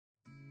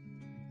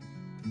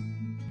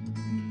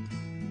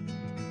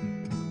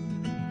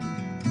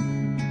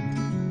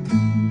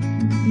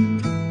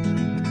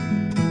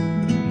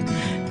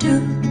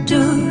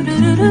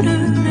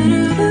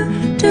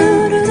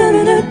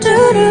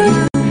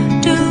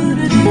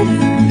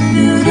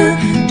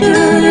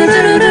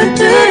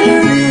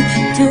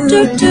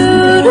Feel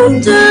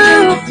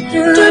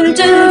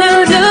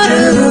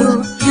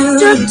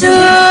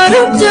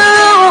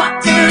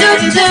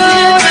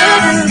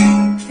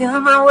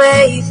my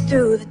way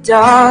through the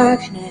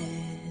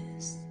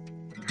darkness,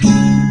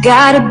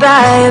 guided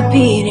by a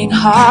beating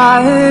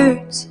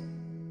heart.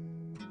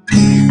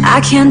 I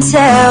can't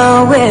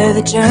tell where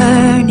the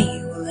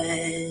journey will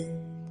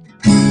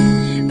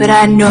end, but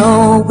I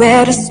know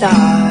where to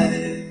start.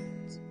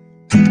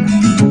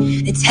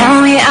 They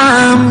tell me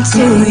I'm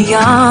too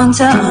young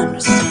to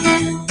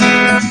understand.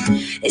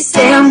 They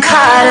say I'm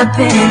caught up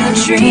in a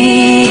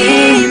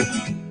dream,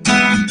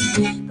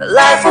 but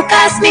life will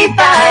pass me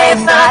by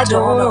if I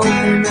don't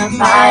open up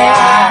my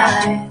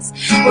eyes.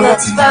 Well,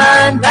 that's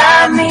fine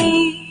by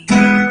me.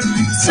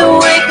 So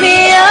wake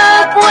me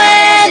up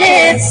when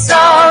it's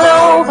all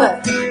over.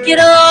 Get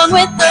along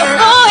with the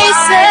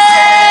voices.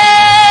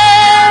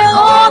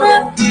 Hold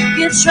up,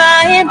 you're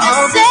trying to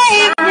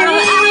save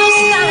me.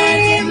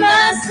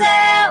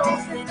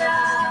 Myself and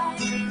I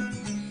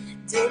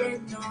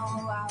didn't know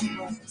I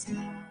was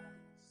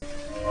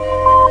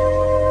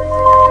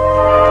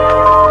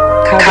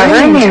lost.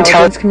 Covering the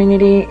intelligence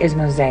community is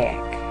mosaic.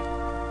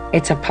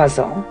 It's a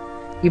puzzle.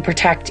 You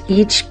protect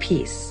each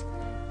piece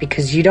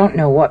because you don't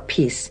know what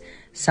piece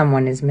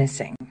someone is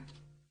missing.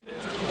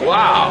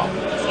 Wow!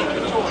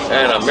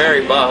 And a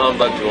merry bah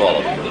humbug to all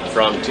of you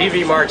from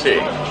TV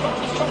Marti,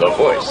 the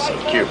voice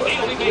of Cuba.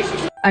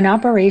 An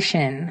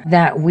operation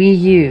that we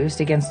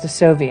used against the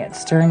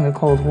Soviets during the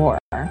Cold War,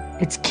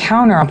 its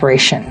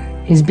counter-operation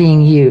is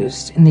being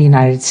used in the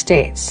United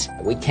States.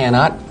 We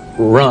cannot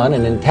run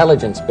an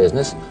intelligence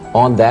business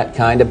on that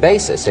kind of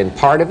basis, and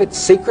part of it's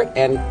secret,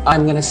 and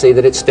I'm going to see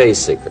that it stays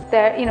secret.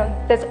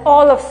 There's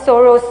all of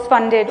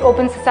Soros-funded,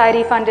 Open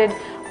Society-funded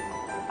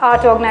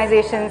art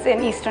organizations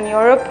in Eastern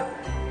Europe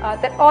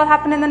that all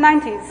happened in the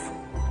 90s.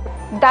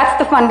 That's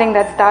the funding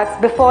that starts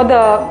before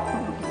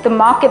the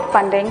market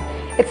funding.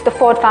 It's the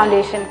Ford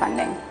Foundation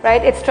funding,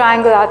 right? It's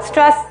Triangle Arts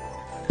Trust.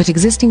 But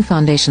existing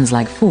foundations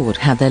like Ford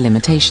have their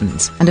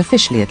limitations, and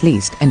officially at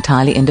least,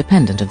 entirely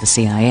independent of the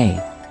CIA.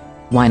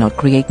 Why not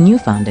create new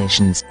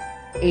foundations?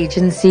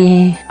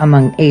 Agency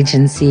among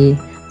agency,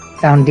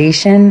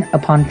 foundation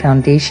upon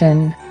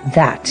foundation,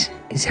 that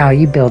is how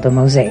you build a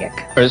mosaic.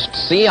 First,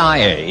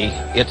 CIA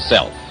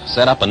itself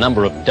set up a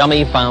number of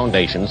dummy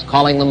foundations,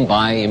 calling them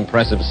by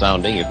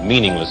impressive-sounding, if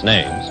meaningless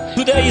names.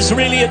 Today is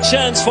really a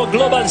chance for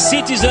global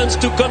citizens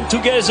to come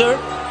together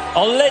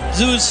and let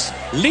those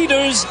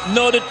leaders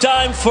know the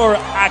time for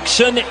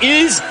action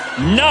is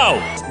now.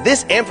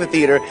 This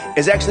amphitheater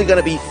is actually going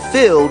to be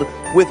filled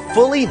with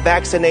fully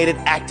vaccinated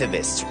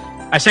activists.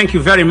 I thank you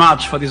very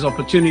much for this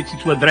opportunity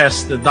to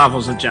address the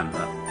Davos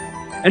agenda.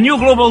 A new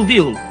global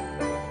deal,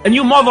 a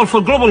new model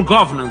for global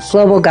governance.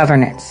 Global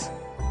governance.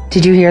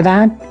 Did you hear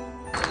that?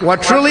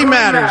 What truly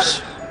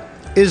matters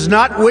is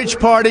not which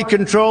party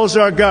controls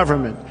our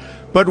government,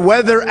 but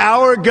whether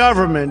our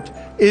government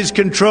is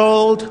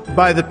controlled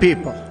by the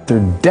people. They're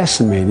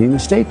decimating the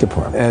State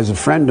Department. As a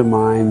friend of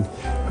mine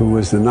who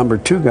was the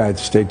 #2 guy at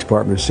the State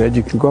Department said,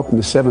 you can go up on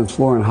the 7th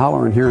floor and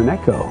holler and hear an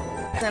echo.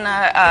 In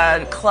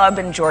a club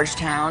in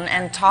Georgetown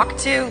and talk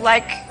to,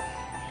 like,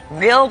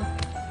 real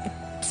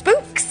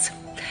spooks.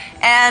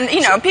 And,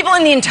 people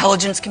in the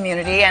intelligence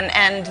community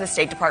and the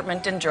State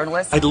Department and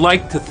journalists. I'd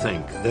like to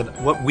think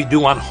that what we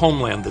do on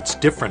Homeland that's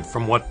different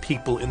from what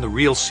people in the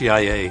real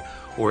CIA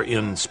or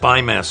in Spy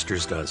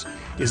Masters does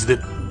is that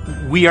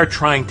we are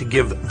trying to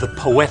give the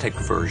poetic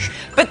version.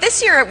 But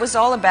this year it was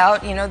all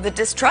about, the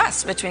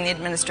distrust between the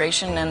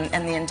administration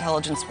and the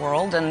intelligence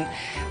world, and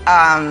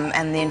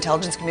the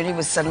intelligence community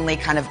was suddenly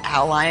kind of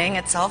allying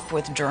itself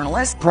with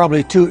journalists.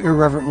 Probably too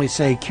irreverently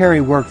say,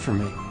 Kerry worked for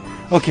me.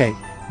 Okay.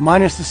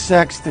 Minus the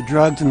sex, the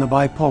drugs, and the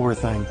bipolar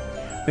thing.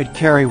 But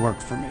Kerry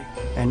worked for me.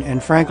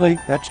 And frankly,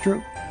 that's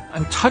true.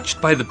 I'm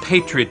touched by the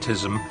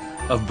patriotism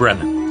of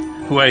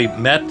Brennan, who I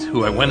met,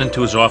 who I went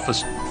into his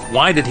office.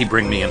 Why did he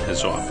bring me in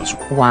his office?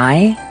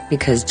 Why?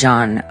 Because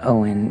John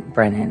Owen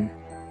Brennan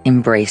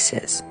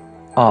embraces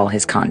all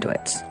his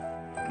conduits.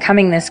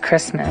 Coming this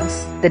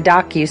Christmas, the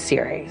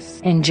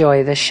docu-series,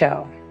 Enjoy the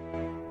Show.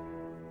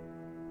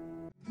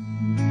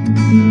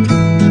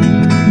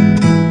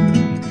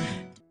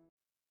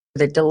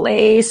 The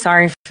delay.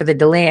 Sorry for the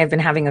delay. I've been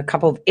having a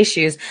couple of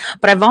issues,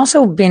 but I've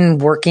also been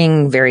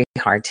working very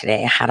hard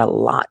today. I had a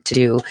lot to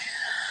do.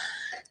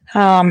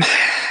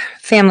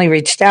 Family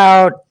reached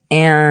out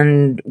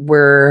and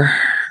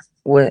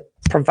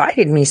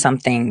provided me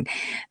something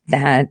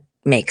that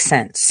makes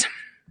sense.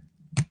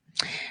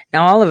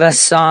 Now, all of us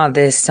saw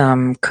this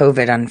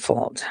COVID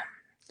unfold,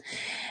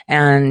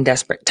 and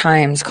desperate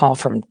times call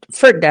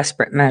for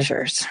desperate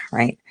measures,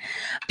 right?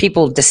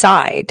 People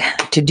decide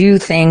to do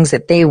things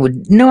that they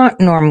would not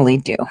normally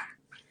do.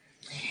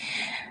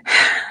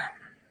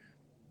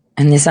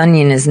 And this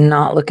onion is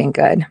not looking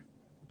good.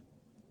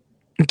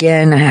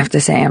 Again, I have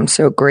to say I'm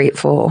so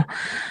grateful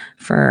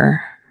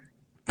for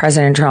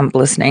President Trump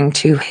listening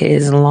to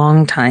his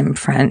longtime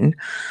friend,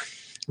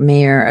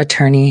 Mayor,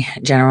 Attorney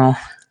General,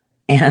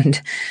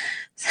 and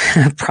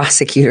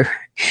prosecutor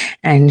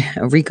and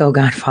Rico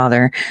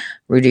Godfather,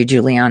 Rudy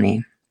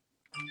Giuliani.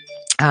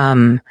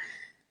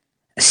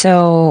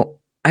 So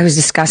I was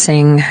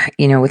discussing,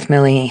 with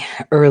Millie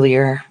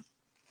earlier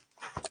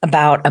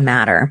about a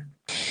matter,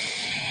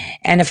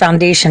 and a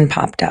foundation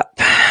popped up.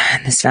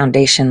 And this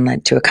foundation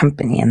led to a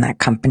company, and that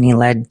company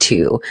led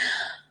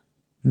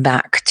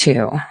back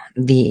to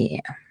the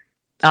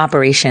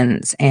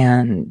operations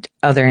and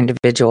other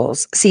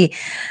individuals. See,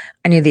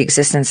 I knew the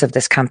existence of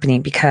this company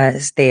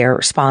because they are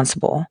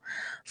responsible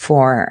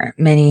for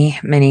many,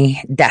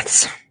 many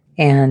deaths,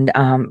 and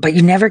but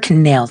you never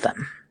can nail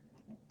them.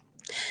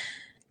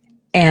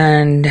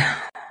 And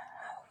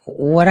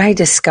what I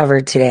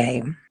discovered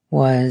today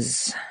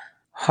was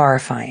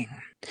horrifying.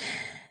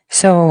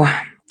 So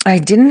I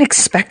didn't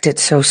expect it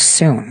so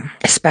soon,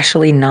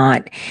 especially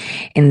not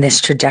in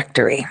this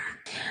trajectory.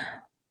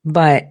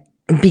 But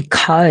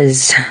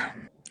because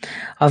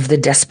of the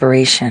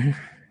desperation,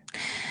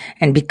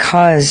 and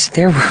because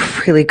there were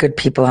really good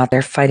people out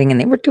there fighting, and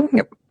they were doing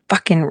it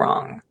fucking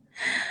wrong.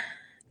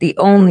 The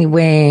only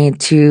way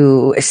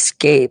to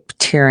escape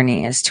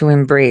tyranny is to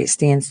embrace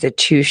the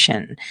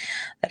institution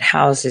that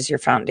houses your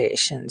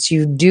foundations.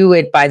 You do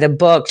it by the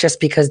book. Just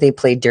because they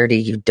play dirty,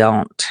 you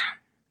don't.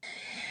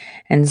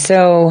 And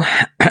so,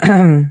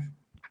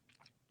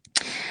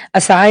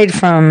 aside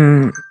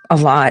from a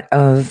lot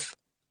of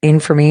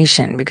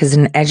information, because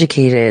an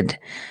educated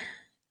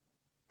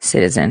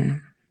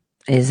citizen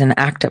is an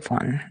active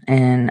one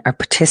and a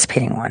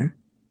participating one,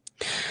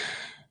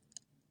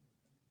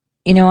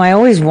 I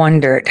always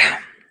wondered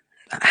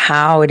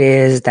how it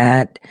is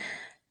that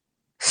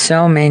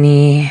so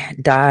many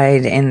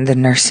died in the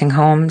nursing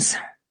homes.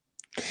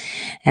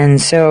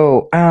 And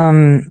so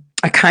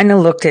I kind of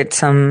looked at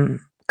some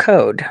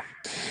code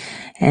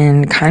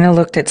and kind of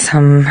looked at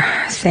some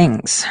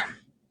things.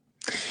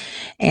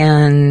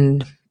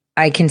 And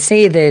I can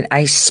say that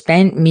I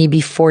spent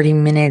maybe 40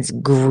 minutes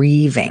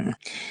grieving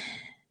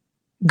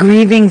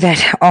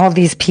that all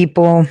these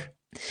people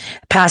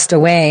passed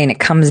away, and it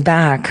comes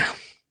back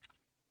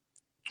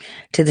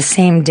to the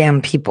same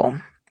damn people.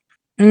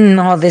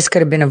 All this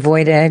could have been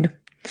avoided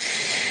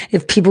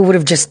if people would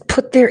have just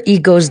put their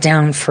egos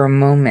down for a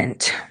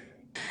moment.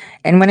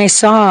 And when I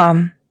saw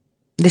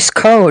this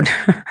code,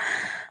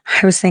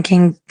 I was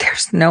thinking,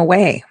 there's no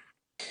way.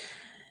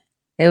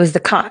 It was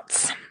the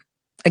COTS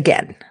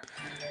again.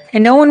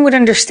 And no one would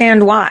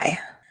understand why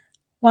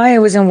it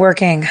wasn't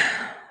working,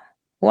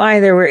 why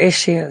there were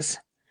issues,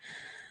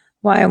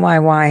 why.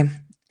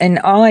 And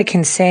all I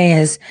can say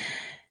is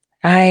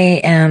I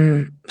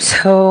am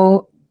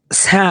so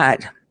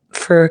sad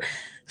for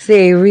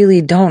they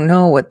really don't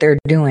know what they're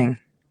doing.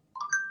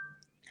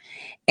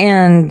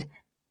 And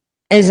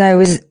as I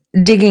was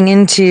digging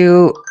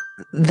into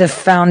the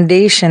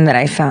foundation that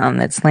I found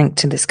that's linked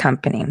to this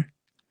company,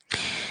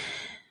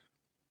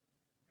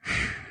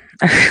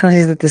 I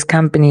realized that this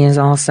company is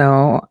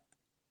also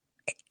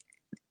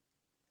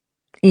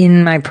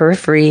in my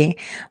periphery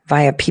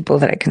via people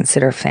that I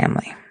consider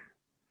family.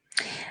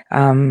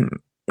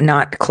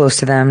 Not close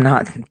to them,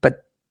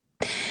 but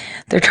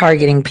they're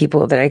targeting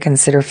people that I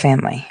consider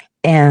family.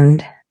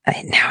 And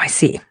now I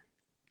see,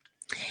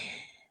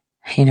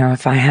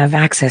 if I have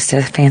access to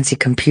a fancy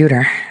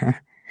computer,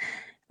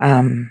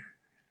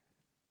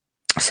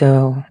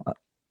 so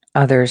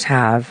others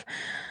have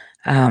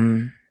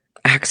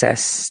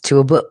access to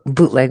a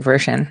bootleg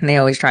version. They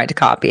always tried to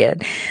copy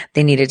it.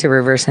 They needed to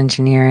reverse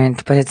engineer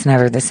it, but it's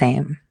never the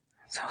same.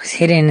 It's always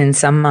hidden in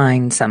some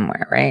mind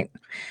somewhere, right?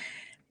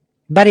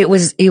 But it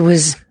was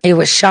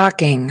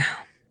shocking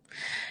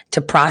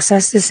to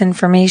process this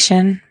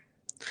information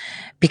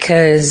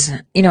because,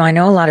 I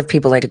know a lot of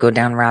people like to go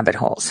down rabbit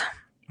holes,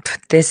 but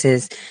this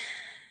is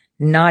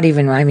not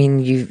even,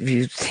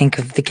 you think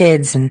of the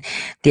kids and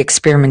the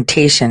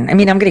experimentation. I'm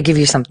going to give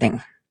you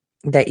something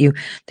that you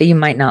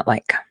might not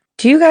like.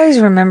 Do you guys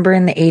remember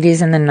in the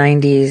 80s and the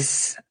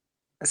 90s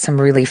some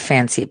really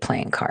fancy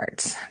playing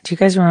cards? Do you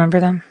guys remember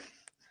them?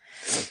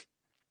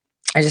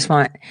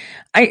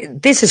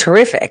 This is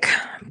horrific,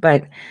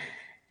 but,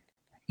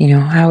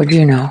 how would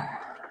you know?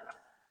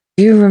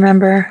 Do you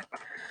remember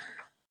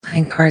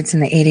playing cards in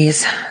the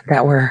 80s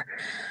that were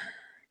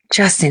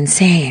just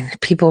insane?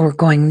 People were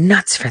going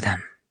nuts for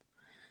them.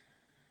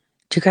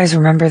 Do you guys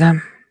remember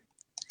them?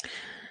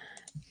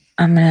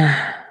 I'm going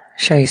to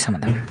show you some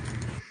of them.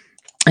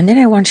 And then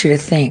I want you to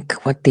think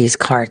what these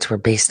cards were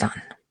based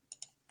on.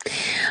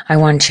 I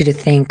want you to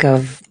think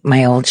of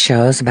my old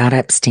shows about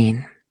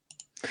Epstein.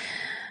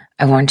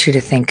 I want you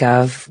to think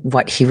of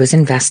what he was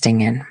investing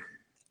in.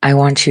 I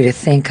want you to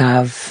think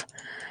of,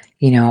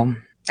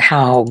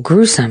 how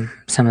gruesome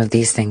some of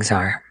these things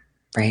are,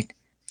 right?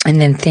 And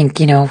then think,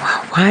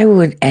 why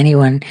would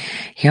anyone,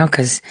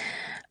 because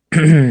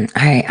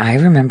I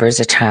remember as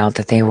a child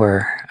that they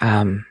were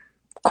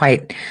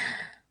quite,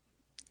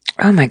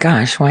 oh my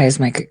gosh, why is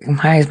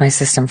my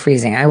system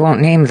freezing? I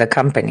won't name the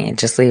company,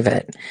 just leave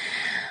it.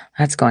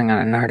 That's going on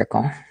an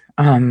article.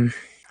 Damn,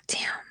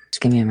 just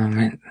give me a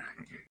moment.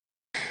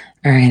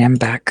 All right, I'm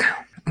back.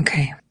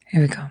 Okay,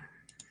 here we go.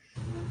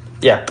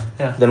 Yeah.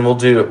 Yeah. Then we'll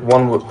do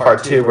one with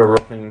part 2 where we're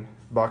opening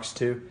box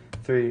 2,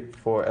 3,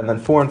 4, and then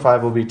 4 and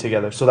 5 will be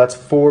together. So that's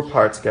 4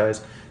 parts,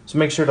 guys. So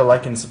make sure to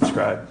like and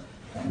subscribe.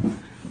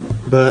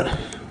 But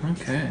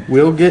okay,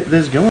 we'll get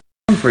this going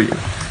for you.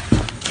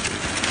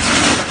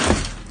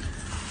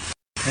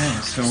 Okay,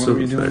 so what are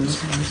we doing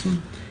this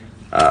one?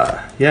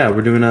 Yeah,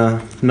 we're doing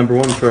number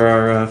 1 for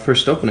our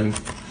first opening.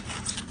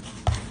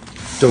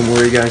 Don't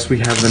worry, guys. We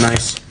have the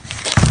nice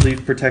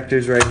leaf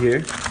protectors right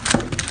here.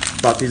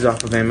 Bought these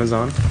off of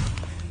Amazon.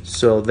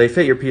 So they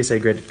fit your PSA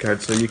graded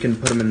card, so you can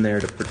put them in there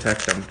to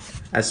protect them.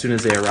 As soon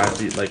as they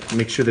arrive, you, like,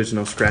 make sure there's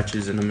no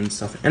scratches in them and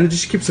stuff. And it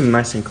just keeps them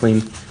nice and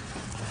clean.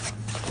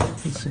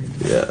 Let's see.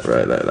 Yeah,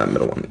 right there, that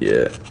middle one.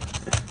 Yeah.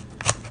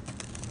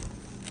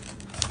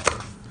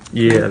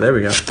 Yeah, there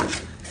we go.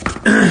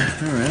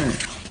 Alright.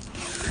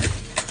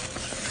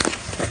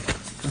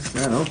 What's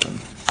that open?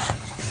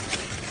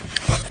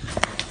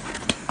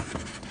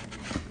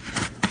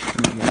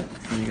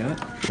 What you got?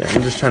 Yeah,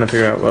 I'm just trying to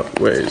figure out what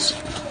ways.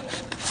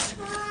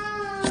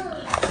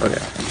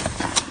 Okay.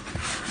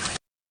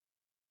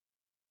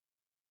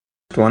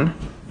 First one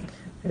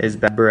is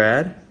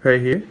Brad right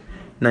here,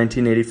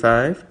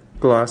 1985,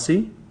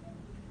 glossy.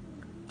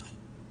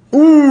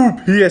 Ooh,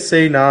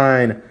 PSA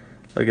 9.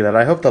 Look at that.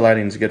 I hope the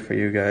lighting's good for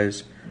you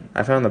guys.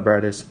 I found the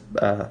brightest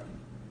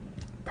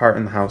part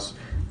in the house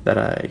that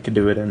I could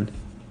do it in.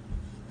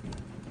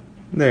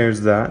 There's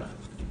that.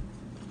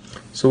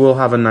 So we'll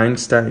have a 9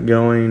 stack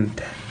going,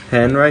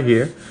 10 right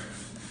here.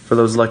 For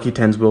those lucky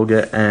 10s we'll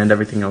get, and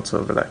everything else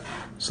over there.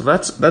 So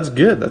that's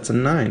good. That's a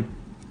 9.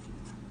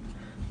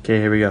 Okay,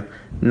 here we go.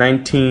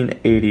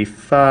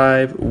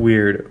 1985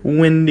 Weird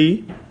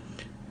Windy.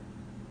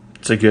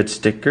 It's a good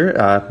sticker.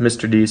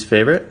 Mr. D's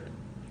favorite.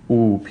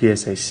 Ooh,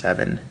 PSA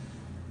 7.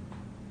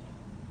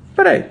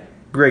 But hey,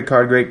 great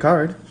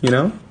card, you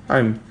know?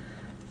 I'm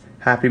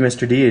happy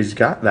Mr. D has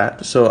got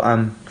that. So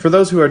for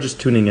those who are just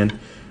tuning in,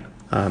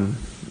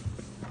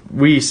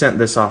 we sent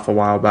this off a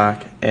while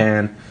back,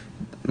 and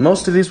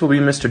most of these will be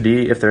Mr.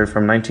 D if they're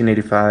from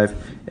 1985.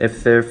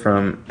 If they're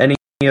from any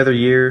other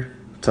year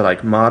to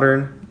like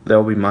modern,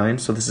 they'll be mine.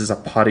 So this is a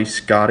Potty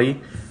Scotty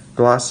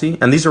glossy,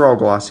 and these are all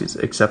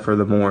glossies except for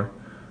the more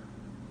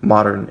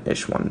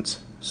modern-ish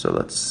ones. So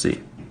let's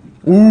see.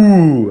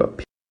 Ooh,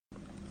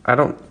 I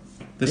don't.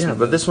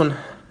 But this one,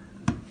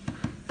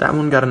 that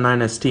one got a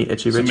 9ST.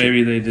 Itchy Richie. So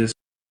maybe they just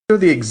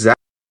the exact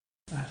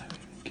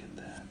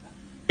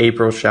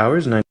April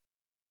showers.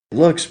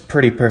 Looks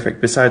pretty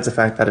perfect. Besides the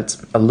fact that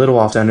it's a little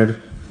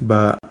off-centered,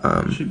 but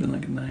should have been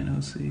like a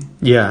 9OC.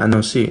 Yeah, an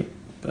OC,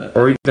 But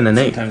or even an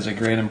 8. Sometimes I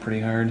grade them pretty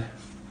hard.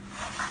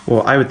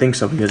 Well, I would think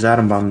so because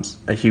Atom Bomb's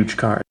a huge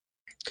card.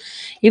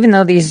 Even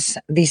though these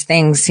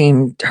things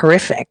seem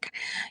horrific,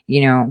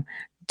 you know,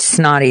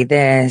 snotty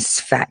this,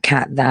 fat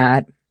cat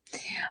that.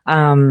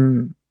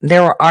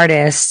 There were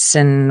artists,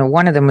 and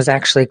one of them was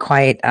actually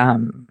quite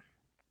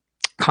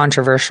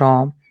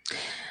controversial,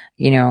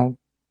 you know,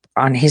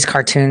 on his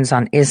cartoons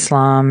on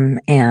Islam,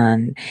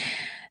 and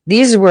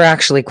these were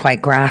actually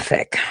quite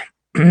graphic.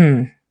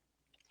 And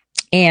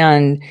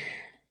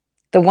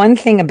the one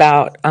thing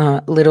about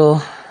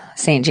Little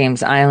St.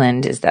 James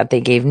Island is that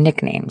they gave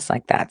nicknames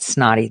like that,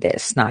 snotty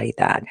this, snotty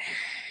that.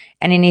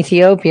 And in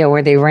Ethiopia,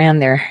 where they ran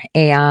their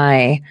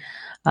AI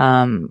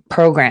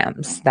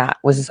programs, that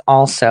was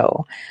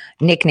also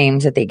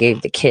nicknames that they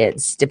gave the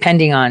kids,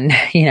 depending on,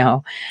 you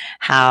know,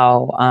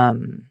 how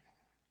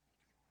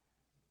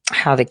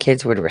the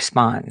kids would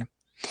respond.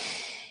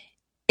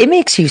 It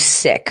makes you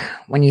sick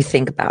when you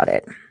think about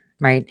it,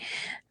 right?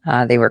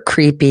 They were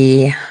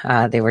creepy.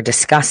 They were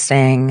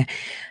disgusting.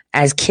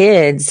 As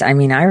kids, I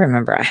mean, I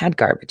remember I had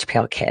Garbage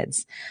Pail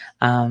Kids.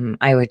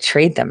 I would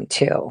trade them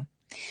too.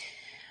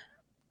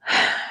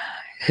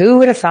 Who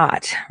would have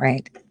thought,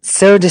 right?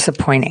 So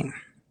disappointing.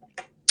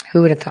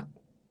 Who would have thought?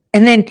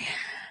 And then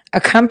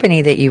a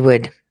company that you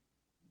would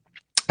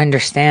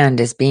understand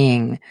as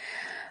being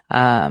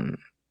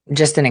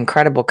just an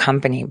incredible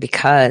company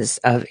because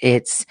of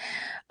its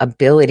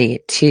ability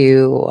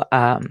to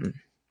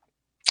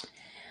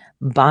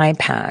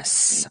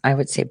bypass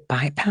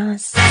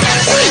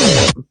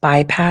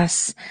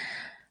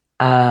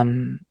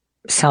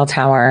cell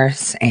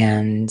towers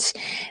and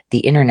the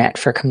internet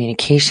for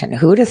communication.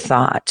 Who would have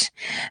thought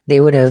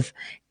they would have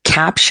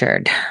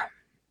captured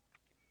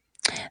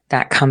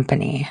that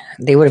company?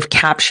 They would have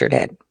captured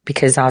it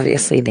because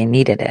obviously they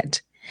needed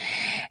it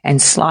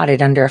and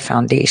slotted under a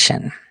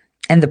foundation.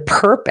 And the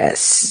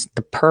purpose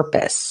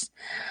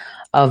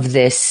of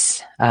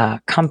this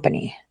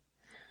company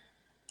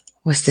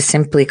was to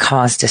simply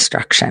cause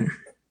destruction.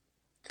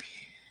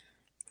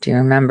 Do you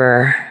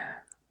remember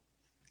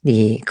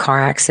the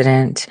car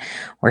accident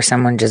where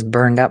someone just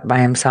burned up by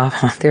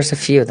himself? There's a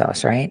few of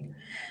those, right?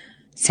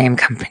 Same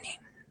company.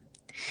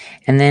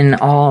 And then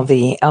all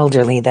the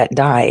elderly that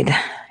died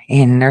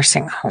in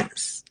nursing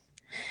homes.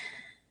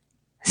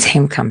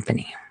 Same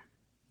company.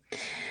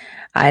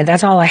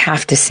 That's all I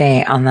have to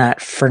say on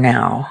that for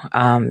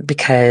now,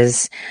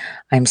 because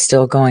I'm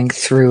still going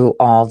through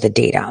all the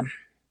data.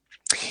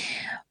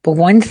 But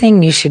one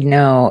thing you should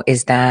know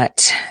is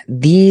that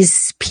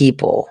these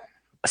people,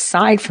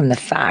 aside from the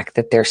fact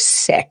that they're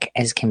sick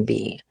as can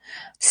be,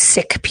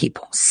 sick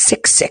people,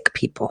 sick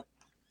people,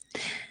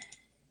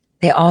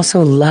 they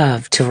also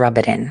love to rub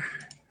it in.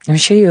 I'm going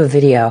to show you a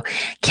video.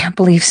 Can't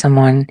believe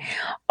someone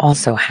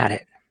also had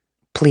it.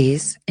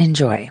 Please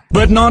enjoy.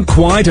 But not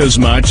quite as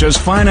much as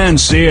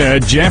financier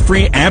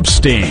Jeffrey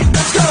Epstein.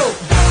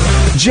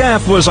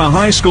 Jeff was a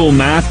high school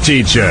math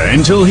teacher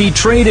until he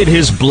traded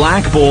his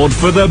blackboard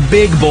for the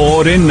big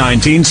board in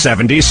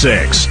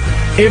 1976,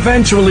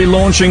 eventually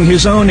launching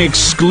his own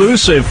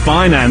exclusive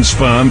finance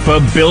firm for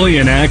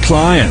billionaire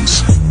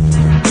clients.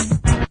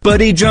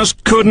 But he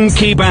just couldn't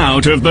keep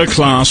out of the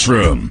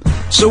classroom.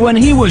 So when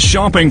he was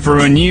shopping for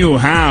a new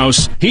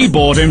house, he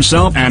bought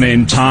himself an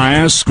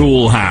entire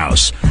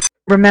schoolhouse.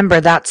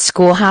 Remember, that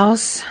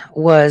schoolhouse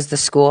was the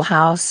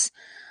schoolhouse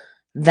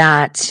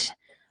that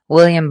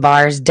William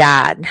Barr's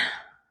dad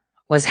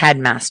was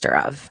headmaster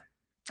of.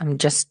 I'm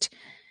just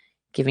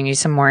giving you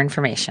some more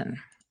information.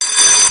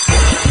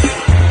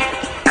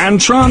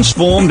 And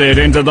transformed it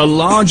into the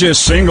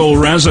largest single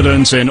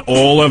residence in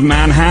all of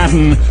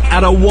Manhattan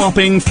at a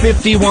whopping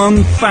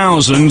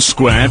 51,000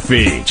 square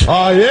feet.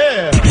 Oh,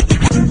 yeah!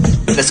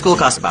 The school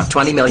cost about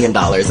 $20 million,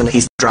 and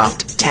he's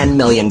dropped $10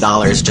 million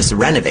just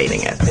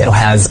renovating it. It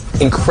has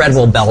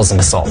incredible bells and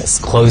whistles,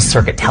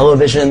 closed-circuit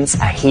televisions,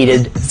 a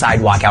heated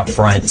sidewalk out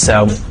front,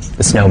 so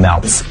the snow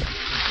melts.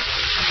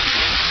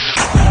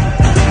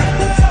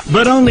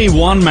 But only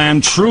one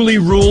man truly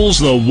rules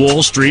the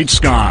Wall Street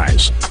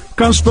skies.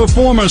 Because for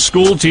former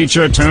school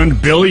teacher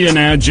turned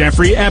billionaire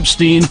Jeffrey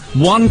Epstein,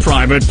 one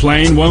private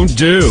plane won't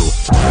do.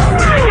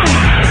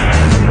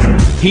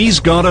 He's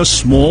got a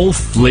small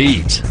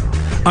fleet.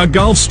 A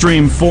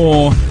Gulfstream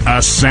 4, a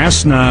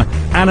Cessna,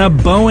 and a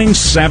Boeing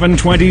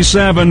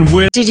 727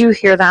 with... Did you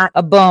hear that?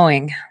 A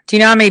Boeing. Do you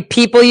know how many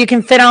people you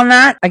can fit on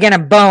that? Again, a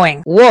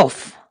Boeing.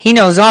 Wolf. He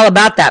knows all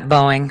about that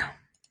Boeing.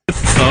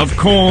 Of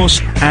course,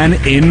 an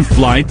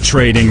in-flight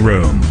trading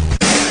room.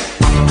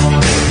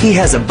 He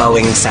has a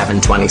Boeing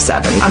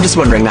 727. I'm just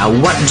wondering now,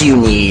 what do you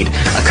need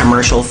a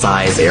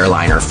commercial-size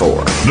airliner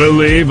for?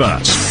 Believe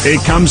us,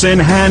 it comes in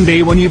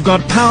handy when you've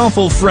got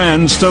powerful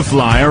friends to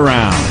fly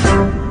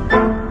around.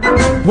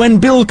 When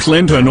Bill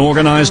Clinton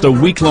organized a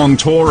week-long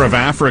tour of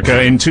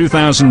Africa in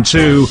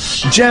 2002,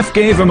 Jeff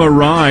gave him a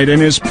ride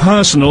in his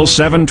personal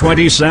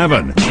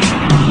 727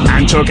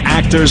 and took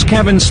actors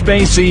Kevin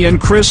Spacey and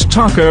Chris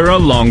Tucker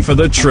along for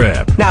the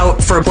trip. Now,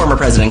 for former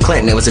President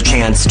Clinton, it was a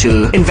chance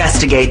to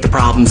investigate the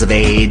problems of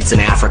AIDS in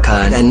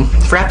Africa, and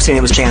for Epstein,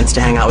 it was a chance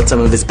to hang out with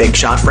some of his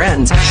big-shot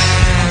friends.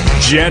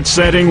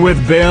 Jet-setting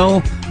with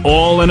Bill,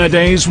 all in a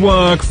day's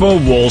work for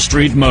Wall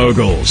Street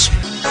moguls.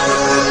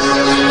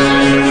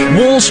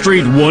 Wall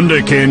Street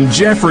wunderkind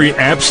Jeffrey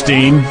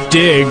Epstein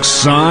digs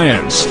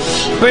science.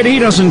 But he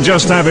doesn't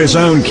just have his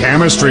own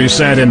chemistry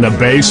set in the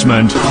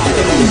basement.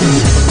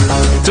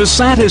 To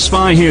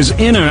satisfy his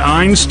inner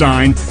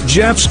Einstein,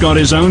 Jeff's got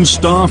his own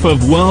staff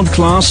of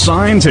world-class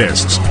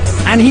scientists.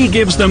 And he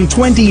gives them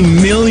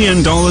 $20 million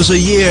a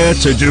year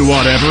to do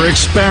whatever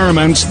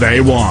experiments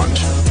they want.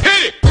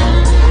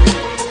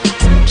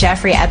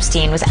 Jeffrey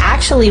Epstein was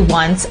actually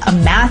once a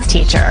math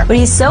teacher, but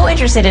he's so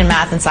interested in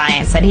math and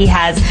science that he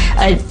has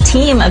a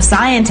team of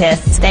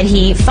scientists that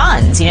he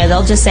funds. You know,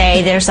 they'll just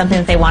say there's something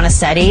that they want to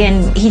study,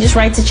 and he just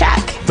writes a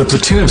check. The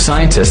platoon of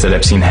scientists that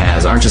Epstein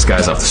has aren't just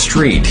guys off the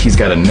street. He's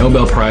got a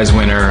Nobel Prize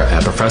winner,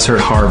 a professor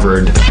at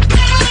Harvard.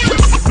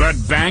 But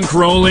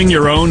bankrolling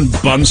your own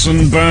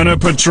Bunsen burner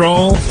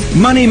patrol?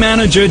 Money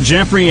manager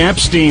Jeffrey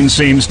Epstein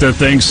seems to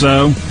think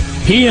so.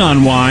 He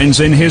unwinds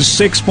in his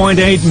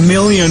 $6.8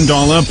 million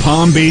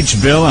Palm Beach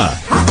villa.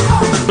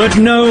 But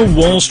no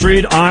Wall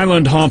Street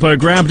island hopper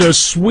grabbed a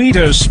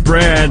sweeter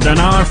spread than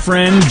our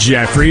friend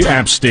Jeffrey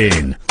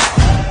Epstein.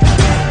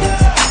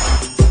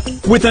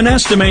 With an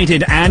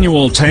estimated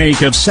annual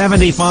take of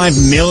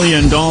 $75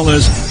 million,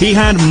 he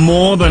had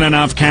more than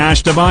enough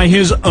cash to buy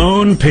his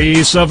own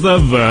piece of the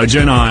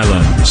Virgin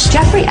Islands.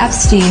 Jeffrey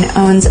Epstein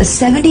owns a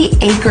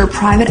 70-acre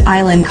private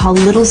island called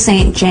Little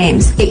St.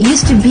 James. It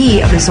used to be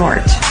a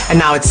resort. And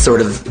now it's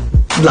sort of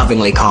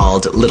lovingly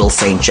called Little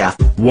St. Jeff.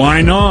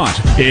 Why not?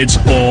 It's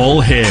all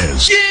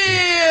his.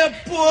 Yeah,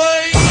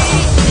 boy!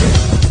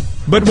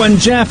 But when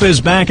Jeff is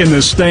back in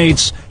the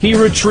States, he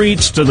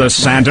retreats to the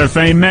Santa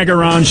Fe mega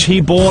ranch he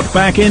bought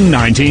back in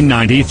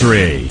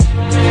 1993.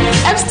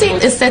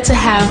 Epstein is said to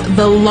have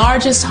the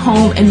largest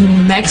home in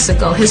New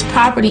Mexico. His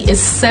property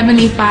is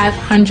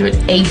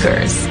 7,500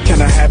 acres.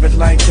 Can I have it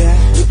like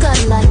that? You got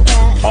it like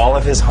that. All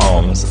of his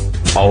homes,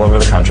 all over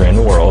the country and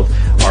the world,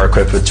 are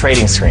equipped with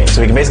trading screens.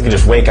 So he can basically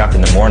just wake up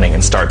in the morning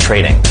and start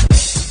trading.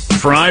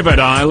 Private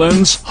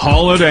islands,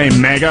 holiday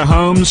mega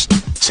homes,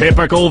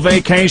 typical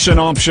vacation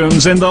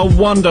options in the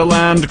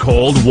wonderland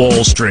called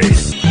Wall Street.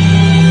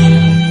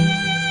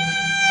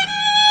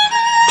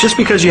 Just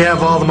because you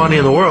have all the money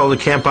in the world, it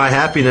can't buy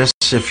happiness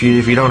if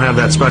you don't have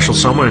that special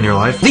someone in your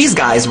life. These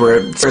guys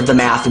were sort of the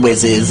math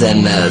whizzes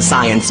and the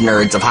science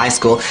nerds of high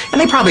school,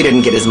 and they probably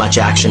didn't get as much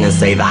action as,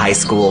 say, the high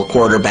school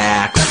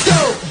quarterback.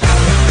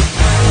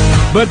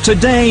 But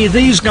today,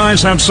 these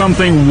guys have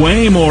something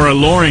way more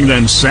alluring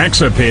than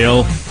sex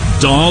appeal: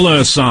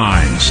 dollar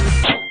signs.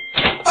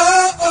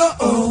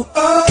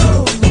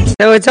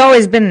 So it's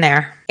always been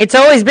there. It's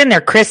always been there.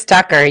 Chris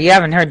Tucker. You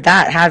haven't heard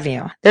that, have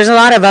you? There's a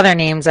lot of other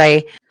names.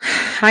 I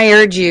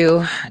urge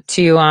you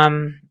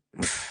to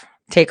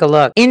take a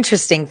look.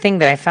 Interesting thing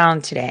that I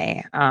found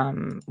today.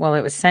 Well,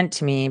 it was sent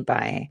to me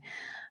by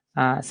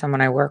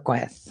someone I work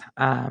with.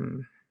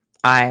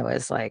 I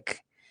was like,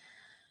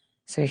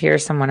 so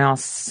here's someone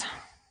else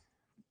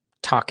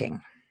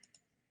talking.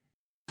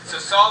 So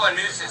Saul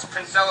Anousis,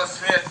 Princella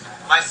Smith,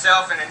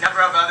 myself, and a number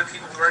of other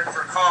people working for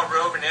Karl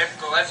Rove and Eric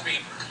Gillespie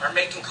are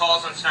making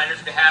calls on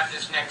Snyder's behalf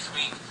this next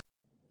week.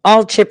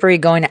 All chippery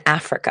going to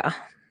Africa.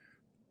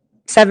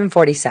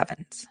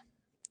 747s.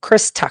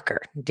 Chris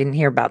Tucker. Didn't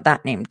hear about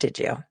that name, did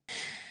you?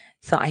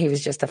 Thought he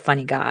was just a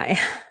funny guy.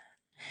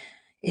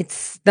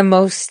 It's the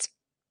most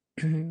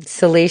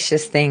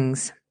salacious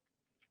things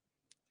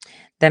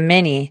that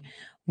many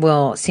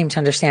will seem to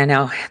understand.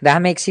 Now,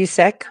 that makes you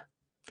sick.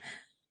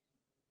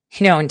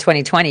 You know, in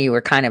 2020, you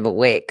were kind of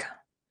awake.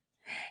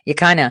 You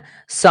kind of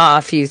saw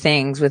a few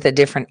things with a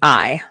different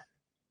eye.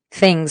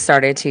 Things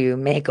started to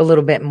make a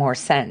little bit more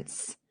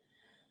sense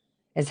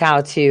as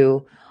how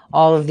to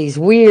all of these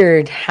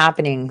weird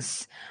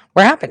happenings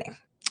were happening.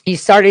 You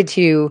started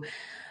to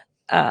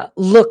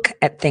look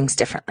at things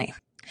differently,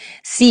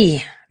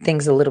 see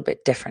things a little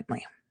bit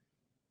differently.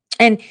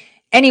 And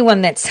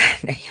anyone that's,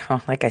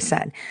 like I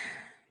said,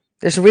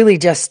 there's really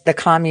just the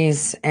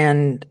commies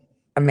and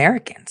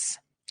Americans.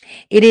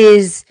 It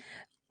is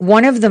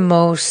one of the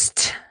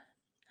most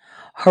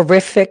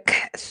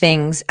horrific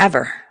things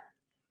ever.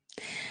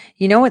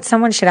 You know what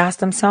someone should ask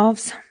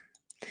themselves?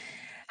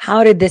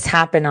 How did this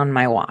happen on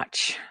my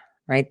watch?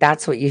 Right?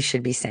 That's what you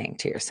should be saying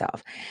to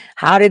yourself.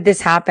 How did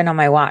this happen on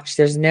my watch?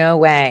 There's no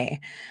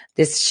way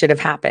this should have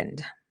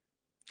happened.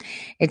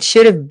 It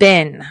should have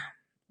been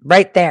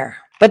right there.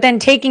 But then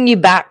taking you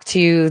back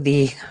to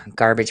the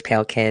Garbage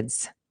Pail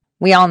Kids,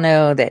 we all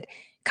know that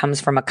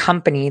comes from a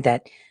company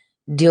that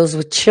deals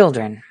with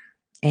children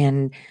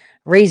and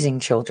raising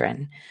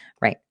children,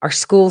 right? Our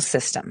school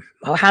system.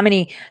 Oh, how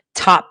many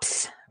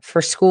tops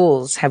for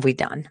schools have we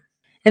done?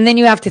 And then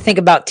you have to think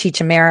about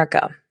Teach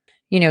America.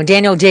 You know,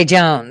 Daniel J.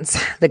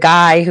 Jones, the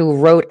guy who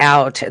wrote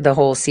out the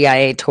whole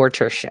CIA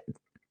torture shit,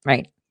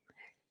 right?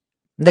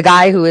 The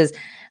guy who is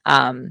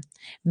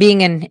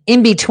being an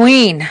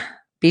in-between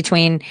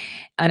between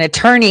an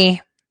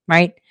attorney,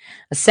 right?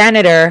 A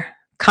senator,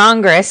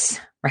 Congress,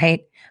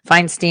 right?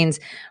 Feinstein's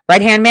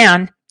right-hand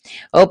man,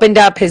 opened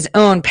up his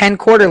own Penn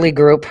Quarterly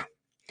group,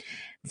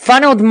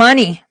 funneled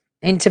money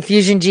into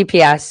Fusion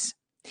GPS,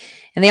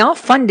 and they all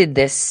funded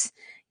this,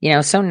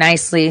 so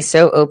nicely,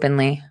 so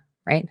openly,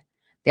 right?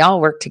 They all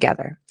work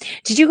together.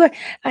 Did you go?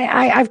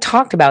 I've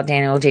talked about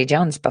Daniel J.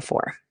 Jones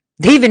before.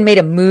 They even made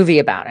a movie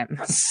about him.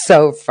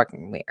 So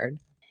fucking weird.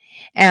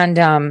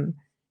 And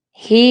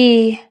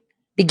he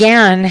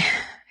began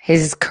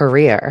his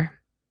career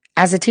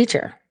as a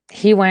teacher.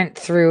 He went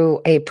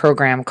through a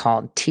program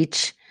called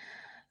Teach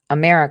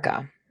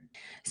America.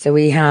 So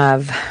we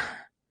have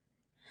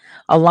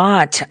a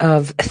lot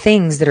of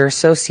things that are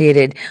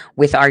associated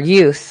with our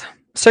youth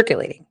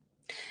circulating.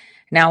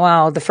 Now,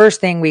 while the first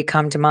thing we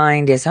come to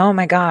mind is, oh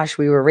my gosh,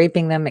 we were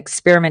raping them,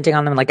 experimenting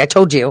on them. Like I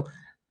told you,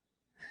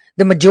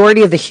 the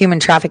majority of the human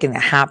trafficking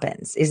that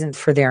happens isn't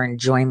for their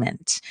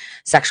enjoyment,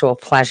 sexual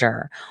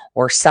pleasure,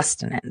 or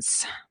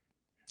sustenance.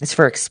 It's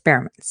for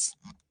experiments.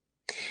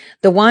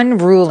 The one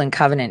rule and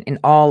covenant in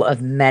all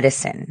of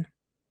medicine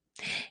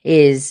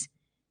is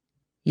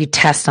you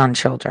test on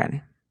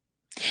children.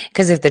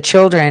 Because if the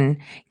children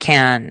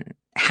can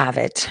have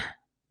it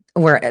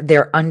where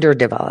they're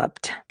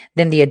underdeveloped,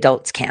 then the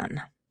adults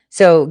can.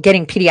 So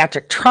getting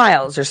pediatric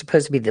trials are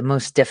supposed to be the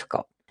most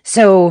difficult.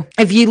 So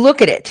if you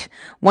look at it,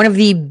 one of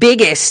the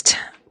biggest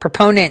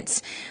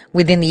proponents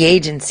within the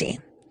agency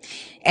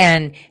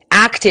and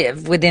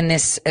active within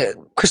this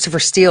Christopher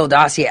Steele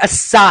dossier,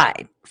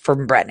 aside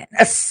from Brennan,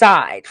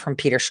 aside from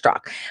Peter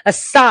Strzok,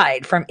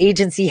 aside from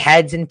agency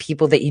heads and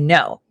people that you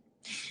know,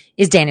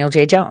 is Daniel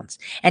J. Jones.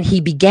 And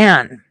he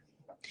began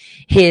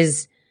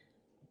his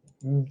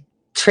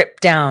trip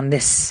down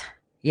this,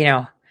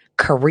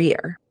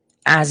 career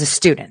as a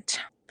student.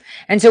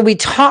 And so we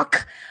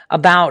talk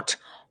about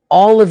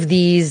all of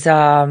these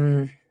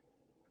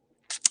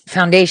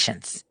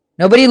foundations.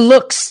 Nobody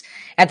looks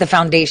at the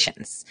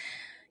foundations.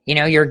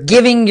 You're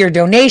giving your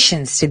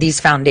donations to these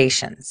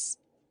foundations,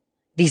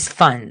 these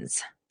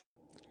funds.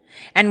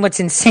 And what's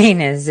insane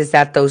is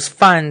that those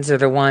funds are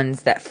the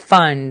ones that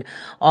fund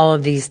all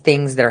of these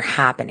things that are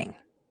happening.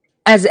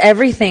 As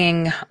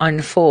everything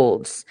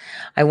unfolds,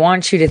 I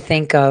want you to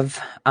think of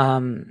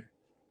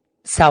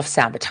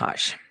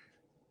self-sabotage.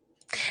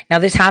 Now,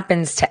 this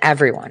happens to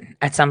everyone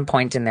at some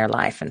point in their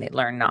life, and they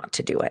learn not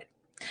to do it.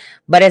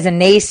 But as a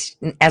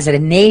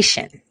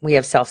nation, we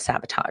have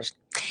self-sabotage.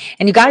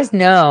 And you guys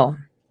know,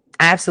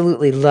 I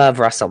absolutely love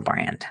Russell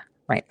Brand,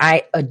 right?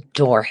 I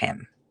adore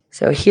him.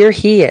 So here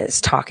he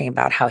is talking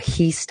about how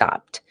he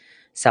stopped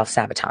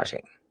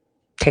self-sabotaging.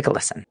 Take a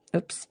listen.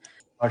 Oops.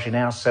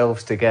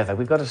 ourselves together.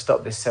 We've got to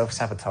stop this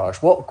self-sabotage.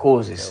 What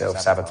causes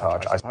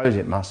self-sabotage? I suppose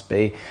it must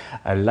be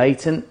a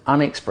latent,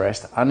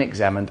 unexpressed,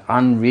 unexamined,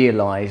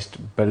 unrealised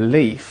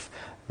belief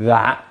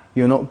that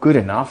you're not good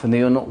enough and that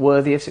you're not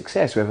worthy of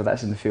success, whether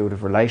that's in the field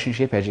of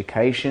relationship,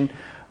 education,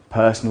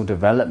 personal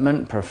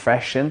development,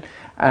 profession.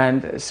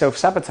 And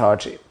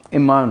self-sabotage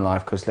in my own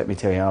life, because let me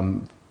tell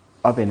you,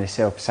 I've been a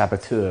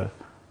self-saboteur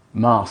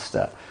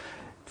master.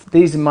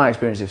 These are my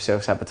experiences of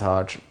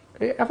self-sabotage.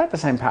 I've had the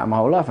same pattern my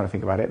whole life when I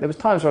think about it. There was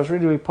times where I was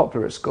really, really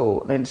popular at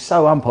school, then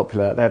so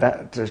unpopular they'd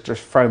had to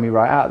just throw me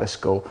right out of the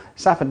school.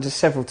 It's happened just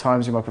several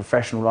times in my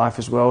professional life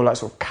as well, like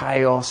sort of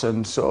chaos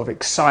and sort of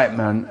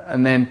excitement,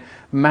 and then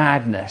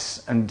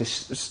madness and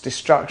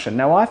destruction.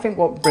 Now, I think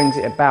what brings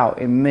it about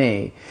in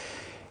me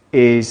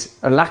is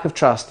a lack of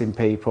trust in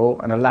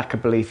people and a lack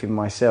of belief in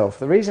myself.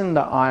 The reason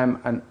that I'm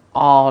an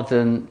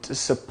ardent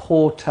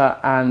supporter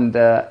and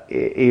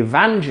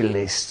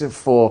evangelist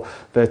for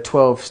the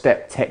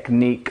 12-step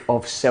technique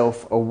of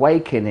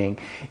self-awakening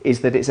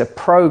is that it's a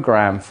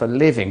program for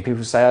living.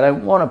 People say, I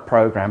don't want a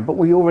program, but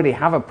we already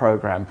have a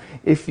program.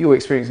 If you're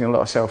experiencing a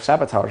lot of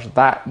self-sabotage,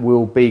 that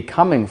will be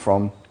coming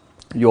from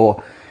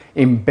your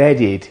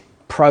embedded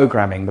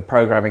programming, the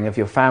programming of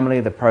your family,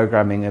 the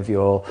programming of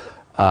your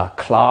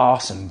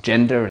class and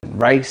gender and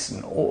race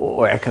and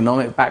or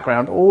economic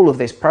background. All of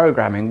this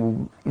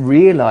programming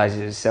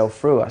realizes itself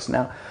through us.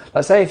 Now,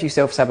 let's say if you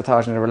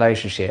self-sabotage in a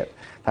relationship,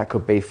 that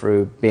could be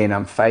through being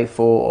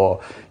unfaithful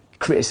or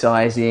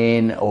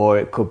criticizing, or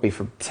it could be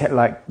from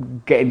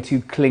like getting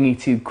too clingy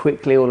too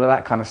quickly, all of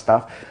that kind of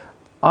stuff.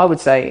 I would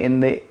say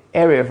in the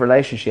area of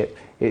relationship,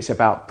 it's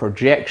about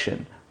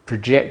projection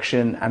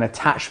and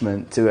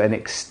attachment to an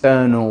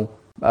external,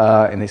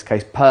 in this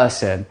case,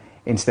 person,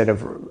 instead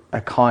of a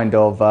kind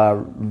of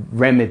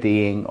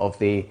remedying of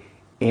the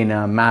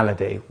inner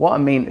malady. What I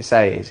mean to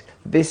say is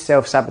this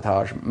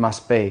self-sabotage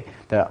must be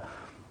that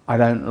I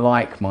don't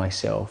like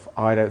myself,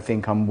 I don't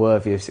think I'm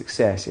worthy of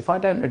success. If I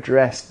don't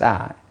address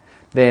that,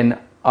 then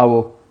I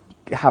will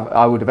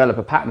develop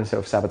a pattern of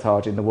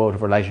self-sabotage in the world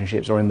of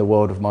relationships or in the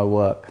world of my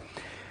work.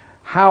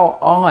 How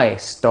I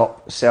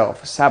stop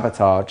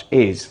self-sabotage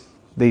is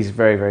these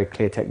very, very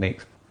clear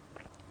techniques.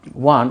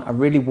 One, I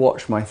really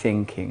watch my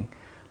thinking.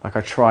 Like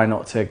I try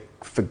not to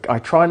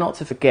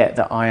forget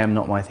that I am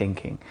not my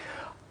thinking.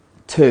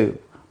 Two,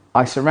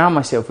 I surround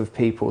myself with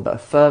people that are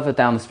further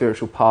down the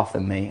spiritual path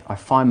than me. I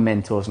find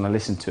mentors and I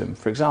listen to them.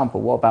 For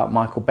example, what about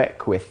Michael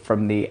Beckwith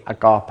from the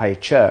Agape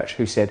Church,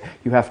 who said,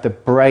 you have to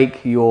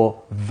break your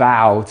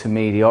vow to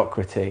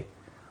mediocrity.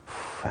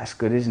 That's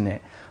good, isn't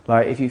it?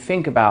 Like, if you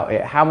think about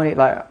it,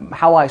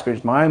 how I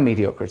experience my own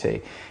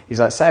mediocrity is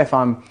like, say if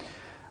I'm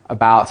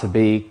about to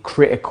be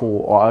critical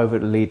or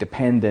overly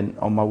dependent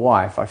on my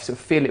wife, I sort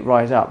of feel it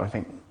rise up. I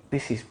think,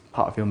 this is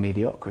part of your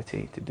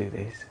mediocrity to do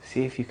this.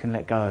 See if you can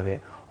let go of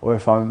it. Or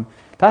if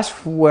that's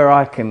where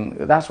I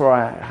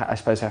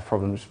suppose have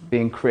problems,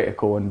 being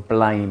critical and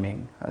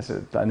blaming. That's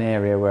an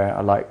area where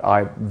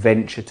I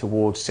venture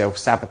towards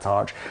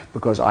self-sabotage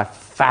because I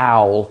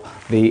foul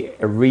the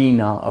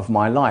arena of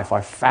my life.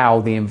 I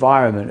foul the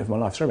environment of my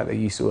life. Sorry about the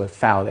use of the word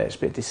foul there. It's a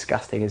bit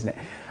disgusting, isn't it?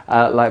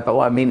 But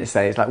what I mean to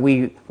say is, like,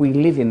 we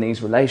live in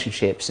these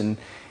relationships, and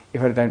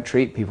if I don't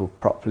treat people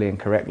properly and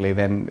correctly,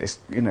 then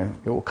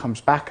it all comes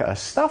back at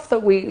us. Stuff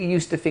that we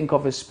used to think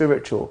of as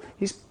spiritual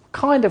is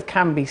kind of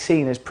can be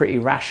seen as pretty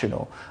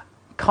rational.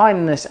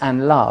 Kindness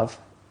and love,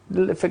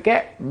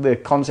 forget the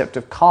concept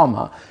of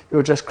karma.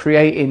 You're just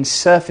creating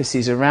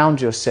surfaces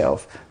around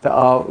yourself that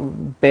are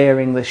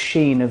bearing the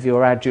sheen of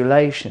your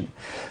adulation.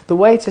 The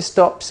way to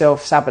stop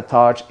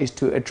self-sabotage is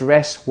to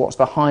address what's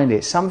behind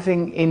it.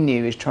 Something in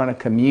you is trying to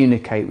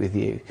communicate with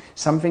you.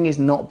 Something is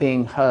not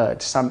being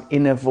heard, some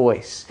inner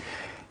voice.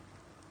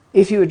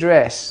 If you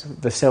address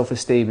the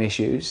self-esteem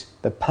issues,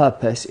 the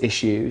purpose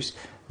issues,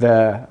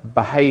 the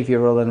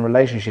behavioural and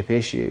relationship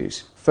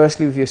issues,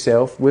 firstly with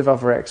yourself, with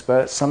other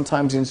experts,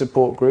 sometimes in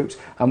support groups,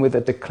 and with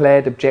a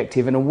declared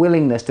objective and a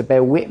willingness to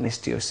bear witness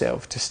to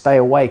yourself, to stay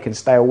awake and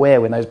stay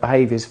aware when those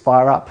behaviours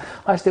fire up.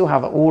 I still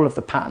have all of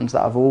the patterns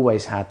that I've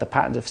always had, the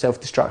patterns of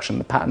self-destruction,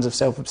 the patterns of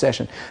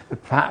self-obsession, the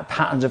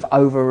patterns of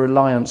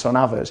over-reliance on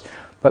others.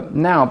 But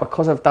now,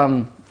 because I've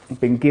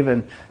been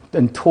given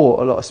and taught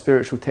a lot of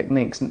spiritual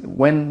techniques,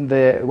 when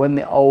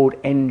the old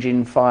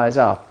engine fires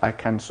up, I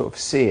can sort of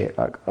see it,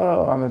 like,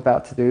 oh, I'm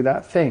about to do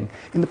that thing.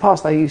 In the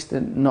past, I used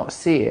to not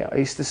see it. I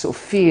used to sort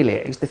of feel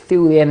it. I used to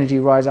feel the energy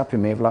rise up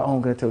in me of like, oh,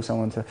 I'm going to tell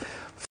someone to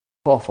f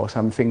off or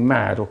something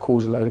mad or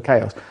cause a load of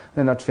chaos.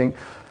 Then I'd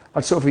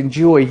sort of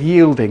enjoy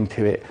yielding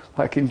to it,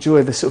 like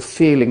enjoy the sort of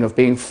feeling of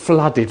being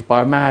flooded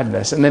by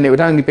madness. And then it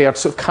would only be, I'd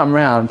sort of come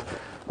round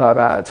like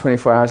about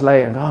 24 hours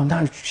later and go, oh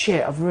no,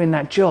 shit, I've ruined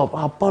that job.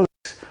 Oh, bollocks.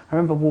 I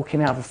remember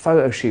walking out of a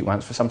photo shoot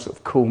once for some sort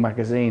of cool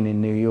magazine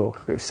in New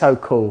York. It was so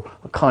cool,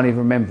 I can't even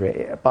remember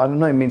it. But I'm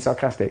not even being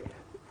sarcastic.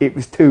 It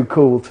was too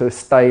cool to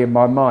stay in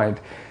my mind.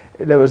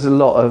 There was a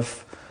lot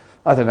of,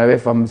 I don't know,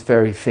 everyone's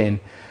very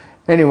thin.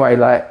 Anyway,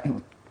 like, I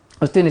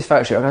was doing this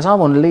photo shoot. I goes, I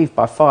want to leave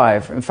by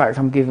 5. In fact,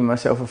 I'm giving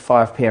myself a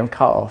 5 p.m.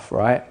 cut-off,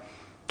 right?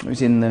 It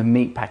was in the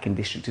meatpacking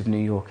district of New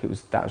York.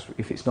 That was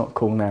if it's not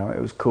cool now,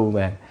 it was cool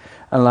then.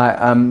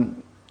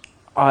 And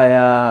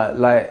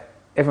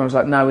everyone was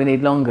like, no, we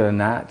need longer than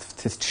that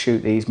to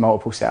shoot these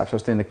multiple setups. I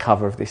was doing the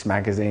cover of this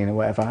magazine or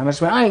whatever, and I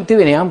just went, I ain't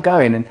doing it, I'm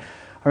going. And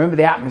I remember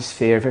the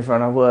atmosphere of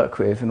everyone I work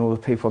with and all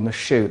the people on the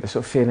shoot, the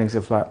sort of feelings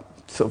of like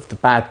sort of the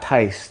bad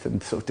taste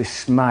and sort of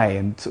dismay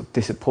and sort of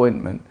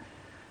disappointment.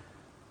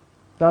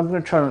 But I'm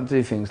going to try not to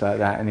do things like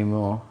that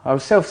anymore. I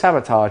was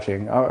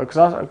self-sabotaging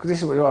because this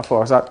is what I thought.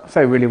 I was like, if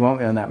they really want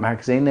me on that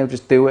magazine, they'll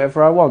just do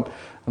whatever I want.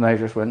 And they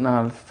just went,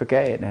 no,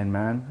 forget it then,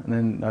 man. And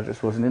then I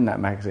just wasn't in that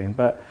magazine.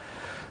 But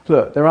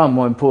look, there are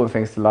more important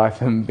things to life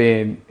than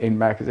being in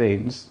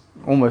magazines.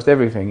 Almost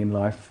everything in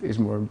life is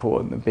more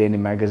important than being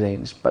in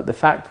magazines. But the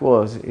fact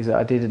is that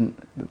I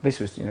didn't, this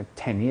was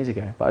 10 years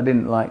ago, but I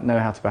didn't know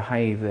how to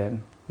behave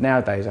then.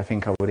 Nowadays I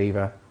think I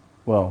would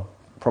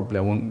probably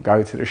I wouldn't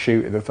go to the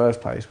shoot in the first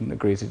place, wouldn't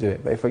agree to do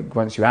it. But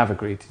once you have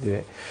agreed to do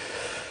it,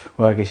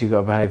 well, I guess you've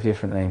got to behave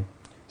differently.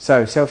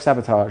 So,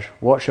 self-sabotage,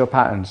 watch your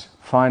patterns,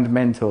 find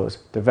mentors,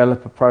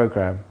 develop a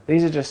program.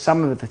 These are just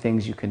some of the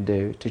things you can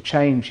do to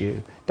change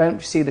you.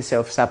 Don't see the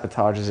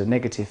self-sabotage as a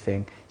negative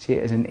thing. See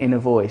it as an inner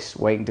voice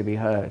waiting to be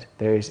heard.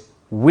 There is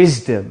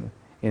wisdom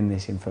in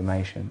this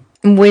information.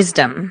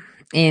 Wisdom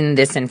in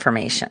this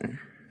information.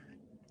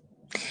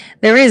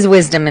 There is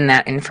wisdom in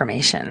that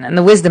information. And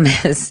the wisdom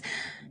is,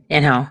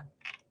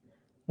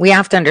 we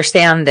have to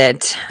understand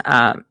that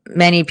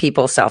many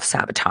people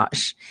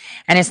self-sabotage.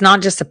 And it's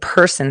not just a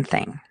person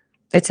thing.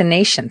 It's a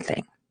nation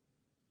thing.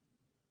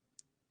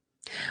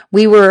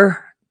 We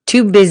were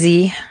too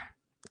busy,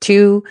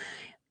 too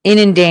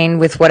inundated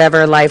with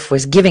whatever life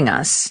was giving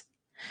us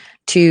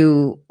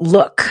to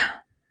look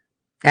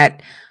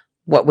at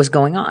what was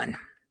going on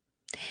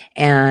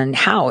and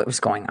how it was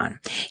going on.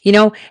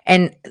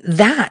 And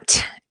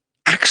that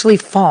actually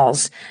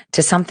falls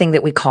to something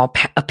that we call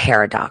a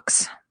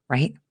paradox,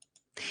 right?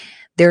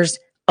 There's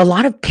a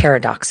lot of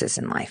paradoxes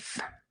in life.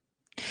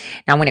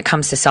 Now, when it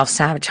comes to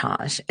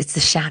self-sabotage, it's the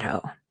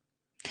shadow.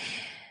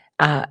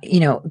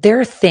 There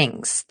are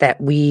things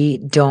that we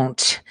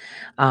don't,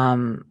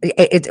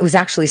 it was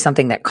actually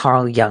something that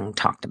Carl Jung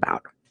talked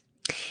about.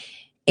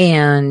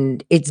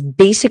 And it's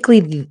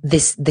basically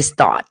this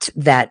thought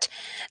that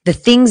the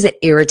things that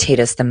irritate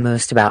us the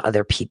most about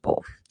other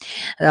people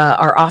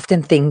are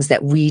often things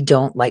that we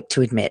don't like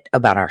to admit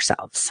about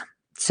ourselves.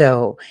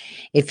 So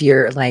if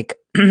you're like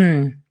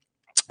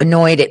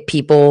annoyed at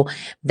people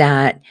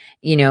that,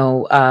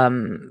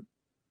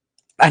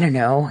 I don't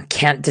know,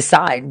 can't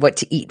decide what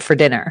to eat for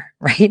dinner,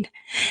 right?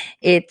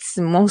 It's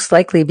most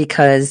likely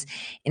because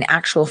in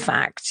actual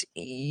fact,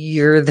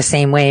 you're the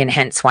same way, and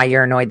hence why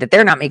you're annoyed that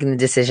they're not making the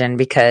decision,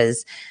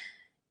 because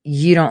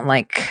you don't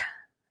like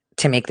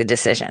to make the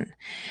decision.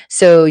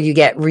 So you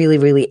get really,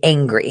 really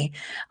angry.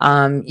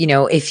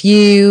 If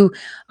you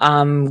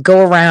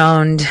go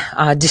around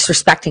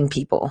disrespecting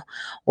people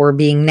or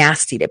being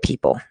nasty to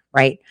people,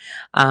 right?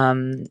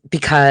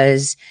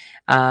 Because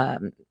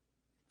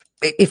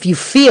if you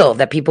feel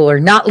that people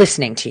are not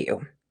listening to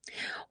you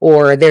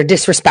or they're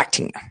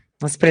disrespecting you,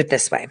 let's put it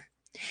this way.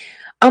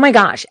 Oh my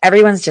gosh,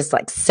 everyone's just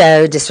like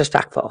so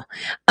disrespectful.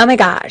 Oh my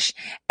gosh,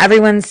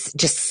 everyone's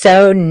just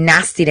so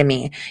nasty to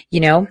me.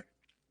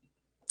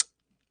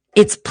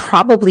 It's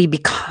probably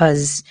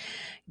because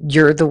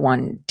you're the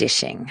one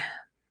dishing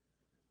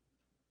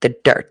the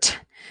dirt,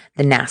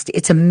 the nasty.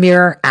 It's a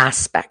mirror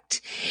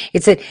aspect.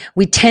 It's that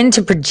we tend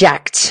to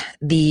project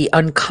the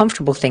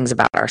uncomfortable things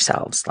about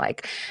ourselves,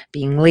 like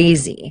being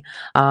lazy,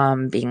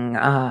 being,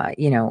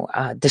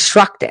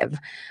 destructive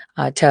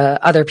to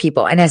other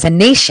people. And as a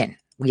nation,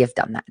 we have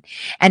done that.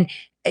 And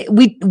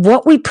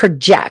what we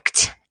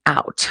project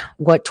out,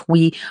 what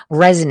we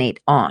resonate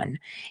on,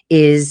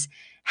 is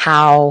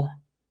how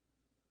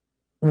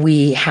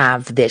we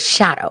have this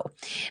shadow.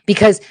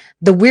 Because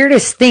the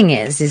weirdest thing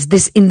is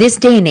this, in this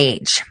day and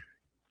age,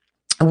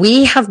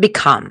 we have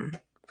become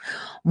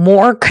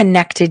more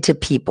connected to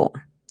people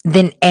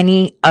than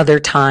any other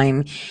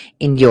time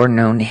in your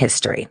known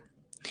history.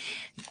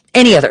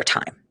 Any other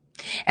time.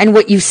 And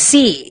what you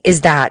see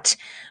is that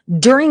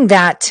during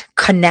that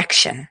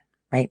connection,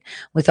 right,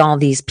 with all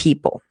these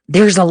people,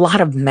 there's a lot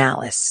of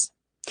malice.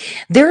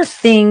 There are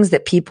things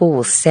that people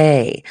will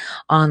say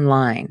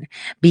online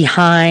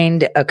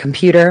behind a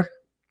computer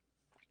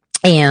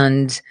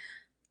and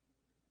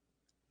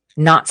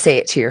not say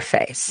it to your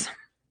face.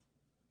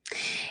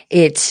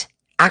 It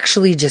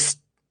actually just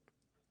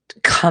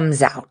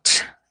comes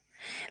out,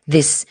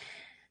 this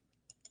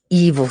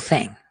evil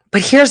thing.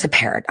 But here's the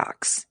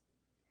paradox.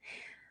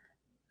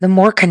 The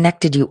more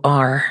connected you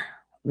are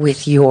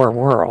with your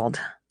world,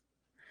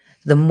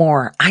 the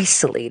more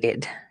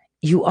isolated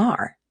you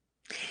are.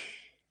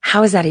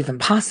 How is that even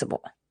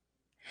possible?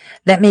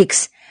 That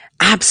makes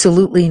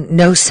absolutely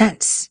no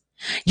sense.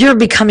 You're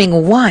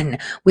becoming one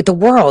with the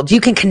world. You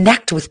can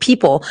connect with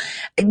people,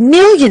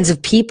 millions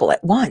of people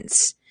at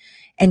once.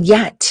 And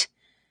yet,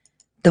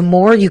 the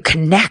more you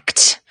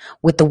connect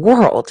with the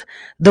world,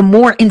 the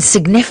more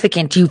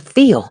insignificant you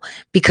feel,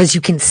 because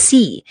you can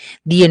see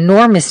the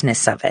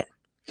enormousness of it.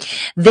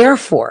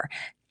 Therefore,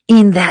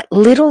 in that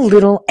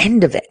little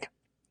end of it,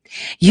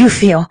 you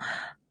feel,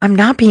 I'm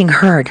not being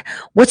heard.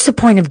 What's the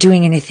point of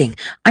doing anything?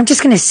 I'm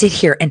just going to sit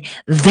here and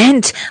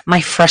vent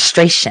my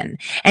frustration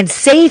and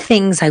say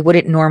things I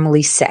wouldn't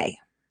normally say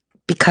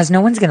because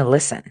no one's going to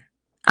listen.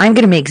 I'm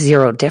going to make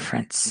zero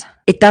difference.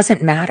 It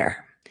doesn't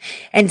matter.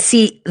 And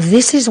see,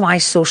 this is why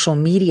social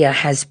media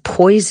has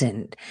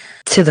poisoned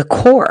to the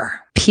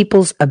core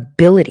people's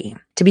ability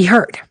to be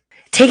heard.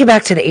 Take it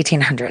back to the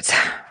 1800s,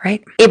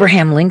 right?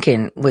 Abraham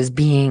Lincoln was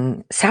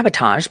being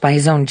sabotaged by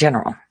his own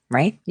general,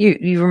 right?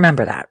 You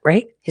remember that,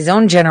 right? His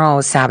own general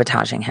was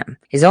sabotaging him.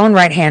 His own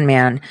right-hand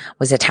man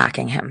was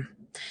attacking him.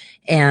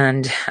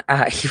 And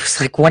he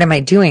was like, what am I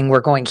doing? We're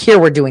going here.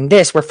 We're doing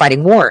this. We're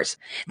fighting wars.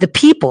 The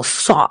people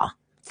saw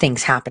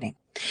things happening,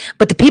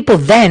 but the people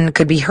then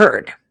could be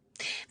heard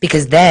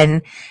because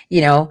then,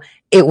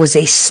 it was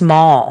a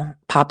small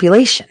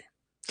population.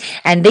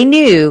 And they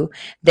knew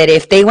that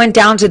if they went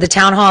down to the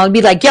town hall and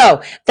be like,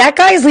 yo, that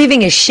guy's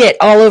leaving his shit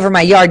all over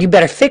my yard. You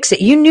better fix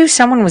it. You knew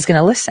someone was going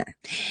to listen.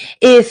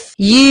 If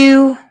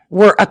you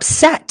were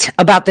upset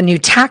about the new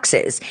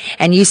taxes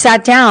and you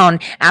sat down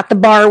at the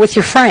bar with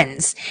your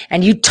friends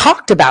and you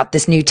talked about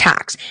this new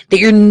tax that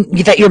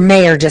your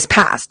mayor just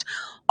passed,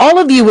 all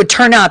of you would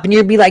turn up and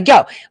you'd be like,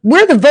 yo,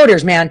 we're the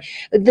voters, man.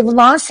 The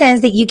law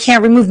says that you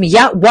can't remove me.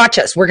 Yeah, watch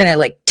us. We're going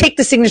to take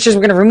the signatures.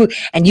 We're going to remove,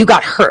 and you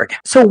got heard.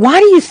 So why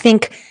do you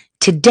think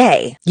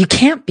today you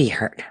can't be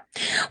heard?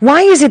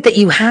 Why is it that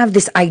you have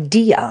this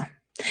idea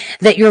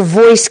that your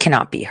voice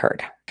cannot be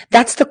heard?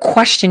 That's the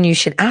question you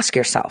should ask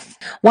yourself.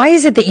 Why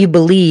is it that you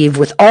believe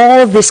with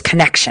all this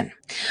connection,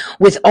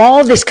 with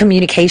all this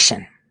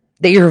communication,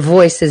 that your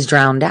voice is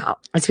drowned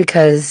out? It's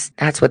because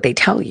that's what they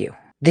tell you.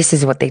 This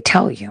is what they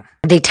tell you.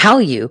 They tell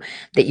you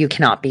that you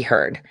cannot be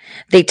heard.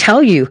 They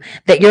tell you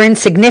that you're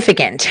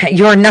insignificant.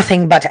 You're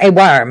nothing but a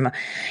worm.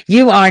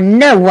 You are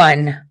no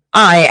one.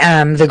 I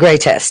am the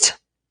greatest.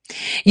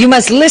 You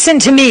must listen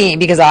to me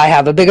because I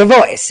have a bigger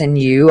voice and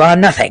you are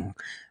nothing,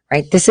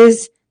 right? This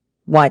is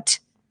what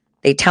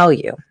they tell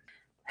you.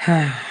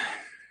 I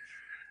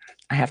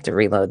have to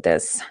reload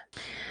this.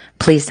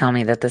 Please tell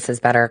me that this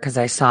is better because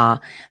I saw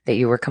that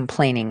you were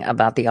complaining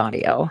about the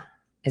audio.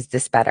 Is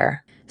this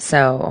better?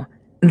 So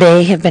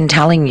they have been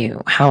telling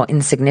you how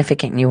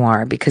insignificant you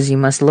are because you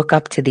must look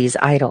up to these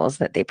idols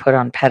that they put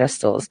on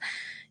pedestals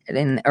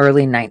in the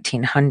early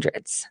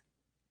 1900s.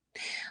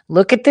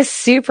 Look at this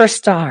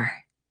superstar.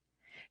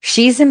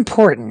 She's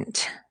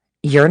important.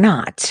 You're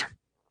not.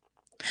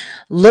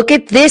 Look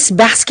at this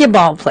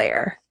basketball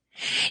player.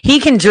 He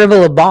can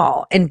dribble a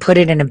ball and put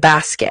it in a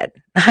basket.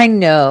 I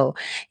know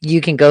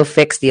you can go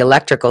fix the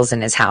electricals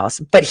in his house,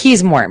 but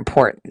he's more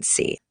important.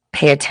 See,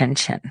 pay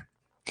attention.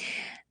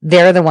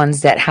 They're the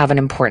ones that have an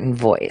important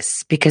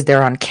voice because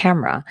they're on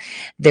camera.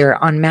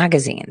 They're on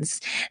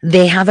magazines.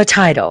 They have a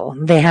title.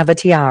 They have a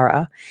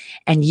tiara.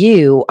 And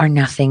you are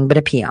nothing but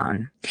a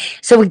peon.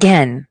 So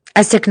again,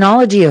 as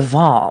technology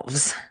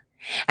evolves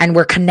and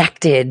we're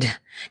connected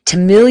to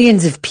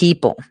millions of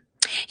people,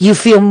 you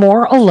feel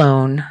more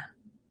alone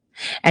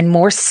and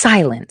more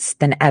silence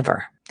than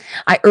ever.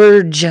 I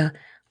urge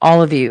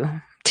all of you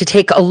to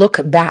take a look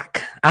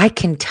back. I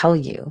can tell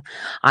you,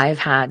 I've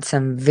had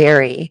some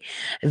very,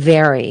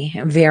 very,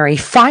 very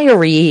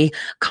fiery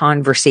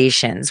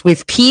conversations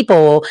with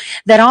people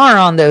that are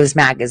on those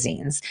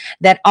magazines,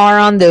 that are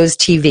on those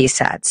TV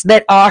sets,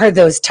 that are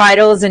those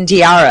titles and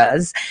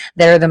tiaras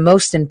that are the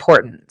most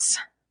important.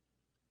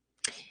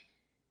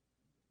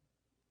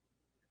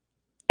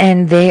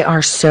 And they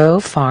are so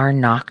far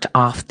knocked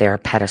off their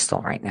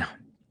pedestal right now.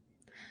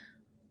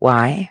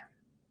 Why?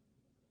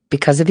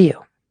 Because of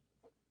you.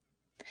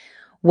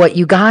 What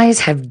you guys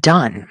have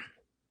done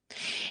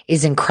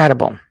is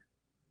incredible.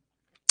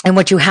 And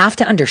what you have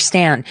to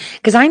understand,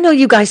 because I know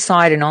you guys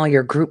saw it in all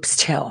your groups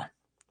too.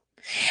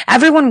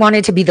 Everyone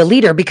wanted to be the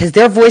leader because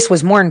their voice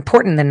was more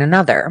important than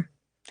another.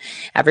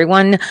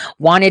 Everyone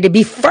wanted to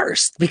be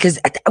first because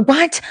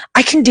what?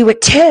 I can do it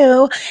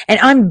too. And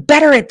I'm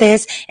better at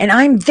this. And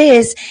I'm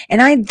this.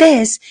 And I'm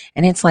this.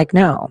 And it's like,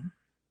 no.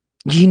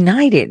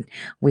 United,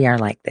 we are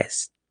like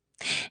this.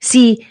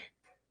 See,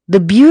 the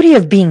beauty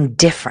of being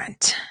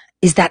different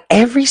is that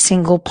every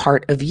single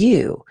part of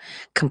you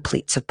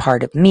completes a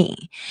part of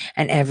me,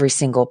 and every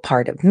single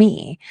part of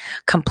me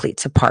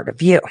completes a part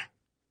of you.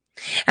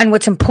 And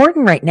what's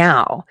important right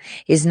now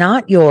is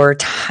not your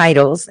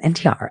titles and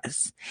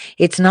tiaras.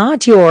 It's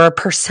not your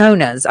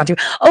personas.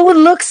 Oh,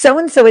 look,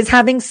 so-and-so is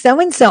having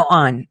so-and-so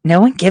on. No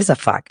one gives a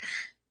fuck.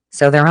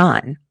 So they're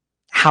on.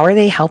 How are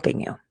they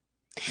helping you?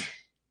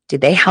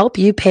 Did they help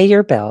you pay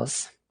your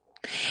bills?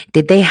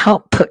 Did they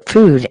help put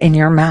food in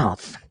your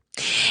mouth?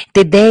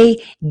 Did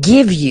they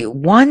give you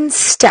one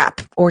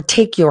step or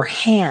take your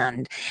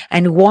hand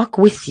and walk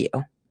with you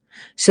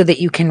so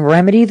that you can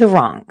remedy the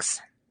wrongs?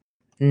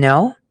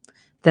 No?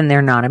 Then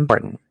they're not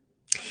important.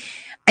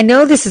 I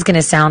know this is going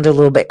to sound a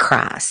little bit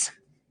crass,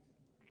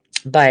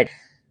 and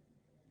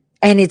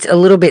it's a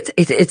little bit,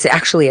 it's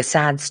actually a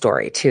sad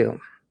story too,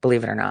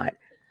 believe it or not.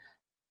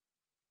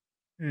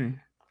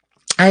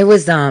 I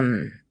was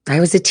I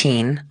was a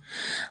teen.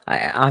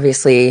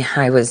 Obviously,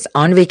 I was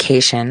on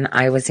vacation.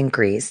 I was in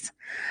Greece.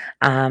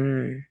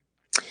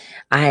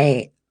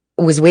 I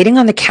was waiting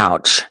on the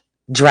couch,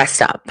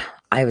 dressed up.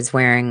 I was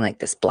wearing like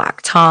this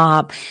black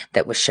top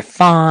that was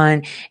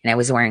chiffon, and I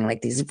was wearing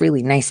like these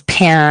really nice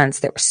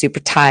pants that were super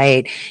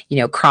tight,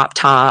 crop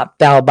top,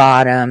 bell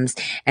bottoms,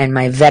 and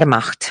my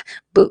Wehrmacht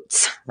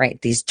boots,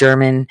 right? These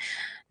German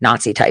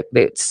Nazi type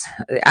boots.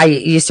 I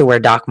used to wear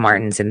Doc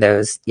Martens in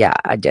those. Yeah,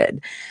 I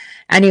did.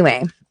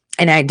 Anyway,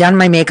 and I'd done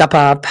my makeup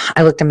up.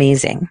 I looked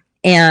amazing.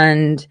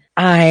 And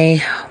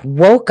I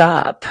woke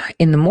up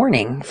in the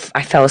morning.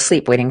 I fell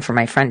asleep waiting for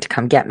my friend to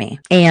come get me.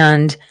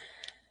 And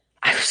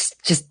I was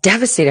just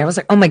devastated. I was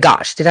like, oh my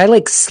gosh, did I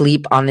like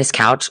sleep on this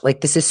couch?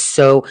 Like, this is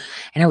so,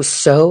 and I was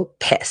so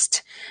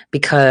pissed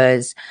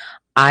because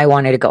I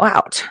wanted to go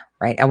out,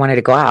 right? I wanted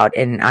to go out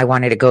and I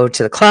wanted to go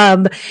to the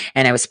club,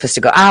 and I was supposed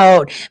to go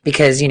out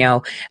because,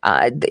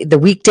 the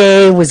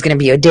weekday was going to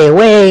be a day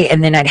away.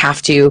 And then I'd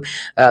have to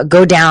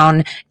go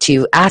down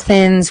to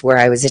Athens, where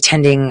I was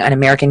attending an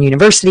American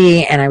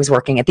university and I was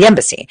working at the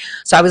embassy.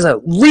 So I was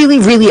really,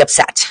 really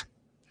upset.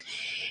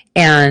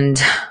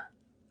 And,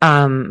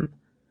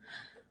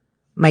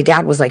 my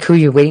dad was like, who are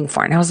you waiting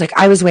for? And I was like,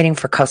 I was waiting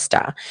for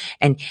Costa.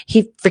 And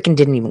he freaking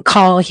didn't even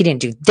call. He didn't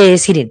do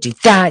this. He didn't do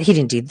that. He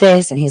didn't do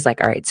this. And he's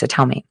like, all right, so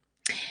tell me,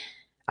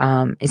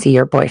 is he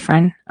your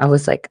boyfriend? I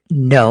was like,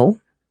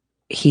 no,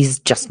 he's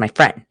just my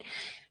friend.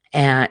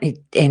 And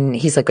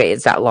he's like, wait,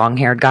 is that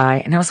long-haired guy?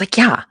 And I was like,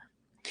 yeah.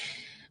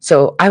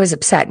 So I was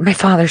upset. My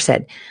father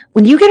said,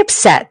 when you get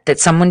upset that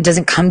someone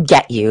doesn't come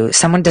get you,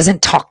 someone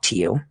doesn't talk to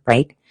you,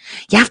 right?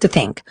 You have to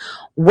think,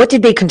 what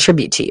did they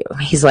contribute to you?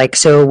 He's like,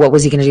 so what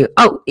was he going to do?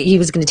 Oh, he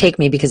was going to take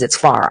me because it's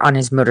far on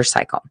his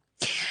motorcycle.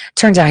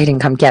 Turns out he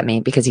didn't come get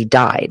me because he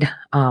died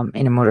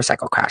in a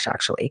motorcycle crash,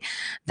 actually,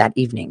 that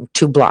evening,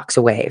 2 blocks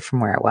away from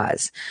where I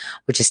was,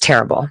 which is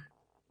terrible.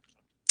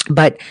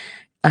 But,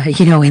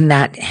 in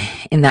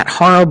that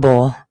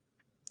horrible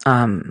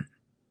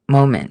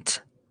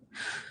moment,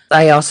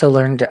 I also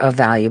learned a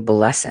valuable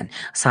lesson,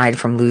 aside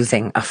from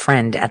losing a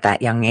friend at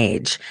that young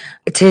age.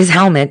 To his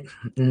helmet,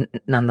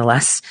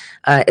 nonetheless,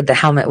 the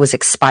helmet was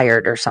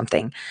expired or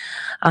something.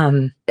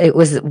 It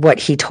was what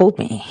he told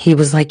me. He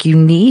was like, you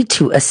need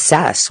to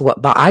assess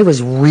but I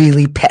was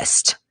really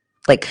pissed.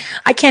 Like,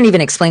 I can't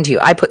even explain to you.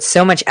 I put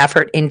so much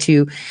effort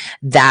into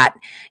that,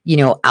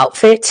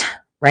 outfit,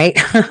 right?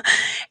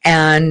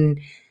 And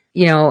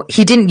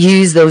he didn't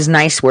use those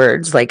nice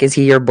words like, is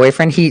he your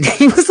boyfriend? He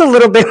was a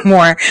little bit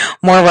more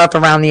rough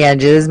around the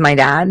edges, my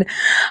dad.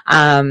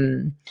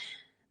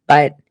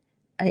 But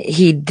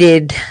he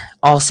did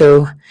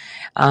also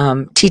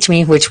teach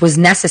me, which was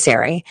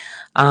necessary,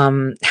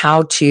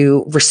 how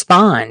to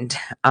respond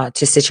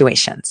to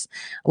situations,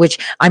 which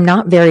I'm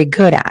not very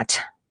good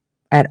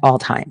at all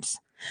times.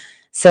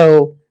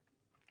 So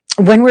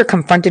when we're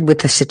confronted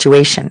with a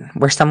situation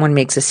where someone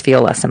makes us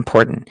feel less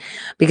important,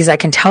 because I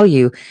can tell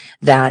you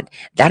that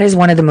is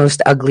one of the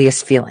most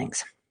ugliest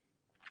feelings.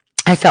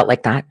 I felt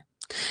like that.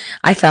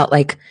 I felt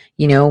like,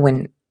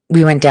 when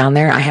we went down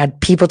there, I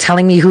had people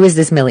telling me, who is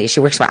this Millie?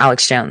 She works for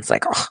Alex Jones,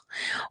 like, oh,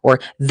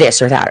 or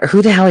this or that, or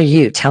who the hell are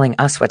you telling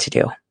us what to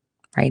do?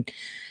 Right.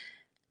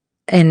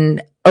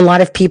 And a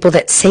lot of people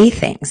that say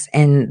things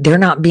and they're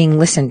not being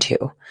listened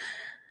to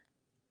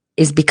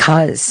is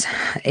because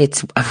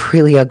it's a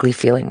really ugly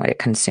feeling when it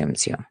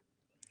consumes you.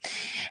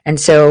 And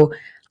so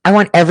I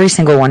want every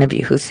single one of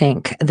you who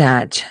think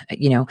that,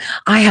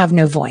 I have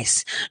no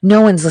voice.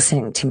 No one's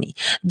listening to me.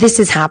 This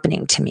is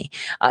happening to me.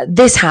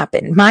 This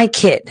happened. My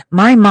kid,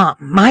 my mom,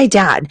 my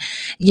dad,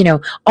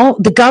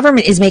 the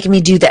government is making me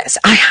do this.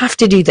 I have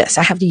to do this.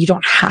 You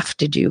don't have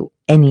to do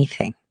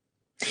anything.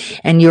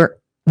 And your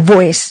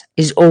voice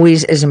is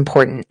always as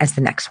important as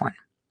the next one.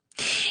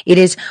 It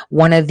is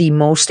one of the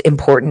most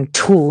important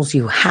tools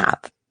you have.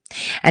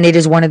 And it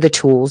is one of the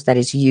tools that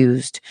is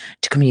used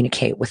to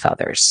communicate with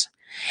others.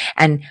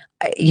 And,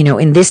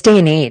 in this day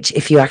and age,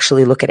 if you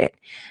actually look at it,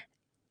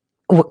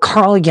 what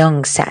Carl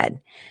Jung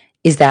said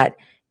is that,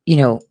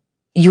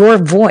 your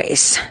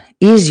voice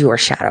is your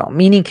shadow,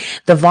 meaning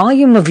the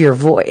volume of your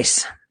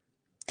voice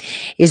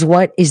is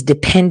what is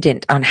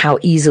dependent on how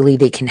easily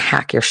they can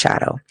hack your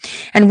shadow.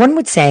 And one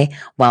would say,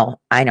 well,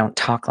 I don't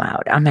talk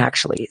loud. I'm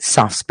actually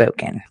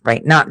soft-spoken,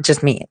 right? Not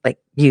just me, like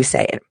you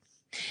say it.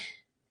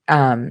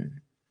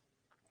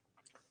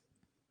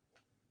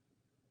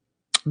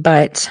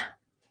 But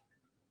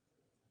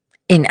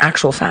in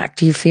actual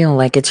fact, you feel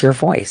like it's your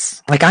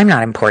voice. Like, I'm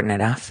not important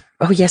enough.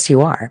 Oh, yes,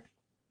 you are.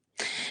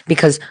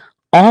 Because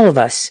all of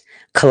us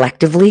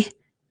collectively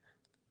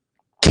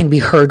can be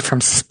heard from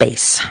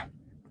space.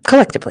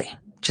 Collectively,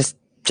 just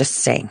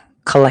saying,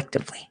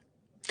 collectively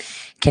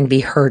can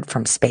be heard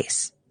from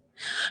space.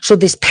 So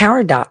this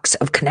paradox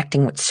of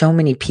connecting with so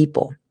many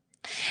people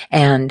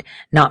and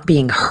not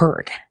being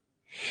heard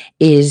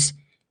is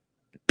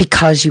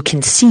because you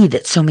can see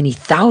that so many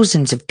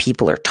thousands of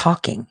people are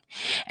talking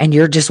and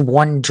you're just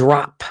one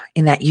drop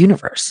in that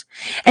universe.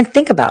 And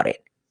think about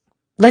it.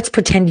 Let's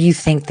pretend you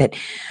think that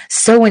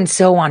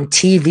so-and-so on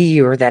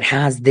TV or that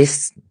has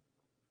this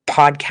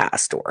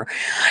podcast or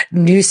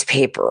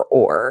newspaper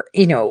or,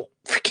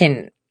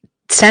 freaking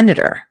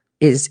senator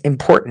is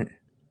important.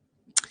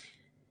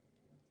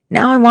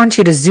 Now I want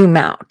you to zoom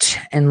out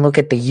and look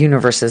at the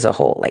universe as a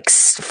whole, like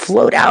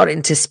float out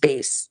into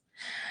space.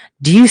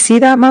 Do you see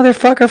that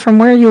motherfucker from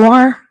where you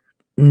are?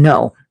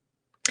 No.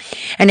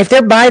 And if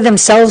they're by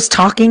themselves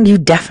talking, you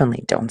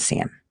definitely don't see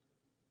him.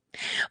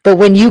 But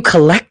when you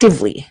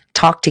collectively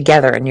talk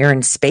together and you're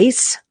in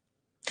space,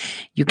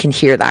 you can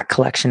hear that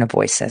collection of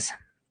voices.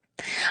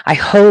 I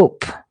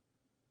hope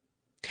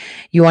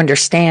you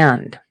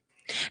understand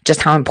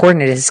just how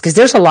important it is, because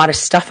there's a lot of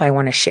stuff I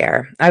want to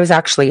share. I was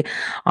actually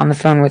on the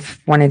phone with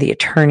one of the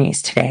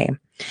attorneys today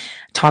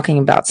talking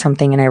about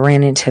something, and I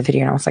ran into a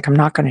video and I was like, I'm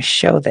not going to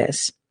show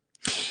this.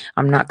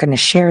 I'm not going to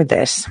share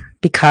this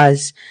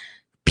because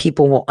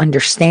people will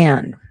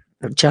understand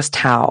just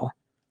how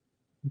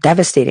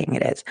devastating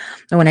it is.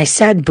 And when I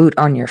said boot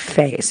on your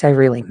face, I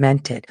really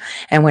meant it.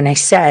 And when I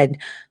said,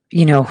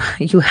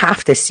 you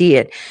have to see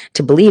it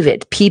to believe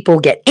it, people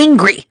get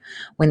angry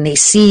when they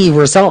see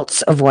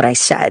results of what I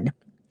said.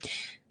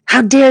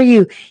 How dare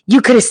you?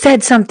 You could have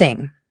said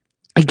something.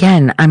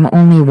 Again, I'm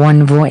only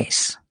one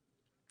voice.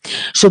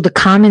 So the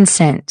common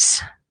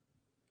sense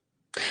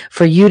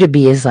for you to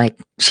be is like,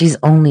 she's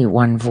only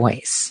one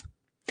voice.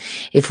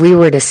 If we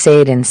were to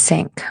say it in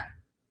sync,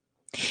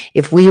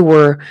 if we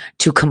were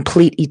to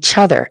complete each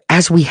other,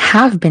 as we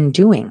have been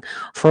doing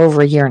for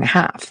over a year and a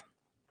half,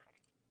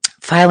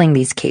 filing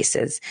these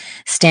cases,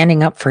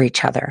 standing up for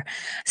each other,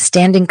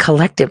 standing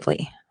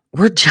collectively,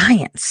 we're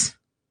giants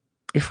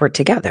if we're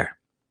together.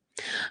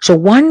 So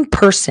one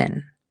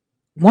person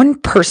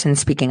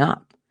speaking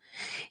up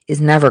is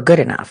never good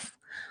enough.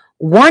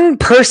 One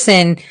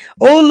person,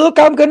 oh, look,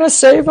 I'm going to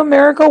save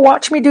America.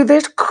 Watch me do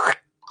this.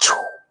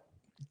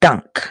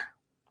 Dunk.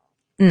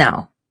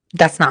 No,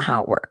 that's not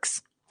how it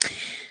works.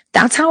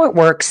 That's how it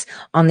works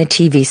on the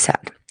TV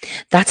set.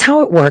 That's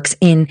how it works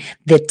in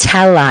the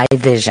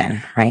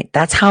television, right?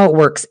 That's how it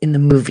works in the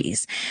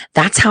movies.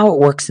 That's how it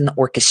works in the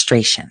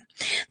orchestration.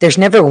 There's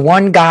never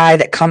one guy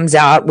that comes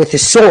out with a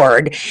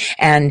sword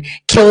and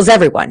kills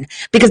everyone,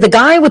 because the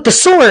guy with the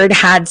sword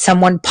had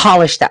someone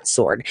polish that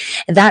sword.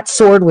 And that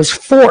sword was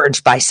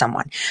forged by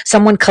someone.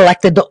 Someone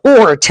collected the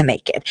ore to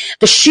make it.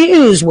 The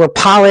shoes were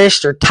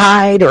polished or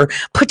tied or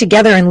put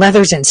together in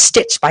leathers and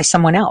stitched by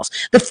someone else.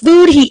 The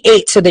food he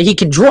ate so that he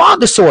could draw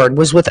the sword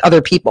was with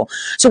other people.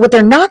 So what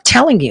they're not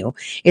telling you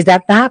is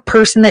that that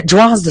person that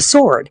draws the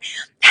sword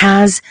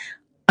has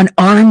an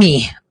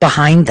army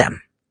behind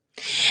them.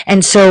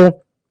 And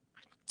so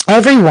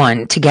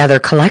everyone together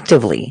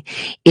collectively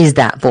is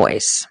that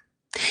voice.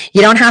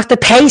 You don't have to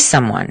pay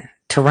someone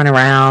to run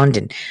around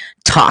and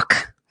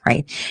talk,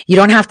 right? You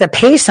don't have to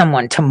pay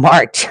someone to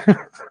march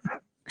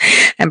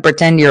and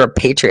pretend you're a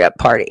patriot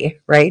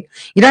party, right?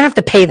 You don't have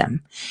to pay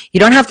them.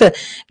 You don't have to,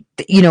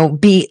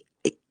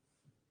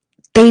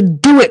 they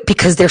do it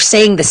because they're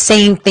saying the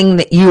same thing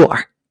that you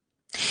are.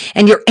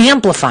 And you're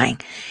amplifying.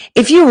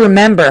 If you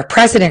remember,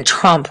 President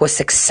Trump was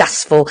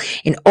successful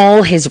in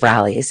all his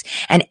rallies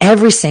and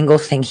every single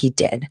thing he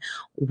did.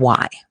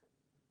 Why?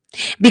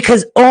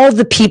 Because all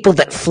the people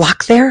that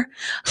flocked there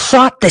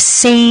thought the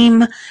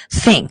same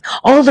thing.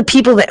 All the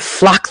people that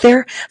flocked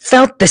there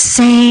felt the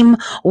same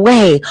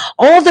way.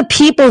 All the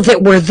people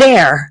that were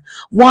there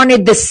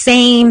wanted the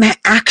same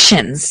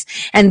actions,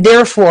 and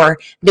therefore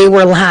they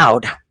were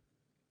loud.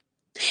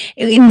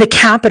 In the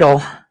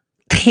Capitol,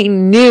 they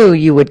knew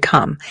you would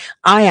come.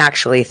 I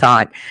actually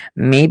thought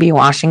maybe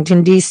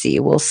Washington, D.C.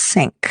 will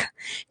sink,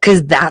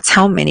 because that's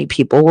how many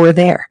people were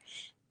there.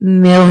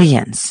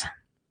 Millions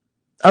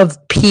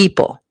of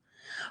people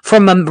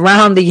from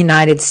around the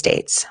United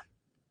States.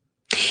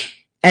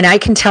 And I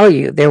can tell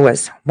you there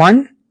was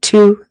 1,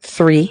 2,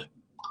 3,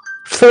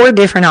 4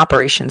 different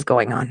operations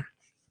going on.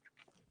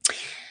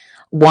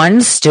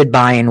 One stood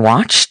by and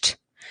watched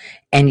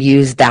and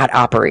used that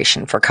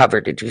operation for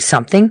cover to do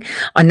something.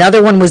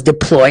 Another one was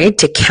deployed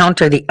to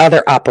counter the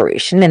other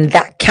operation, and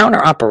that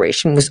counter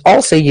operation was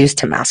also used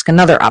to mask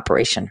another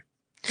operation.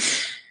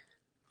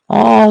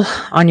 All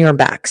on your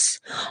backs,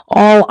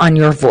 all on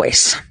your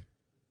voice.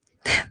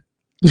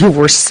 You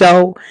were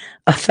so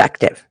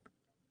effective.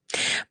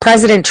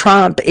 President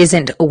Trump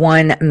isn't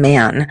one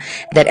man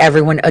that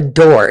everyone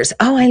adores.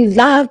 Oh, I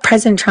love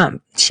President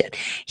Trump. Shit.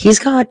 He's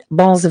got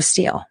balls of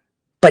steel,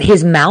 but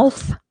his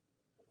mouth,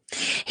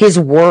 his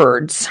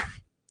words,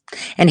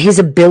 and his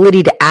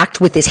ability to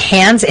act with his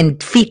hands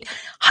and feet,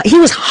 he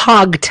was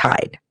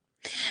hogtied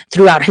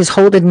throughout his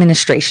whole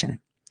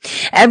administration.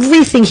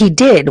 Everything he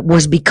did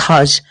was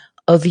because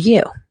of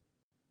you.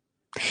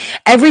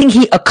 Everything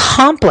he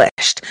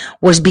accomplished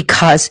was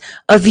because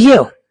of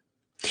you.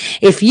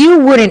 If you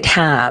wouldn't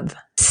have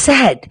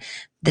said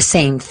the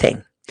same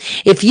thing,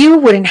 if you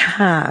wouldn't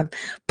have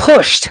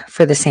pushed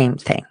for the same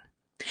thing,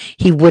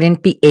 he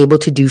wouldn't be able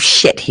to do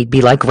shit. He'd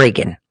be like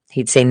Reagan.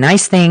 He'd say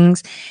nice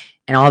things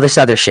and all this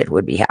other shit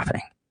would be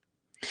happening.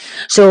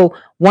 So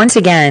once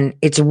again,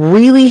 it's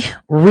really,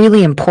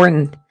 really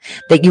important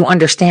that you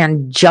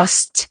understand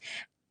just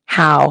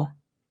how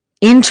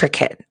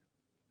intricate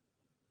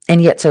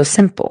and yet so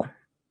simple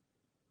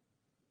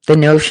the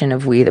notion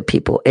of we the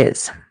people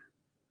is.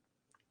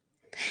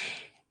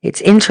 It's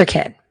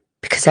intricate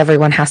because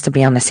everyone has to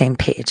be on the same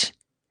page.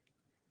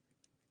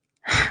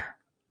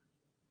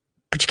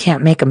 But you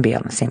can't make them be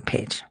on the same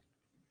page.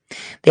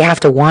 They have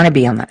to want to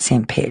be on that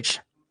same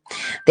page.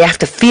 They have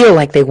to feel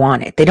like they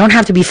want it. They don't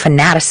have to be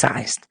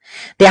fanaticized.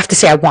 They have to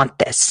say, I want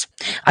this.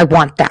 I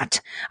want that.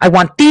 I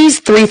want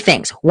these 3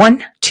 things.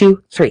 1,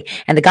 2, 3.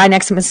 And the guy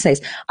next to him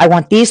says, I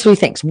want these 3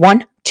 things.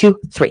 1, 2,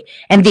 3.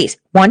 And these.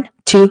 1,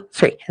 2,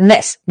 3. And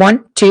this.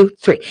 1, 2,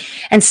 3.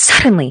 And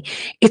suddenly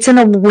it's an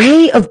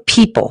array of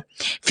people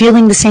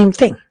feeling the same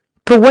thing.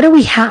 But what do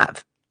we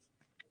have?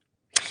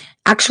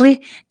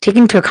 Actually,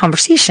 taking to a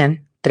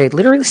conversation that I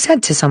literally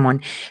said to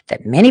someone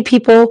that many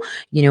people,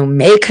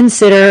 may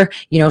consider,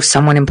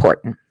 someone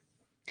important.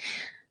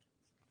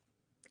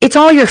 It's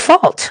all your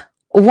fault.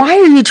 Why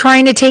are you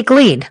trying to take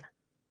lead?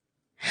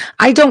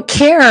 I don't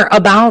care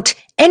about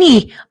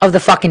any of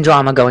the fucking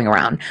drama going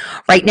around.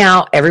 Right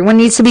now, everyone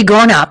needs to be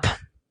grown up.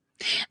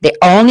 They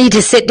all need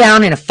to sit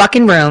down in a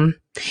fucking room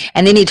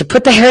and they need to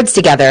put their heads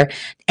together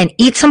and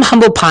eat some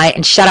humble pie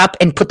and shut up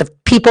and put the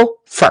people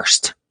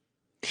first.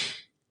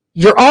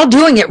 You're all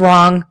doing it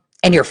wrong.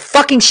 And you're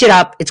fucking shit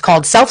up. It's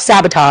called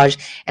self-sabotage,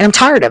 and I'm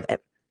tired of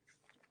it.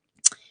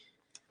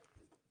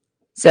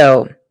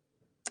 So,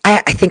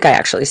 I think I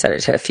actually said it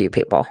to a few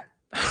people.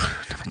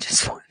 Not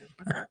just one.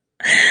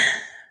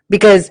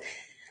 Because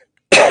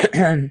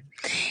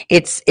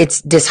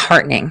it's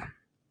disheartening.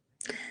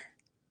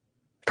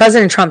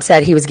 President Trump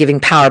said he was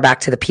giving power back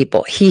to the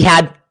people. He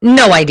had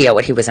no idea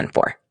what he was in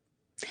for.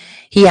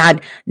 He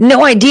had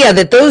no idea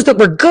that those that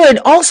were good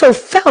also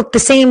felt the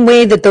same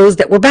way that those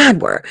that were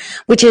bad were,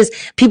 which is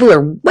people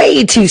are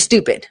way too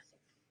stupid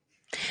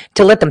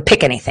to let them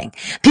pick anything.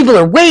 People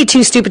are way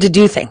too stupid to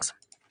do things.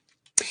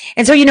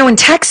 And so, in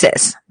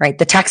Texas, right,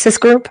 the Texas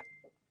group,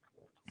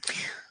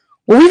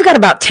 well, we've got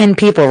about 10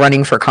 people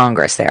running for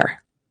Congress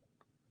there,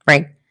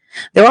 right?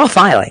 They're all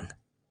filing.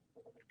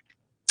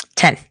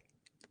 10.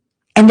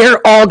 And they're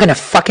all going to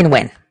fucking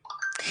win.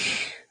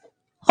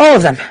 All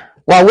of them.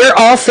 While we're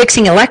all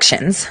fixing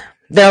elections,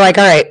 they're like,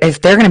 all right, if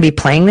they're going to be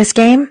playing this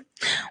game,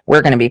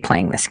 we're going to be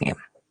playing this game.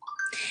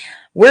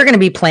 We're going to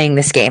be playing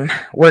this game.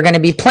 We're going to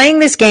be playing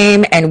this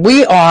game, and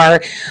we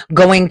are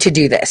going to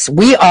do this.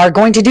 We are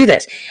going to do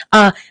this.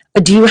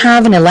 Do you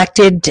have an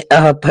elected,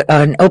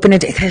 an open,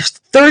 there's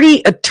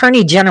 30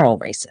 attorney general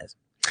races.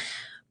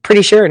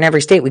 Pretty sure in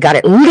every state we got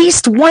at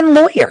least one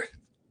lawyer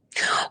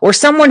or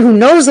someone who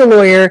knows a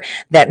lawyer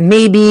that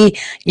maybe,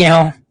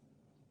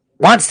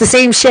 wants the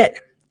same shit.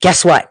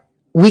 Guess what?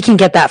 We can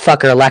get that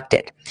fucker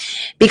elected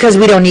because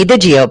we don't need the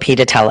GOP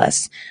to tell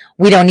us.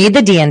 We don't need the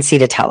DNC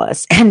to tell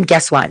us. And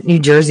guess what? New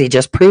Jersey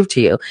just proved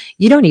to you,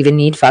 you don't even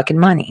need fucking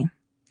money.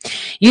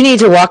 You need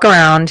to walk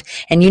around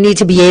and you need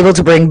to be able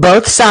to bring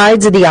both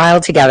sides of the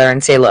aisle together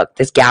and say, look,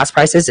 this gas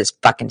prices is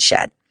fucking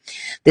shit.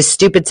 This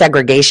stupid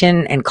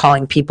segregation and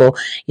calling people,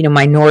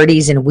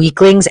 minorities and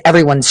weaklings,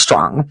 everyone's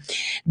strong.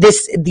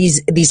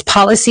 These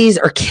policies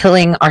are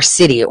killing our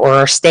city or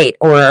our state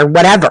or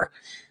whatever.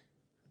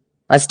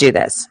 Let's do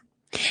this.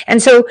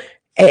 And so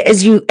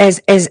as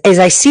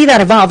I see that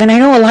evolve, and I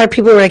know a lot of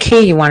people are like,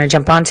 hey, you want to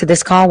jump onto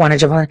this call? Want to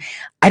jump on?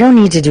 I don't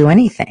need to do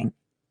anything.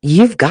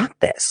 You've got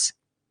this.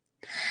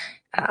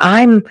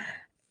 I'm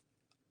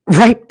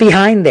right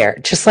behind there,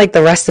 just like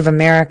the rest of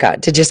America,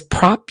 to just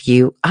prop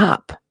you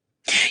up.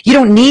 You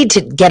don't need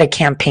to get a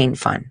campaign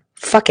fund.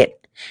 Fuck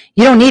it.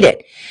 You don't need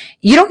it.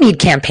 You don't need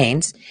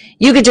campaigns.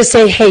 You could just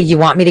say, hey, you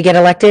want me to get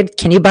elected?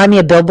 Can you buy me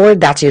a billboard?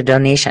 That's your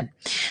donation.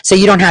 So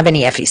you don't have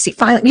any FEC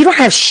filing. You don't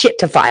have shit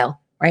to file,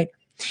 right?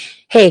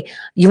 Hey,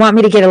 you want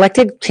me to get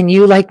elected? Can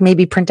you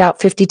maybe print out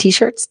 50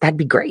 t-shirts? That'd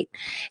be great.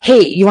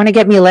 Hey, you want to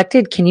get me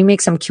elected? Can you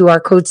make some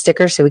QR code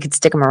stickers so we could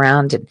stick them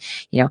around? And,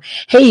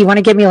 hey, you want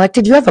to get me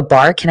elected? You have a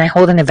bar. Can I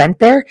hold an event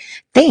there?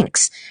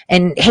 Thanks.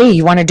 And hey,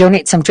 you want to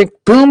donate some drink?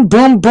 Boom,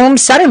 boom, boom.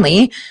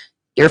 Suddenly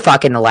you're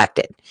fucking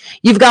elected.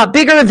 You've got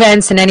bigger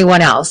events than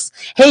anyone else.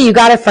 Hey, you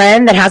got a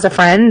friend that has a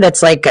friend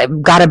that's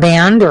got a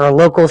band or a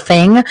local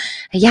thing?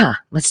 Yeah,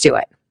 let's do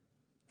it.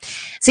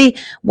 See,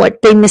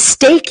 what they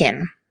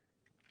mistaken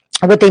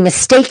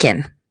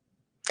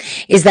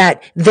is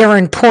that they're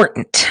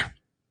important.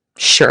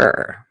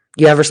 Sure.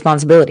 You have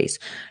responsibilities.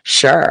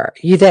 Sure.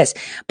 You this.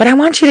 But I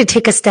want you to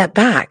take a step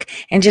back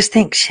and just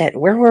think, shit,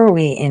 where were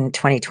we in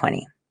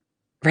 2020?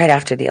 Right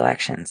after the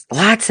elections.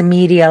 Lots of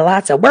media,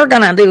 we're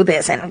going to do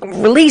this and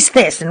release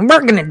this and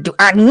we're going to do,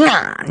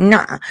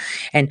 nah.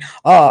 And,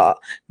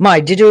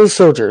 my digital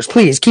soldiers,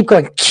 please keep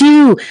going.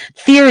 Cue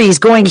theories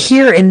going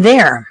here and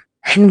there.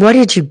 And what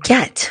did you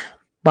get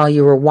while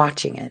you were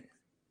watching it?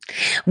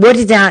 What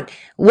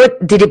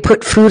did it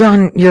put food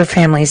on your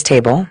family's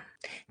table?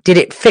 Did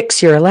it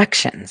fix your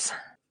elections?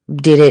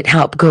 Did it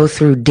help go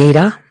through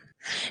data?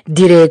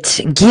 Did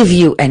it give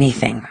you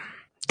anything?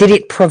 Did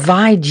it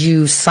provide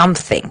you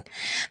something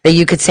that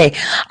you could say,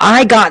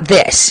 I got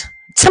this?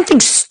 Something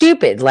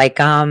stupid like,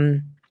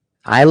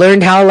 I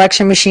learned how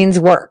election machines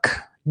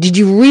work. Did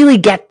you really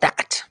get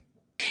that?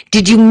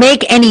 Did you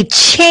make any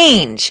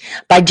change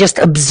by just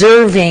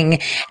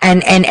observing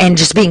and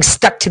just being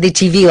stuck to the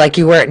TV like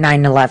you were at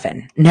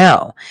 9/11?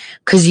 No,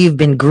 because you've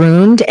been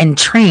groomed and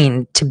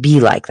trained to be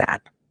like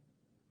that.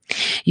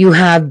 You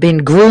have been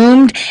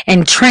groomed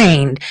and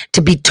trained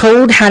to be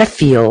told how to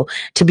feel,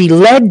 to be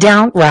led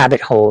down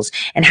rabbit holes,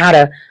 and how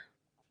to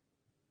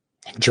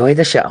enjoy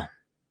the show.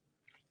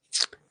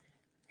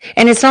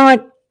 And it's not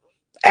like,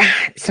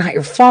 it's not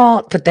your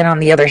fault, but then on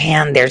the other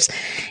hand, there's,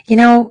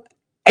 how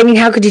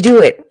could you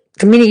do it?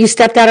 The minute you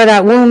stepped out of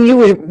that womb, you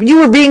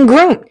were being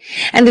groomed.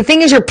 And the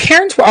thing is, your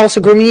parents were also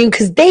grooming you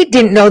because they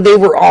didn't know they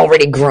were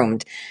already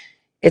groomed.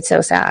 It's so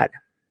sad.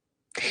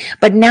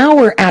 But now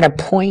we're at a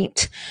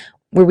point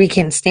where we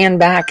can stand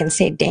back and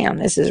say, damn,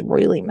 this is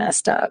really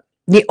messed up.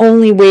 The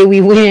only way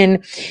we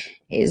win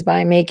is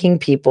by making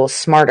people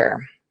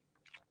smarter.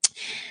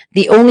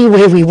 The only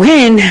way we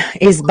win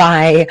is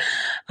by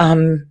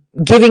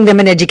giving them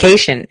an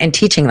education and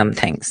teaching them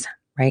things,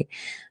 right?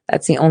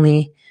 That's the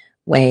only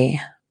way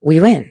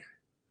we win.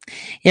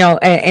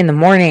 In the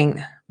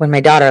morning when my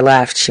daughter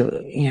left,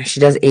 she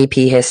does AP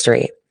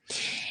history.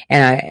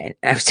 And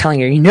I was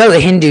telling her, the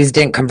Hindus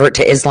didn't convert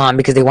to Islam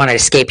because they wanted to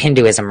escape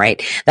Hinduism,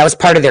 right? That was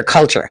part of their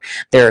culture,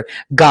 their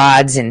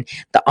gods and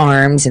the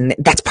arms, and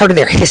that's part of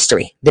their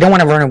history. They don't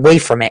want to run away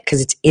from it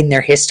because it's in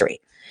their history.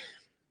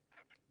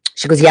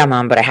 She goes, yeah,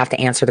 Mom, but I have to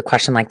answer the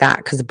question like that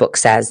because the book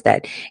says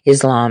that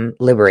Islam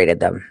liberated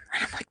them.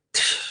 And I'm like,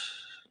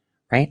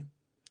 right?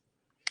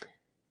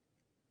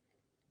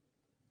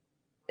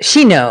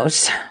 She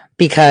knows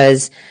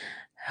because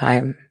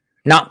I'm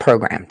not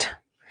programmed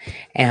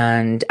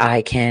and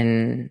I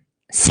can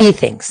see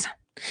things.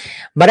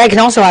 But I can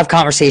also have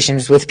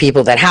conversations with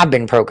people that have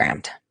been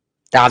programmed.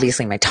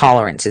 Obviously, my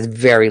tolerance is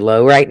very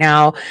low right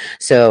now,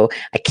 so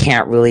I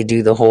can't really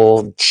do the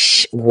whole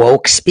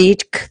woke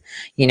speak,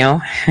 it's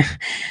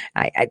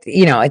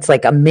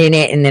like a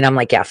minute and then I'm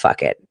like, yeah,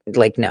 fuck it.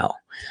 Like, no.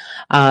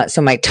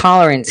 So my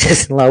tolerance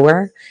is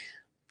lower,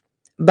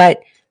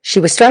 but she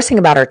was stressing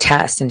about her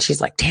test and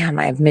she's like, damn,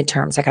 I have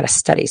midterms. I got to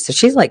study. So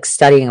she's like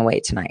studying away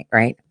tonight.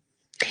 Right.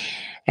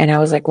 And I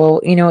was like,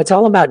 well, it's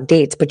all about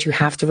dates, but you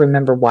have to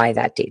remember why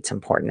that date's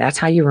important. That's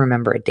how you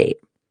remember a date.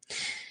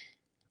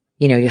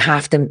 You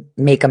have to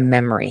make a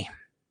memory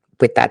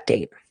with that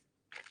date.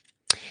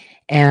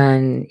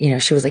 And,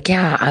 she was like,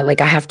 yeah,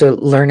 I have to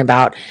learn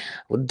about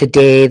the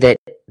day that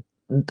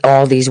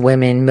all these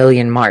women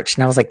million marched.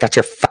 And I was like, that's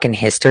your fucking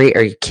history.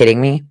 Are you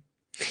kidding me?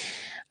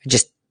 I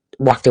just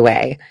walked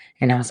away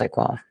and I was like,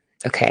 well,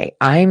 okay,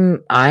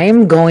 I'm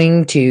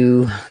going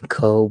to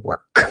go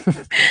work.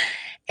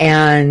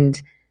 And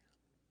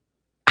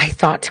I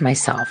thought to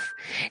myself,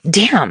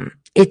 damn,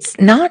 it's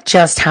not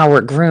just how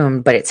we're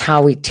groomed, but it's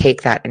how we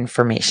take that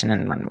information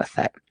and run with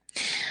it.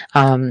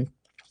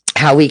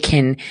 How we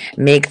can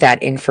make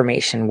that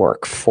information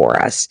work for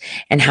us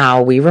and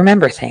how we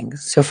remember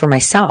things. So for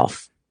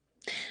myself,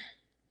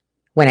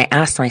 when I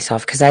asked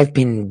myself, because I've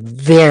been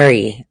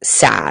very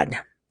sad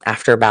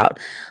after about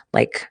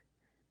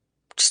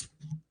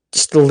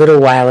just a little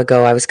while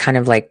ago, I was kind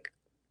of like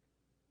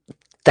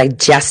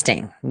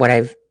digesting what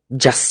I've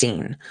just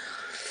seen.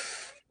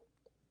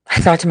 I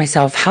thought to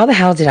myself, how the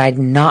hell did I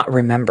not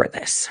remember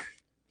this?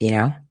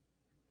 I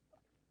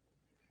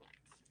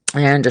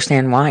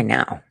understand why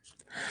now.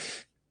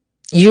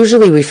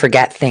 Usually we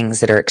forget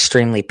things that are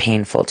extremely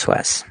painful to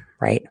us,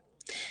 right?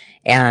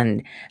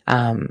 And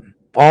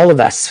all of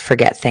us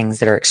forget things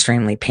that are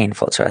extremely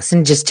painful to us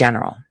in just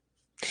general.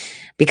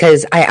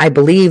 Because I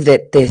believe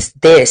that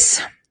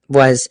this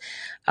was,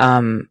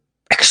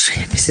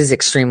 this is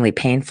extremely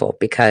painful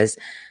because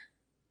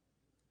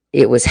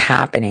it was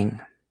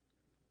happening.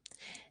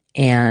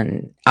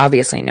 And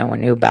obviously no one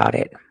knew about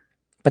it.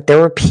 But there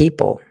were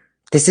people.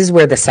 This is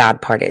where the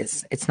sad part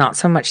is. It's not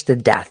so much the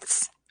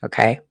deaths,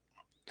 okay?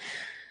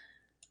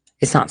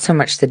 It's not so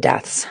much the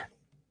deaths.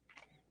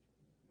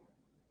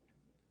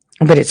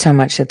 But it's so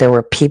much that there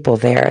were people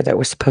there that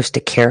were supposed to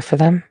care for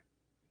them.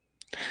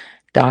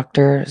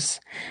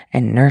 Doctors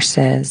and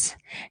nurses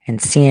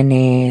and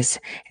CNAs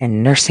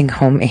and nursing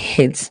home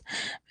aides.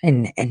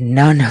 And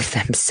none of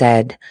them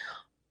said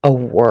a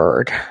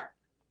word.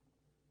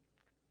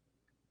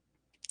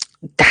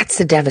 That's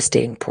the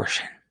devastating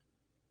portion.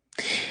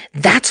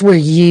 That's where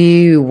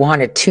you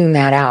want to tune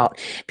that out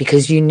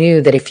because you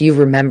knew that if you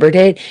remembered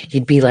it,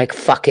 you'd be like,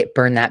 fuck it,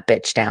 burn that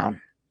bitch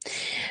down.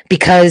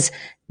 Because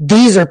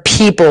these are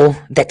people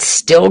that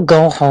still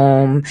go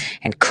home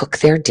and cook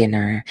their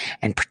dinner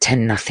and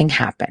pretend nothing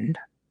happened.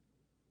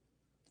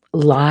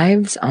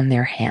 Lives on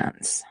their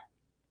hands.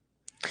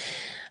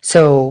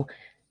 So,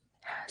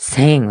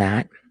 saying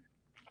that,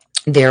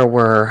 there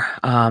were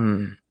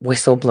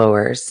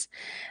whistleblowers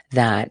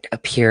that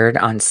appeared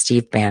on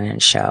Steve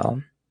Bannon's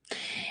show,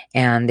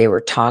 and they were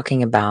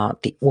talking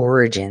about the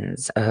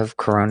origins of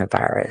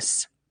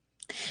coronavirus.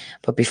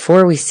 But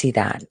before we see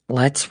that,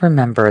 let's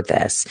remember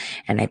this.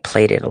 And I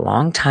played it a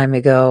long time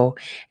ago.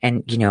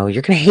 And, you know,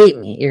 you're going to hate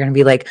me. You're going to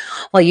be like,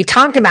 well, you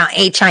talked about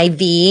HIV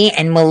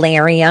and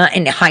malaria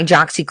and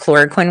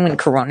hydroxychloroquine when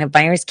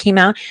coronavirus came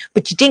out,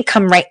 but you didn't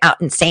come right out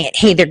and say it.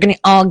 Hey, they're going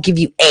to all give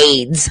you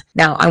AIDS.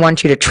 Now, I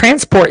want you to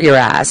transport your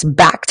ass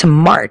back to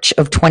March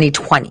of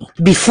 2020,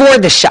 before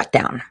the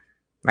shutdown,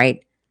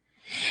 right?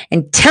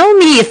 And tell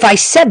me if I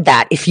said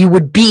that, if you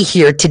would be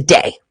here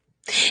today.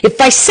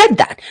 If I said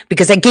that,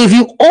 because I gave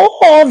you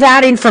all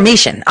that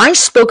information. I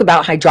spoke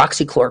about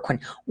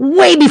hydroxychloroquine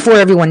way before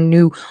everyone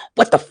knew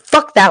what the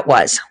fuck that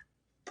was.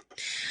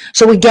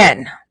 So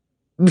again,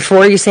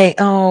 before you say,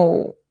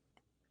 oh,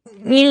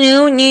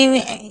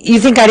 you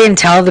think I didn't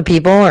tell the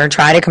people or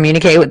try to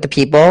communicate with the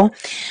people,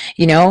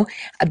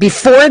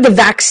 before the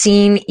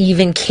vaccine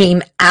even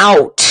came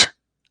out,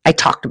 I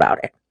talked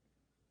about it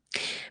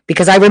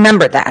because I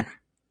remember that.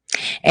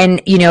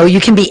 And,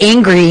 you can be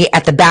angry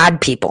at the bad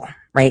people.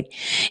 Right?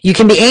 You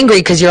can be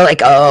angry because you're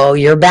like, oh,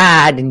 you're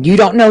bad and you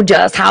don't know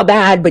just how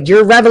bad, but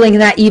you're reveling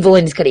in that evil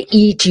and it's going to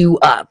eat you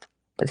up.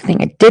 But the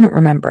thing I didn't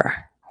remember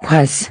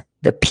was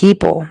the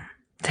people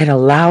that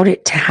allowed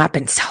it to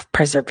happen.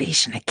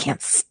 Self-preservation. I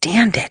can't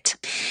stand it.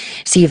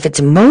 See, if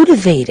it's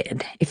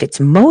motivated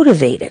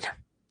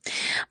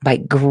by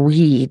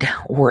greed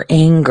or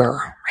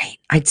anger, right?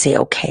 I'd say,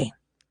 okay.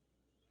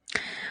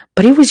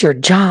 But it was your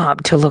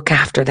job to look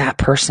after that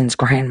person's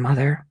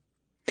grandmother.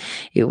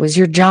 It was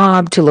your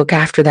job to look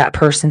after that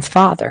person's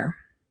father.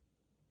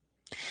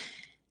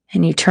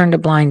 And you turned a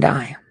blind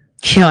eye.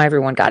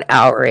 Everyone got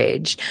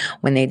outraged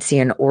when they'd see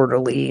an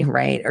orderly,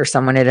 right? Or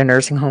someone at a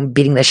nursing home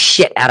beating the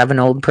shit out of an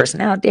old person.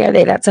 How dare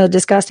they? That's so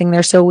disgusting.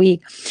 They're so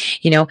weak,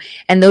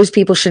 and those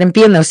people shouldn't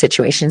be in those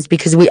situations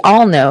because we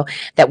all know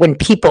that when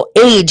people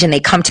age and they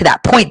come to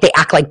that point, they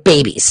act like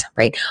babies,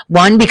 right?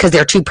 One, because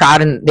they're too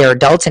proud and they're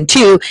adults. And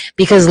two,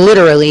 because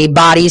literally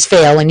bodies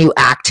fail and you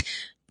act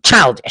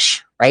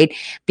childish, right?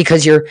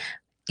 Because you're,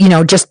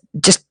 just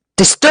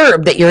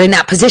disturbed that you're in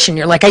that position.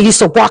 You're like, I used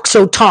to walk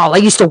so tall. I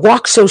used to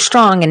walk so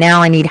strong and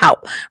now I need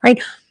help,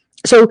 right?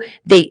 So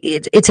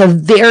it's a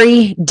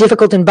very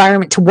difficult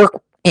environment to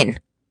work in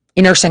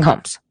nursing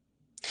homes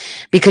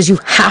because you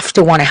have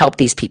to want to help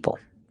these people,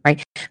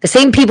 right? The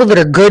same people that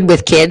are good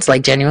with kids,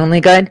 like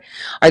genuinely good,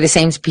 are the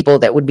same people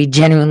that would be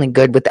genuinely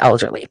good with the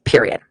elderly,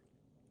 period.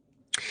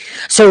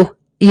 So,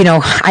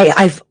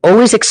 I've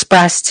always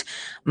expressed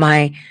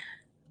my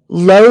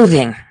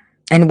loathing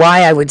and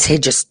why I would say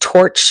just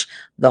torch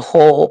the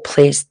whole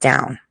place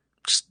down.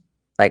 Just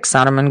like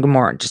Sodom and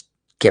Gomorrah, just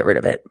get rid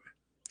of it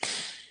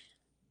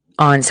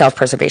on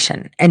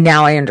self-preservation. And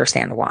now I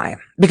understand why.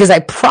 Because I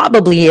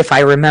probably, if I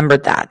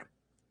remembered that,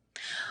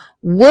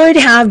 would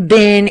have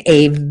been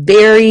a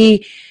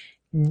very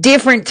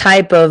different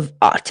type of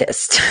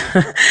autist,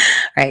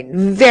 right?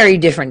 Very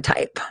different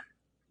type.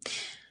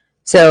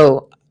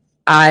 So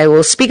I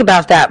will speak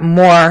about that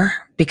more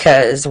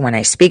because when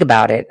I speak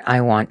about it,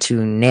 I want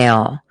to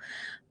nail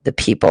the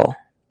people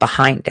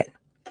behind it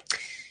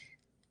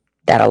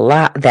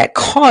that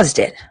caused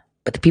it.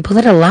 But the people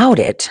that allowed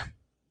it,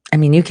 I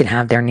mean, you can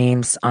have their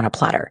names on a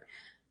platter.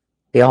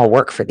 They all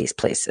work for these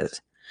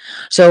places.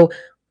 So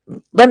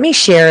let me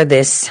share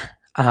this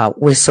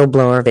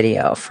whistleblower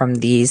video from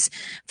these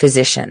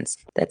physicians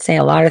that say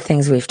a lot of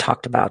things we've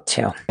talked about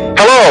too.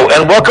 Hello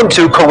and welcome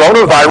to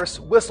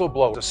Coronavirus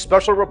Whistleblower, a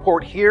special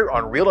report here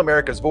on Real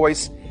America's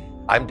Voice.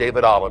 I'm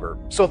David Oliver.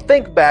 So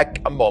think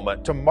back a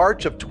moment to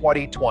March of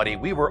 2020.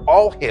 We were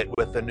all hit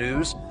with the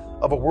news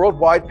of a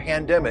worldwide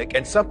pandemic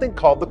and something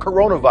called the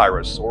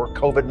coronavirus or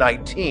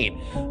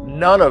COVID-19.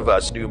 None of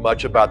us knew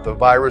much about the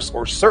virus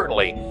or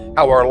certainly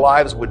how our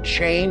lives would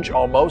change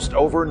almost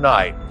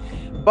overnight.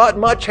 But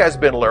much has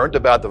been learned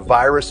about the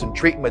virus and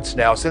treatments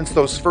now since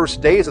those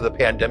first days of the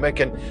pandemic,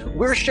 and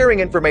we're sharing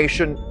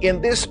information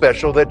in this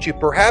special that you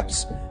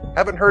perhaps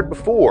haven't heard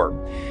before.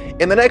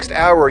 In the next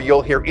hour,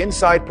 you'll hear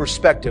inside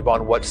perspective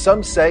on what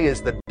some say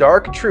is the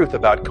dark truth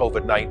about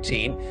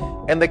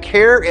COVID-19 and the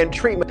care and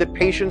treatment that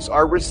patients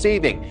are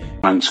receiving.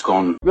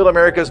 Real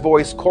America's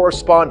Voice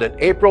correspondent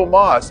April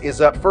Moss is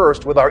up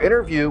first with our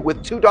interview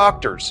with two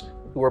doctors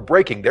who are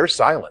breaking their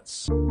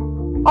silence.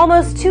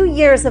 Almost 2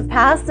 years have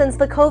passed since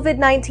the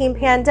COVID-19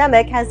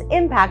 pandemic has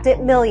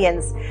impacted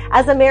millions.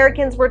 As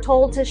Americans were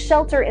told to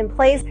shelter in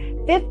place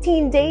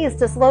 15 days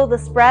to slow the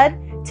spread,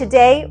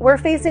 today we're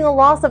facing a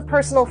loss of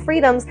personal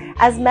freedoms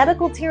as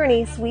medical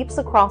tyranny sweeps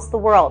across the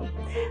world.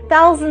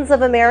 Thousands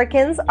of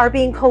Americans are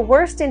being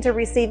coerced into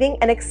receiving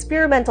an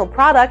experimental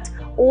product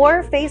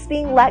or face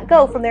being let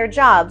go from their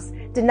jobs,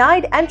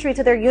 denied entry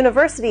to their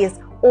universities,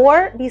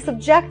 or be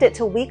subjected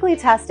to weekly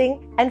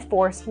testing and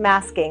forced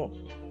masking.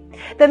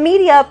 The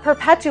media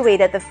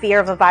perpetuated the fear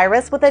of a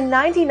virus with a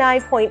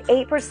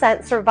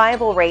 99.8%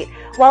 survival rate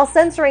while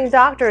censoring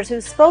doctors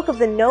who spoke of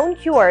the known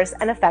cures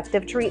and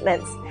effective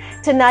treatments.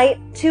 Tonight,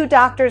 two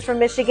doctors from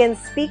Michigan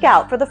speak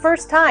out for the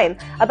first time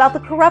about the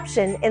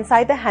corruption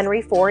inside the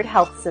Henry Ford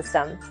Health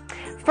System.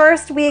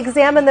 First, we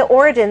examine the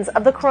origins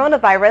of the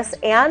coronavirus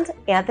and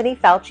Anthony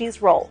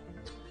Fauci's role.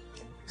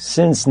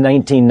 Since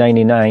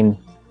 1999,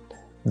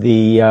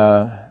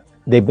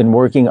 they've been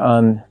working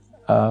on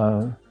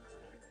the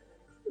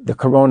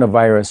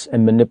coronavirus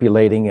and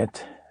manipulating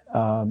it.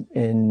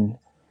 In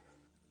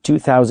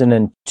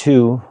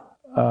 2002,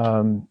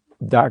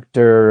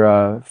 Dr.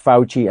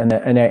 Fauci and the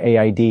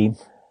NIAID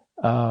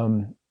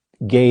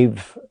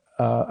gave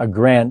a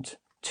grant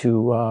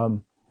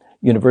to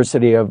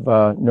University of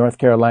North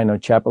Carolina,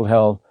 Chapel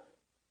Hill,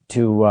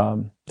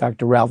 to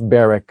Dr. Ralph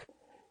Baric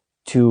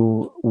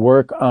to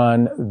work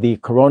on the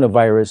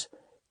coronavirus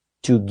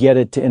to get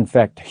it to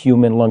infect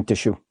human lung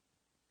tissue.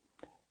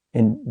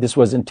 And this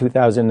was in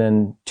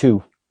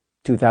 2002.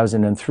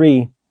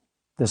 2003,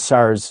 the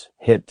SARS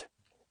hit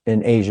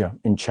in Asia,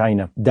 in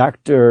China. David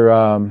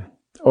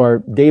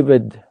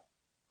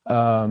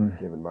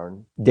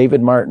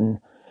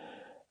Martin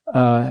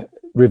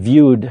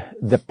reviewed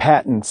the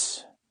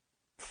patents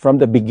from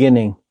the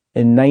beginning.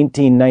 In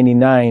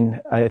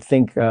 1999, I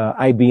think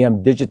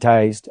IBM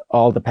digitized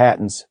all the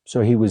patents,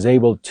 so he was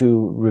able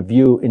to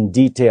review in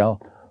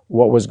detail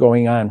what was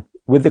going on.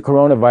 With the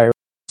coronavirus,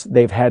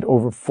 they've had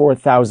over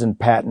 4,000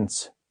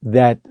 patents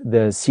that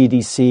the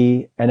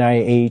CDC,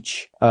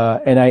 NIH,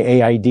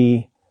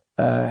 NIAID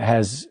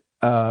has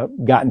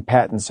gotten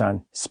patents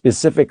on.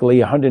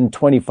 Specifically,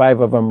 125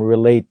 of them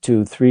relate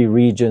to 3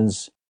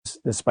 regions,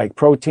 the spike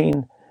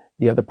protein.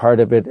 The other part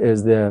of it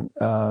is the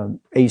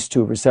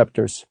ACE2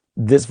 receptors.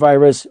 This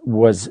virus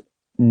was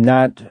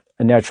not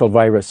a natural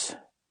virus.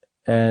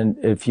 And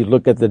if you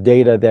look at the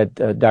data that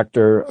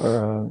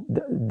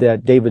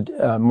that David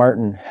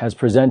Martin has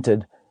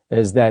presented,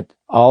 is that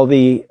all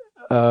the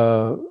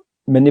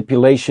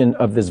manipulation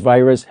of this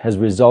virus has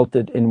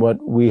resulted in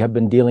what we have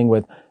been dealing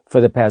with for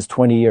the past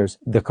 20 years.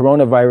 The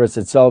coronavirus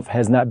itself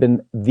has not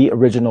been the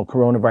original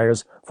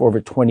coronavirus for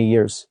over 20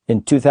 years.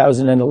 In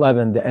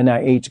 2011, the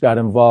NIH got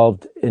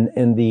involved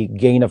in the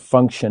gain of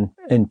function.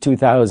 In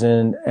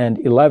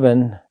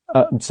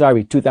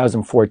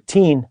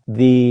 2014,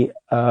 the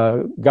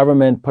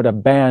government put a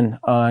ban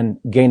on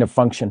gain of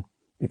function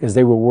because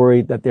they were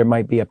worried that there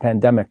might be a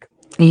pandemic.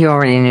 You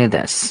already knew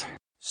this.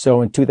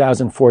 So in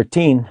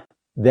 2014,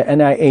 the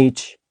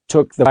NIH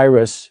took the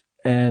virus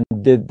and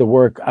did the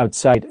work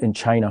outside in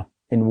China,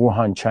 in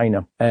Wuhan,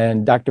 China.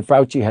 And Dr.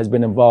 Fauci has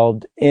been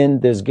involved in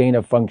this gain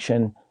of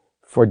function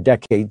for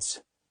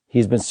decades.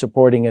 He's been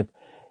supporting it.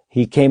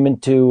 He came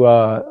into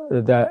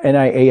the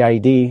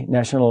NIAID,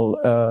 National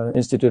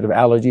Institute of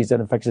Allergies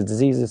and Infectious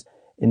Diseases,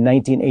 in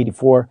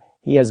 1984.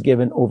 He has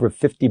given over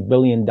 $50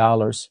 billion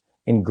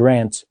in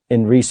grants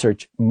in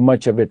research.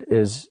 Much of it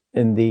is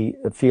in the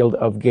field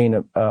of gain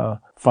of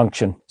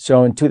function.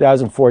 So in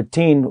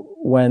 2014,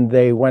 when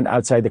they went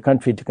outside the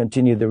country to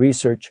continue the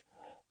research,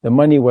 the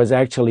money was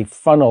actually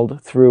funneled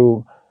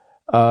through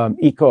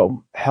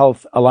Eco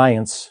Health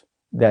Alliance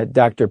that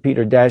Dr.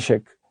 Peter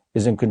Daszak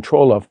is in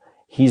control of.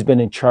 He's been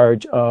in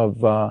charge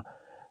of the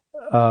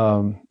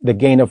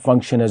gain of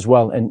function as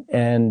well.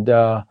 And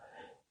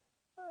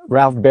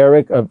Ralph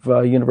Baric of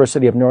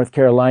University of North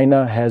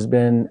Carolina has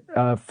been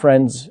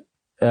friends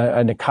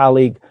and a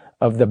colleague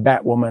of the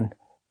Batwoman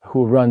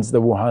who runs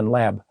the Wuhan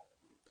lab.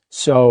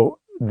 So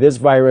this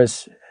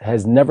virus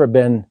has never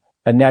been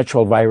a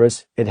natural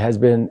virus. It has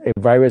been a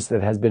virus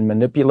that has been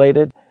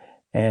manipulated,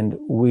 and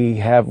we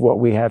have what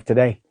we have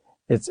today.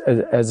 It's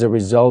as a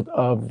result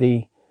of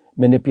the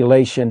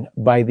manipulation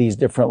by these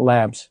different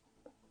labs,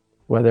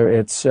 whether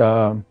it's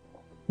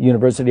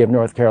University of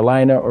North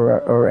Carolina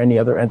or any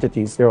other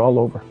entities. They're all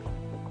over.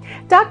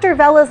 Dr.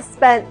 Vela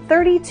spent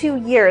 32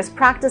 years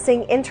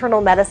practicing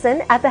internal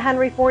medicine at the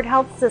Henry Ford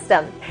Health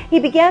System. He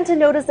began to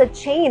notice a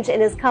change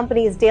in his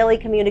company's daily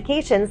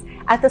communications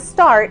at the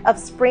start of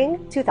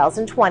spring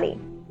 2020.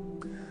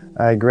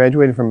 I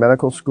graduated from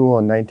medical school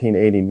in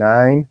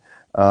 1989.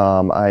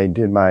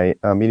 I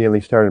immediately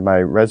started my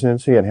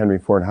residency at Henry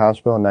Ford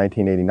Hospital in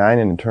 1989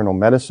 in internal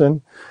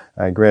medicine.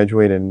 I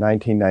graduated in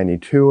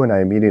 1992, and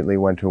I immediately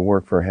went to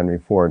work for Henry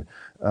Ford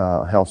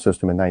Health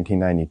System in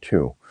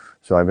 1992.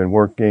 So I've been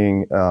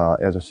working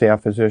as a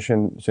staff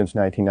physician since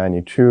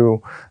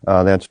 1992.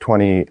 That's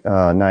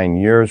 29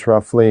 years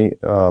roughly,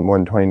 more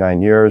than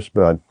 29 years,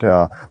 but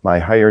my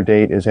hire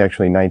date is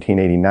actually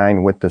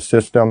 1989 with the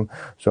system.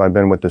 So I've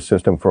been with the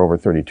system for over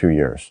 32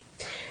 years.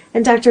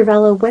 And Dr.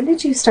 Vela, when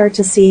did you start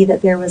to see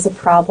that there was a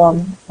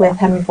problem with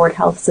Henry Ford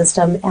Health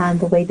System and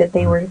the way that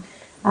they were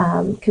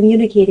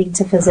communicating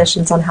to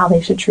physicians on how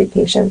they should treat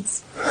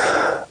patients?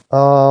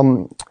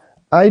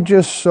 I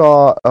just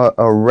saw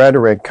a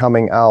rhetoric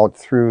coming out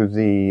through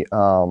the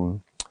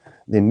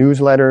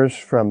newsletters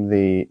from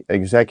the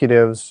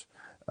executives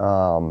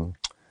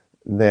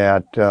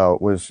that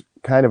was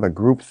kind of a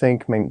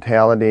groupthink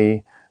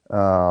mentality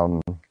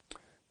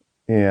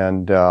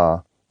and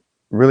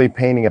really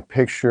painting a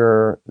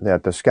picture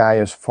that the sky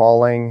is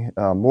falling.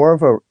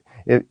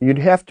 You'd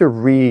have to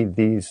read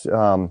these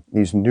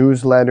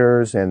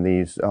newsletters and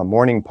these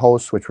morning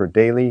posts, which were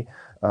daily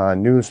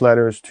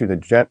newsletters to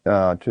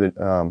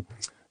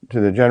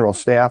the general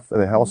staff of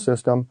the health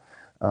system,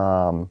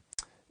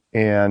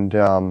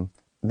 and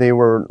they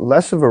were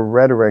less of a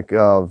rhetoric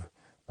of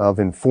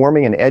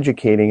informing and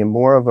educating, and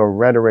more of a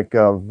rhetoric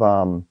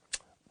of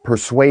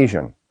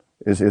persuasion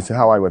is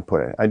how I would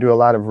put it. I do a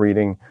lot of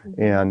reading,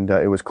 and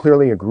it was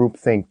clearly a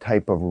groupthink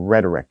type of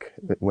rhetoric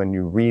when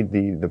you read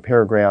the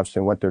paragraphs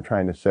and what they're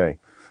trying to say.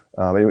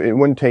 It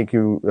wouldn't take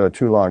you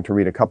too long to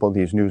read a couple of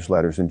these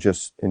newsletters and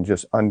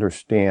just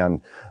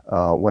understand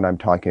what I'm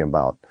talking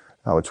about.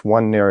 How it's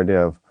one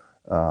narrative,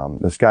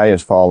 the sky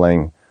is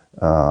falling,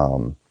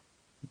 and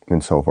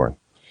so forth.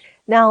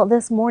 Now,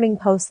 this Morning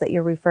Post that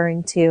you're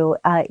referring to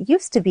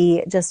used to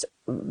be just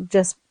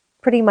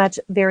pretty much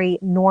very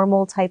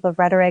normal type of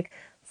rhetoric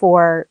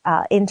for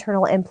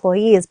internal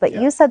employees, but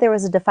you said there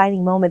was a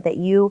defining moment that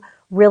you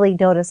really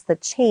noticed the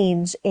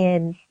change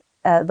in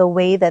the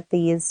way that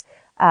these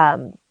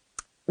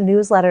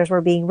newsletters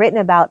were being written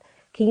about.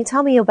 Can you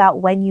tell me about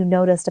when you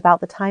noticed,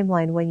 about the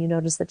timeline, when you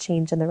noticed the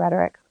change in the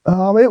rhetoric?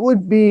 It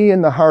would be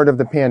in the heart of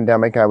the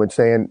pandemic, I would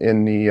say,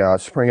 in the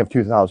spring of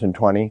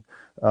 2020.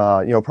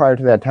 Prior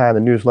to that time,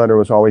 the newsletter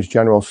was always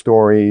general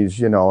stories,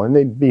 and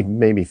they'd be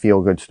maybe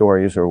feel-good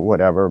stories or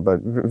whatever,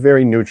 but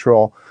very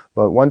neutral.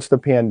 But once the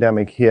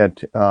pandemic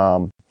hit,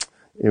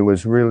 it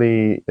was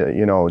really,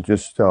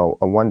 just a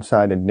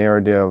one-sided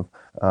narrative.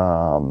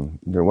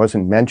 There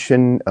wasn't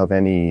mention of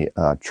any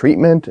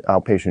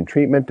outpatient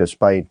treatment,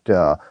 despite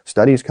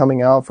studies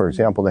coming out. For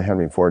example, the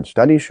Henry Ford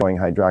study showing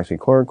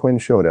hydroxychloroquine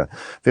showed a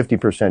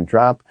 50%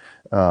 drop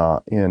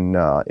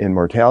in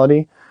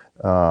mortality.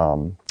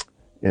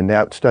 And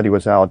that study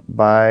was out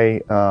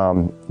by,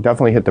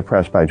 definitely hit the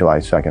press by July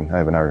 2nd. I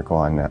have an article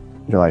on that,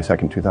 July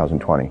 2nd,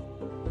 2020.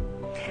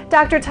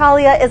 Dr.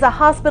 Talia is a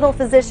hospital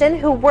physician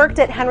who worked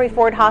at Henry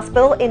Ford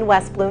Hospital in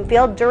West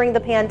Bloomfield during the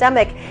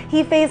pandemic.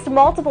 He faced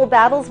multiple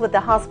battles with the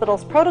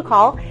hospital's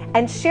protocol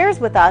and shares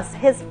with us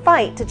his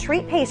fight to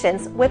treat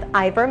patients with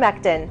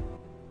ivermectin.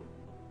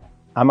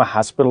 I'm a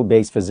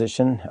hospital-based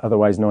physician,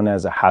 otherwise known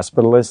as a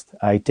hospitalist.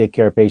 I take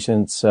care of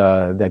patients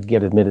that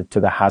get admitted to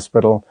the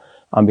hospital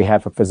on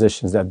behalf of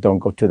physicians that don't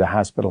go to the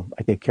hospital.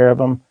 I take care of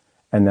them,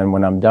 and then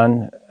when I'm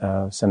done,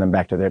 send them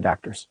back to their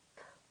doctors.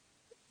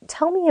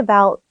 Tell me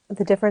about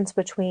the difference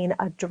between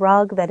a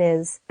drug that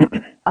is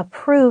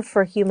approved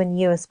for human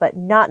use but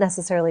not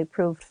necessarily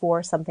approved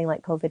for something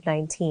like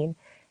COVID-19.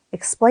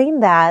 Explain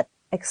that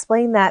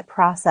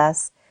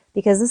process,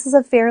 because this is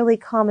a fairly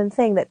common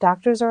thing that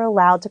doctors are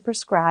allowed to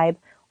prescribe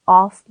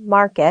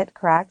off-market,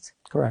 correct?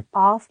 Correct.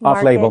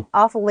 Off-market,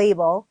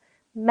 off-label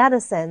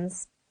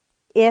medicines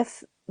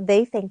if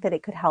they think that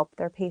it could help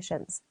their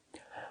patients.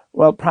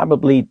 Well,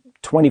 probably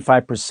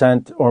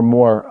 25% or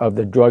more of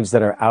the drugs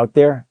that are out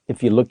there,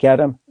 if you look at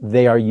them,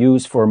 they are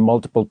used for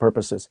multiple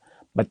purposes.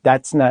 But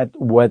that's not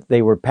what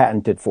they were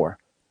patented for.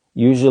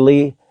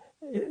 Usually,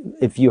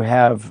 if you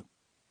have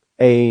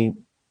a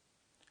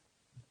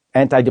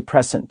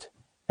antidepressant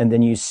and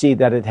then you see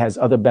that it has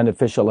other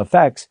beneficial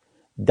effects,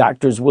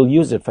 doctors will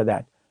use it for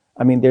that.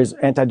 I mean, there's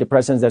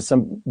antidepressants that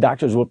some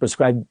doctors will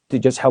prescribe to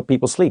just help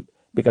people sleep,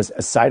 because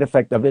a side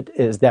effect of it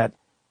is that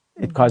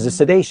it causes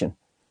sedation.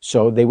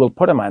 So they will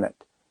put them on it.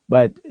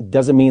 But it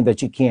doesn't mean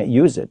that you can't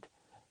use it.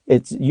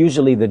 It's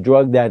usually the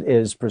drug that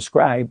is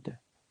prescribed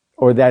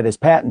or that is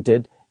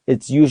patented,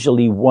 it's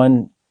usually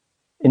one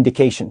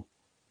indication,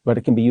 but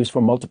it can be used for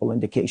multiple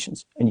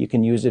indications, and you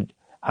can use it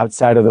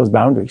outside of those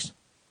boundaries.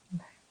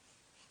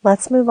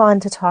 Let's move on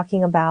to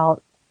talking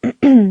about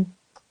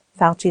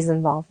Fauci's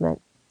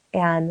involvement,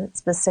 and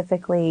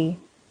specifically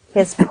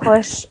his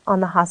push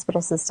on the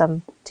hospital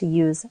system to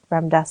use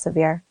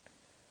remdesivir.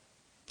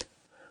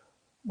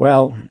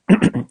 Well,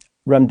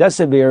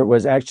 remdesivir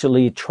was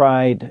actually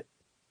tried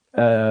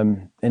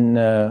in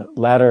the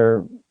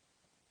latter,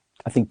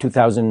 I think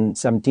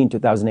 2017,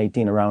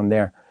 2018, around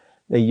there.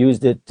 They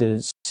used it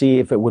to see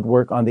if it would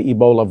work on the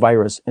Ebola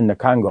virus in the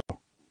Congo.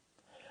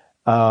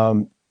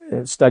 The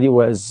study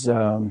was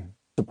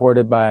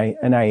supported by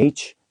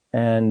NIH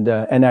and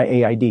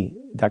NIAID,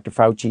 Dr.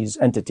 Fauci's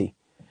entity.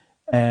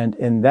 And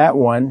in that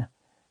one,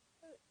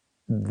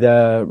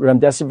 the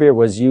remdesivir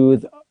was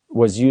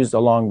used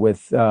along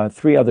with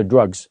 3 other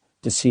drugs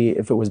to see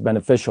if it was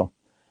beneficial.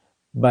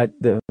 But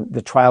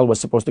the trial was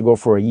supposed to go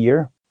for a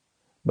year,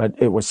 but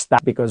it was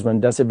stopped because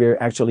remdesivir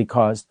actually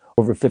caused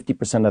over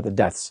 50% of the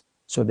deaths.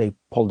 So they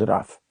pulled it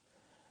off.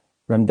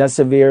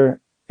 Remdesivir,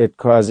 it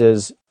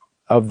causes,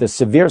 of the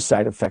severe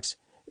side effects,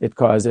 it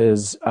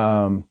causes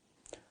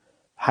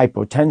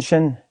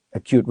hypotension,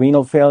 acute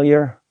renal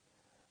failure,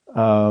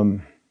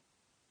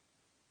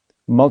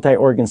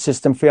 multi-organ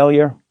system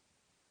failure,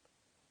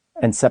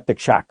 and septic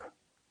shock.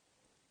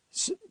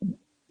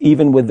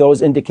 Even with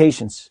those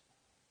indications,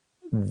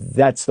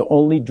 that's the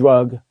only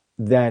drug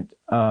that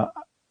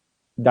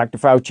Dr.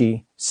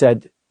 Fauci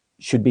said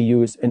should be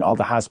used in all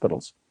the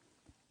hospitals.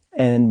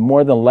 And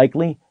more than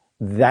likely,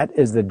 that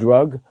is the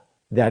drug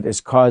that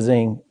is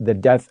causing the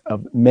death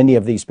of many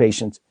of these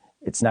patients.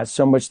 It's not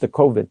so much the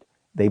COVID.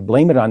 They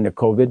blame it on the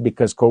COVID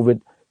because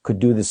COVID could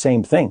do the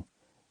same thing.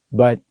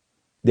 But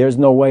there's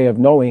no way of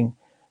knowing,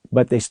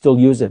 but they still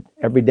use it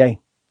every day.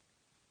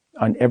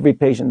 On every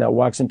patient that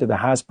walks into the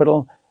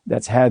hospital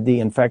that's had the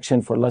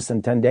infection for less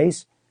than 10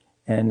 days,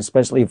 and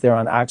especially if they're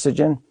on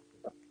oxygen,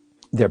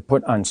 they're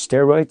put on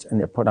steroids and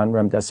they're put on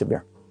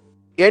remdesivir.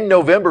 In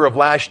November of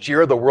last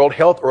year, the World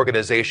Health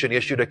Organization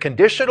issued a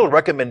conditional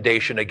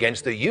recommendation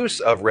against the use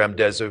of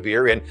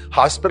remdesivir in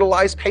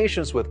hospitalized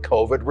patients with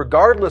COVID,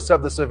 regardless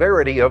of the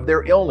severity of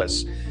their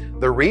illness.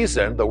 The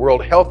reason, the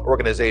World Health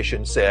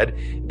Organization said,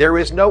 there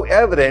is no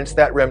evidence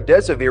that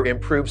remdesivir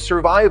improves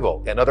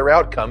survival and other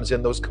outcomes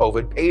in those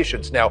COVID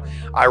patients. Now,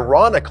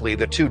 ironically,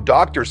 the two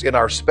doctors in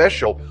our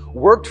special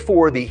worked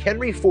for the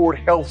Henry Ford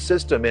Health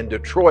System in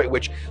Detroit,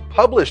 which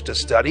published a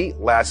study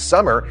last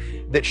summer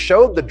that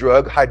showed the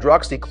drug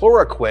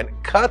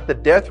hydroxychloroquine cut the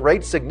death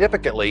rate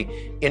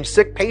significantly in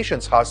sick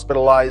patients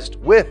hospitalized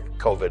with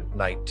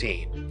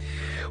COVID-19.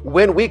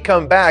 When we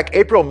come back,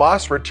 April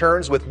Moss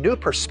returns with new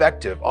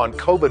perspective on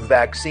COVID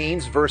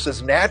vaccines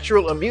versus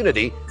natural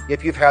immunity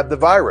if you've had the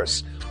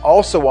virus.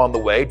 Also on the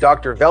way,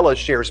 Dr. Vela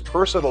shares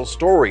personal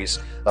stories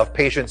of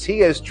patients he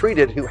has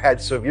treated who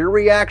had severe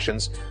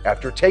reactions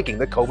after taking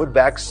the COVID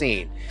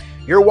vaccine.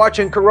 You're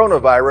watching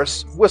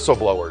Coronavirus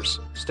Whistleblowers.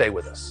 Stay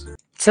with us.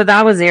 So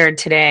that was aired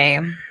today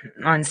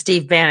on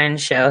Steve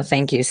Bannon's show.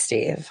 Thank you,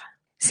 Steve.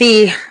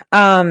 See,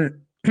 I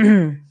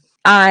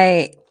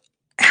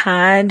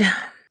had...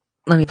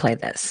 Let me play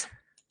this.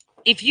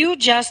 If you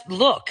just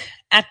look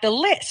at the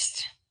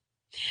list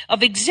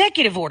of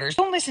executive orders,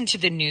 don't listen to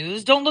the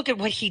news, don't look at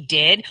what he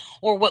did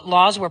or what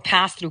laws were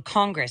passed through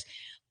Congress,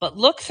 but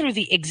look through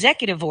the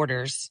executive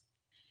orders,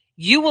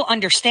 you will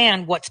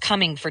understand what's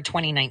coming for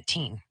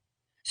 2019.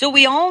 So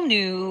we all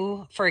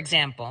knew, for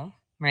example,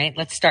 right,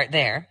 let's start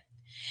there,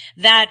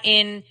 that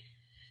in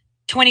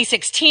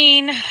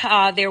 2016,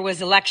 there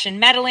was election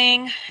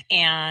meddling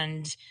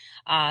and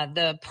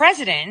the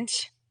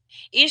president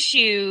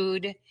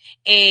issued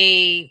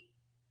an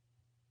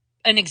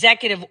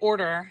executive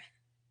order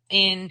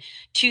in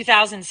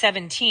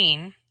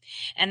 2017,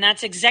 and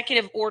that's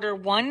Executive Order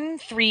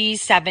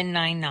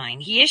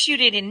 13799. He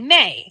issued it in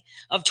May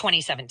of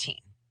 2017.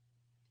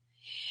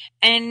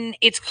 And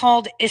it's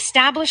called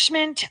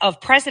Establishment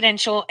of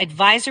Presidential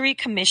Advisory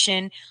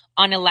Commission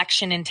on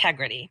Election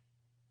Integrity.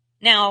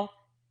 Now,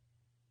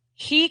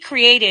 he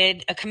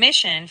created a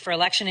commission for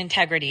election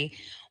integrity,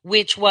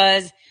 which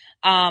was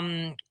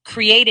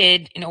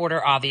created in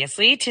order,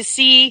 obviously, to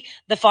see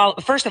the fall.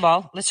 First of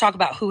all, let's talk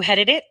about who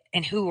headed it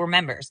and who were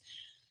members.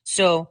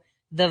 So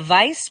the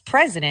vice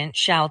president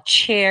shall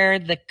chair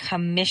the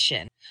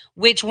commission,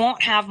 which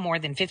won't have more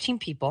than 15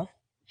 people.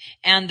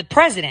 And the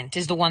president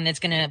is the one that's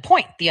going to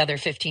appoint the other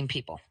 15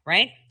 people,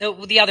 right?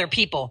 The other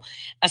people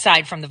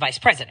aside from the vice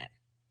president,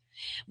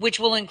 which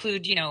will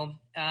include,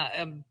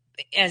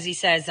 as he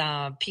says,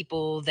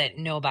 people that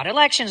know about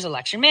elections,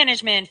 election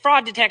management,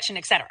 fraud detection,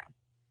 etc.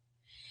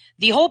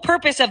 The whole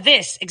purpose of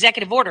this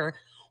executive order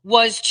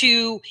was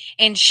to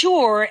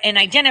ensure and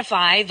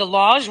identify the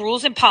laws,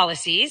 rules, and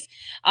policies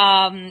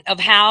of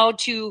how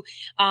to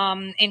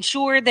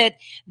ensure that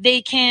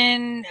they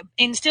can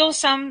instill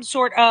some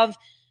sort of,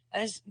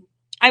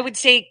 I would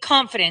say,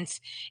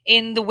 confidence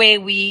in the way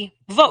we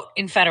vote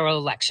in federal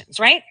elections,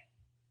 right?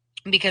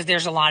 Because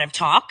there's a lot of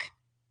talk.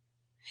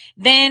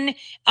 Then,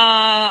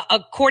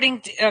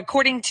 according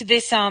to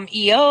this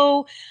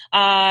EO,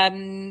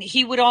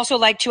 he would also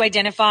like to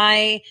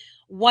identify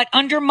what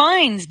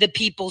undermines the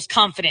people's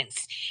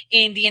confidence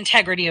in the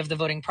integrity of the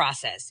voting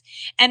process.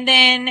 And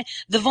then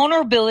the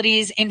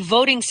vulnerabilities in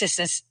voting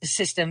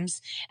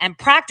systems and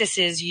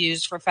practices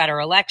used for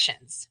federal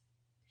elections.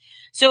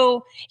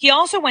 So he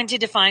also went to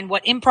define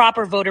what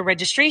improper voter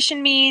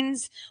registration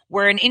means,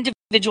 where an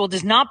individual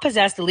does not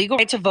possess the legal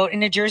right to vote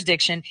in a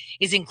jurisdiction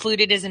is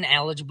included as an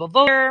eligible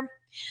voter.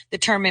 The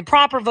term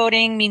improper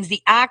voting means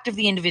the act of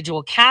the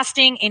individual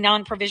casting a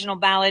non-provisional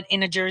ballot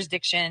in a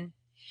jurisdiction.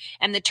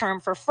 And the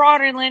term for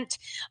fraudulent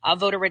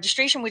voter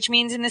registration, which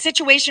means in the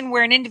situation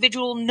where an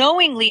individual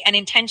knowingly and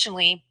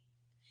intentionally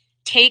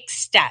takes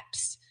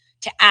steps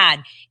to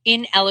add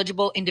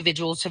ineligible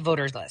individuals to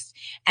voters lists.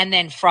 And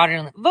then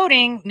fraudulent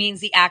voting means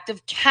the act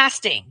of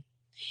casting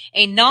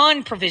a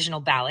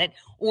non-provisional ballot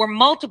or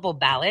multiple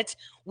ballots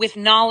with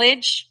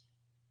knowledge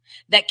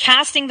that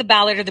casting the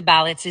ballot or the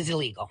ballots is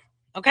illegal.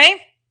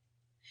 Okay?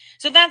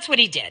 So that's what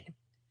he did.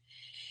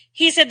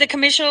 He said the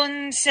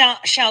commission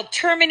shall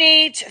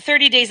terminate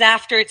 30 days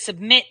after it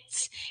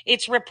submits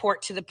its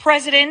report to the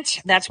president.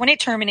 That's when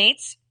it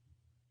terminates.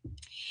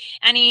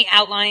 And he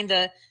outlined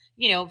the,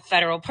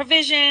 federal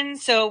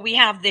provisions. So we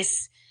have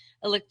this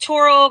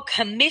electoral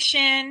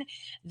commission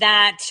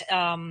that,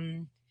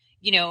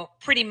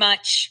 pretty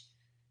much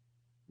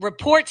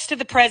reports to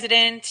the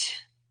president,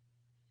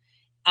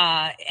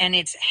 and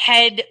it's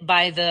head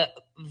by the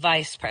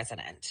vice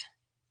president.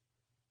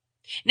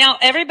 Now,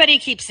 everybody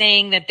keeps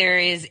saying that there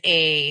is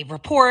a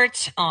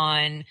report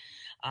on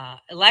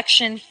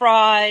election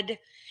fraud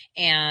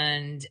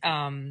and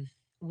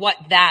what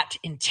that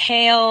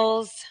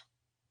entails.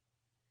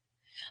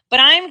 But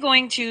I'm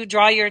going to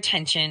draw your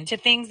attention to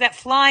things that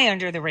fly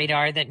under the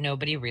radar that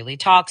nobody really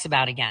talks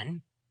about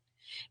again.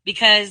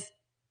 Because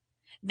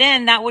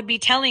then that would be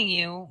telling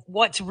you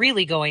what's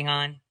really going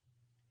on.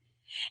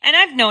 And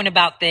I've known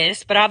about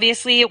this, but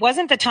obviously it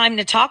wasn't the time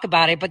to talk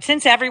about it. But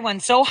since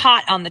everyone's so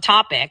hot on the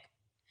topic,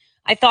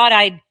 I thought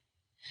I'd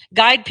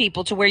guide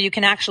people to where you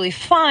can actually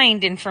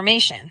find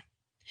information.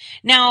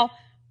 Now,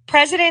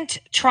 President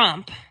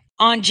Trump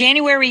on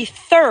January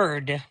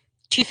 3rd,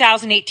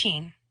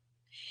 2018,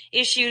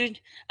 issued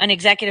an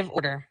executive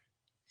order.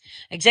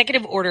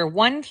 Executive Order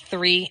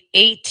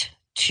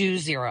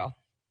 13820.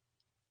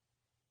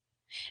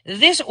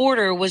 This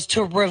order was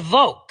to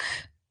revoke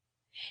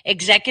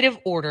Executive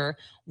Order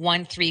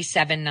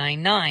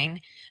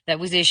 13799 that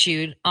was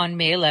issued on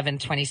May 11,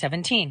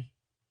 2017.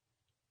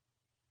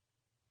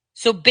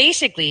 So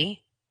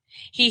basically,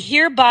 he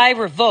hereby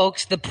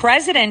revokes the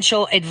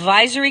Presidential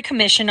Advisory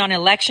Commission on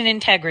Election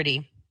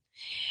Integrity,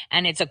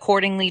 and it's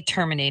accordingly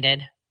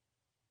terminated.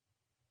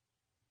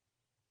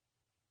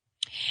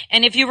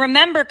 And if you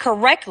remember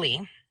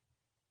correctly,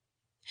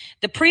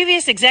 the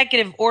previous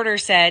executive order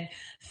said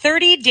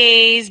 30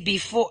 days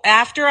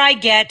after I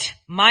get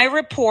my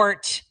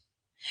report,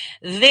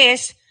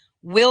 this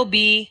will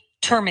be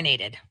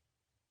terminated.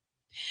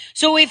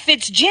 So if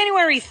it's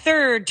January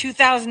 3rd,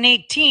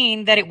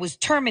 2018 that it was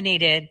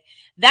terminated,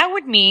 that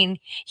would mean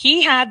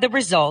he had the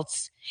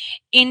results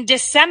in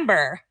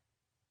December,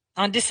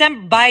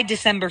 by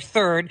December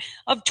 3rd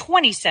of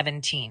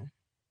 2017,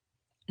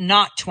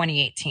 not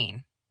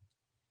 2018.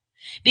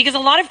 Because a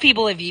lot of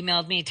people have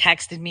emailed me,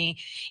 texted me,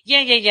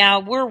 yeah,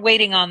 we're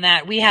waiting on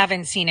that. We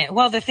haven't seen it.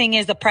 Well, the thing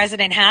is, the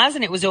president has,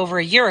 and it was over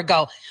a year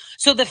ago.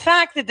 So the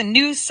fact that the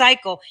news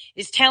cycle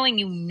is telling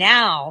you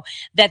now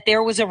that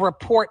there was a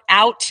report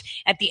out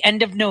at the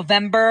end of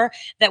November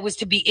that was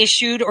to be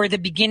issued, or the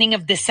beginning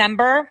of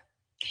December,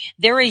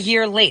 they're a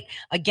year late.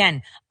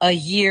 Again, a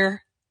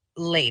year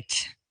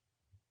late.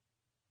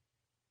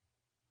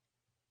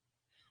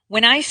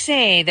 When I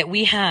say that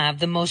we have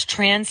the most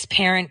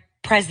transparent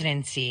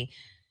presidency,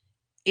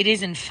 it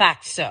is in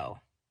fact so.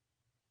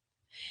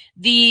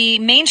 The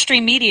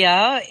mainstream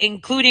media,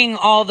 including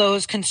all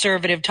those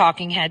conservative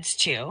talking heads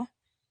too,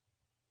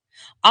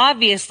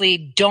 obviously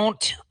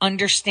don't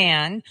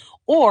understand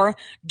or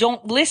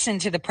don't listen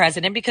to the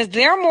president because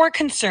they're more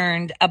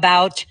concerned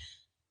about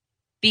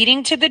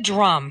beating to the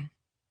drum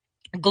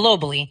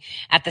globally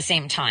at the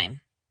same time.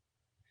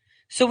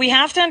 So we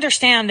have to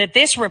understand that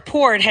this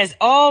report has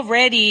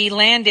already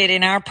landed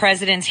in our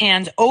president's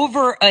hands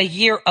over a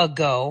year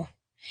ago.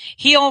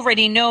 He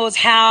already knows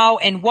how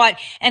and what.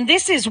 And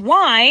this is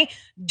why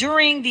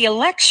during the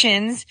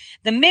elections,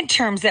 the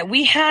midterms that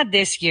we had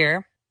this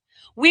year,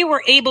 we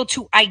were able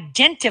to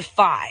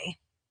identify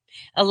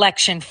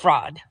election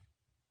fraud.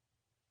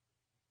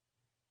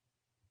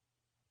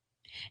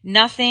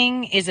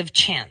 Nothing is of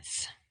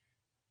chance.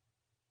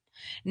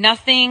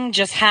 Nothing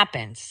just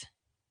happens.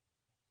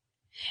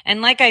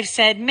 And like I've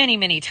said many,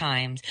 many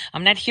times,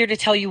 I'm not here to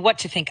tell you what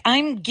to think.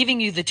 I'm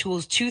giving you the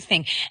tools to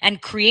think and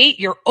create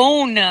your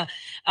own,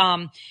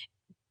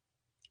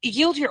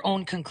 yield your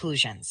own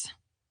conclusions.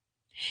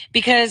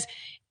 Because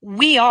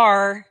we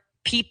are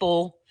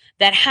people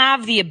that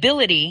have the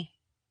ability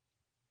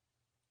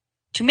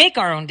to make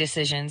our own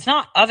decisions,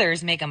 not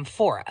others make them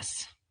for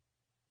us.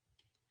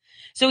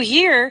 So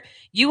here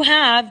you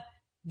have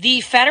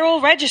the Federal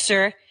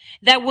Register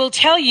that will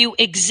tell you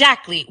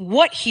exactly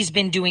what he's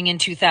been doing in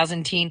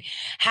 2010,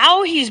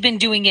 how he's been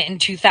doing it in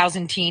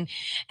 2010,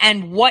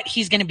 and what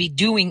he's going to be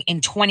doing in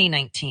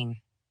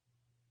 2019.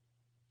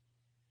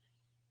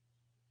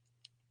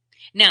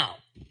 Now,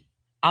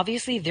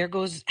 obviously, there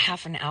goes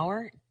half an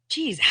hour.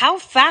 Geez, how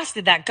fast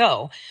did that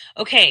go?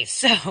 Okay,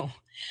 so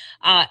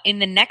in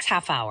the next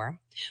half hour,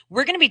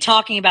 we're going to be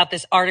talking about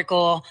this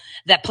article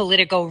that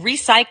Politico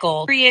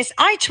recycled.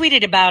 I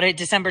tweeted about it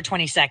December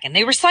 22nd.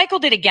 They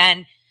recycled it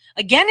again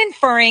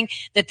inferring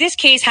that this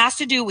case has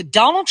to do with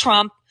Donald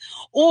Trump,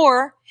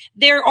 or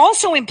they're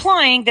also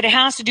implying that it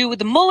has to do with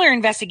the Mueller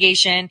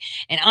investigation.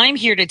 And I'm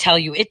here to tell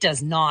you it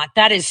does not.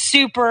 That is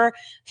super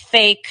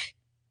fake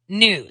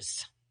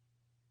news.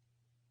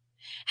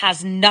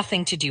 Has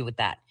nothing to do with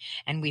that.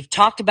 And we've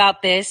talked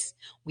about this.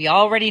 We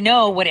already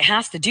know what it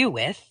has to do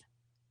with.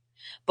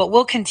 But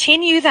we'll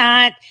continue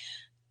that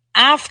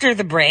after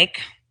the break.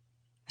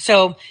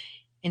 So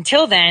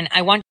until then,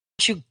 I want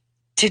you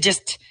to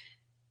just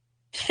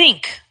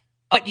think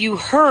what you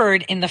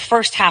heard in the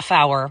first half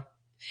hour,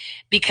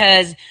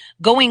 because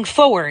going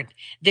forward,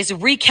 this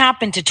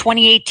recap into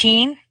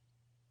 2018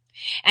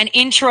 and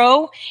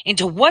intro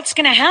into what's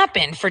going to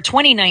happen for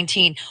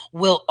 2019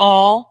 will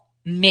all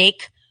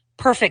make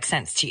perfect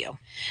sense to you.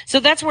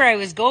 So that's where I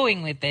was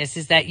going with this,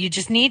 is that you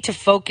just need to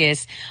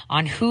focus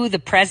on who the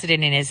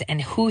president is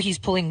and who he's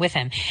pulling with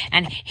him.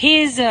 And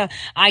his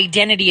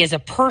identity as a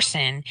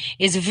person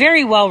is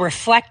very well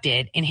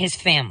reflected in his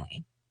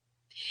family.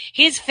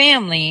 His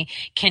family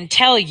can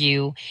tell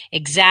you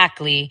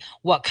exactly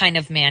what kind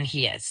of man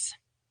he is.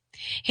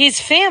 His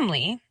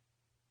family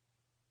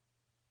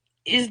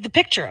is the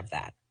picture of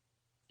that.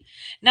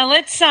 Now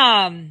let's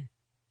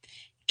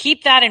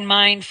keep that in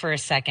mind for a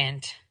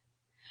second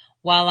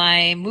while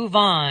I move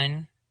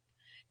on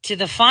to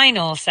the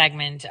final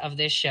segment of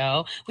this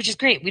show, which is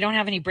great. We don't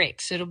have any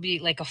breaks, so it'll be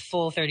like a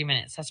full 30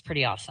 minutes. That's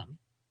pretty awesome.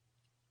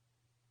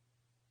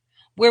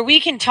 Where we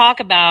can talk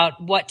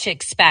about what to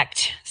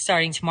expect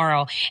starting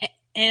tomorrow.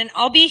 And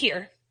I'll be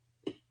here.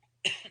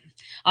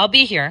 I'll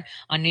be here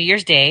on New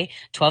Year's Day,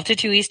 12 to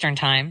 2 Eastern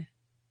time,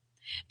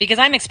 because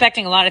I'm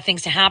expecting a lot of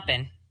things to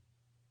happen.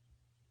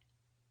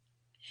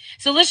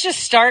 So let's just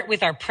start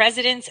with our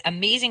president's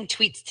amazing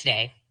tweets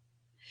today.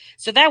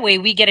 So that way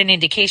we get an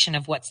indication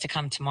of what's to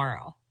come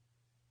tomorrow.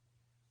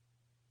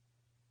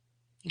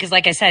 Because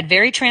like I said,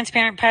 very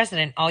transparent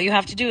president. All you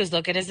have to do is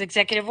look at his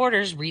executive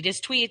orders, read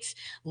his tweets,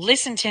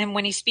 listen to him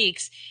when he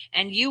speaks,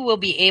 and you will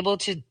be able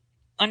to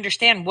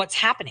understand what's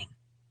happening.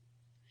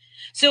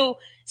 So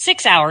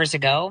 6 hours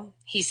ago,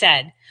 he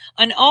said,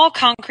 an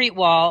all-concrete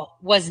wall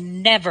was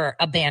never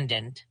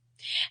abandoned,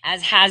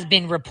 as has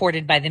been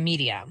reported by the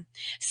media.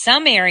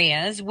 Some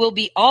areas will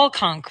be all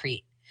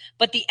concrete,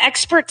 but the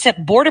experts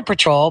at Border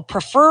Patrol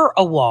prefer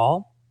a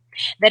wall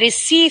that is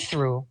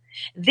see-through,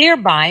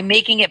 thereby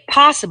making it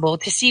possible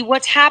to see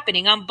what's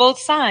happening on both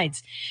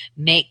sides.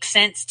 Makes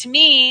sense to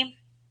me.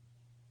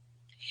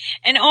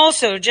 And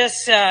also,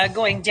 just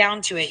going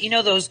down to it, you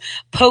know those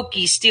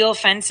pokey steel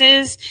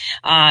fences,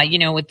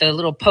 with the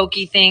little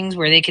pokey things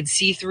where they could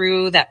see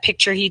through, that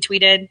picture he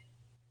tweeted?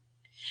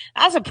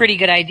 That's a pretty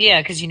good idea,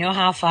 because you know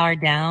how far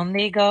down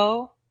they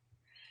go?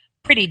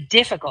 Pretty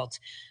difficult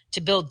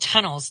to build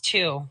tunnels,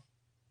 too.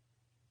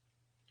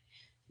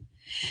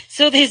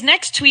 So his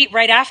next tweet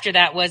right after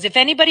that was, if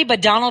anybody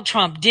but Donald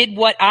Trump did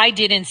what I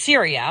did in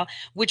Syria,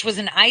 which was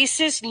an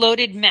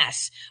ISIS-loaded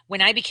mess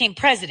when I became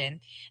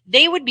president,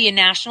 they would be a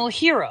national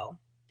hero.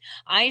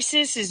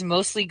 ISIS is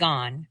mostly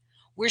gone.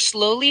 We're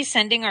slowly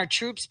sending our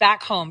troops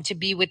back home to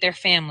be with their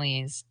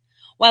families,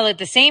 while at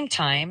the same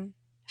time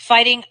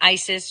fighting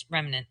ISIS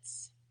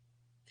remnants.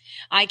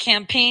 I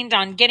campaigned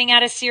on getting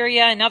out of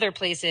Syria and other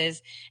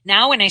places.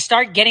 Now when I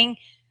start getting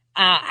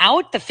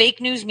out the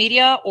fake news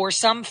media or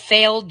some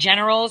failed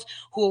generals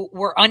who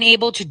were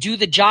unable to do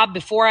the job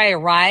before I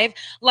arrived,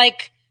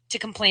 like to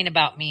complain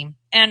about me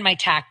and my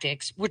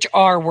tactics, which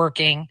are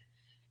working,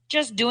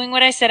 just doing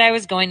what I said I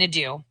was going to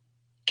do.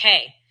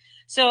 Okay.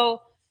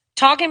 So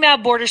talking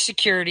about border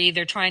security,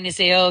 they're trying to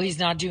say, oh, he's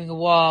not doing a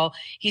wall.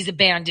 He's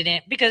abandoned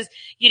it because,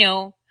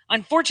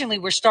 unfortunately,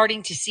 we're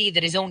starting to see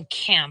that his own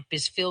camp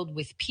is filled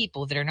with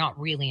people that are not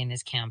really in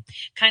his camp.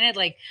 Kind of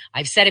like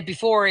I've said it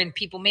before, and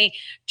people may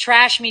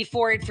trash me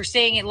for it for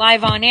saying it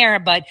live on air,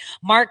 but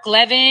Mark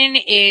Levin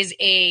is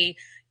a,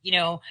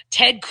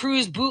 Ted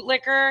Cruz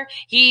bootlicker.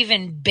 He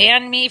even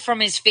banned me from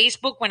his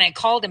Facebook when I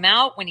called him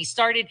out when he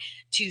started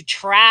to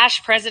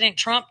trash President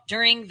Trump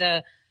during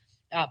the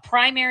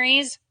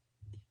primaries.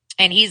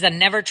 And he's a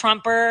never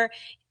Trumper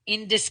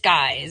in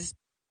disguise.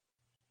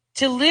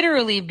 To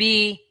literally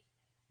be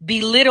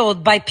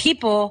belittled by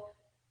people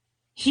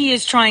he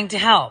is trying to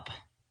help,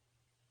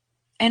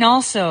 and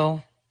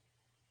also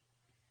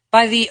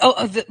by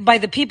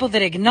the people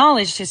that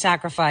acknowledged his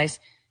sacrifice,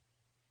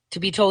 to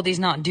be told he's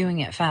not doing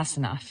it fast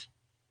enough.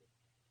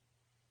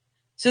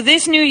 So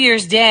this New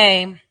Year's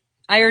Day,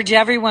 I urge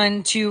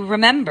everyone to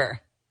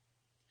remember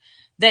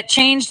that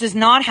change does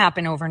not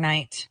happen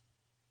overnight.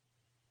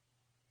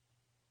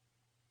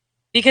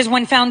 Because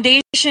when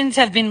foundations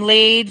have been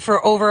laid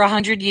for over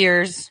 100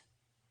 years,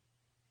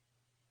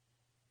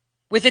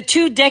 with a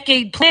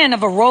 2-decade plan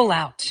of a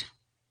rollout,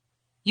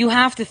 you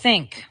have to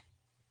think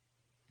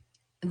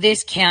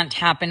this can't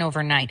happen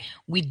overnight.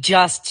 We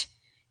just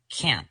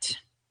can't.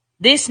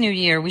 This new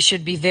year, we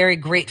should be very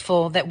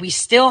grateful that we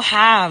still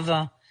have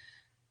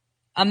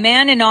a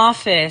man in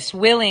office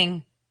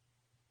willing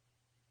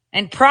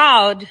and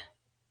proud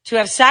to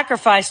have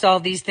sacrificed all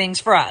these things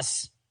for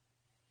us,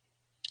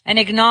 and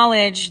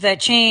acknowledge that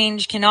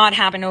change cannot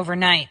happen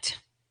overnight.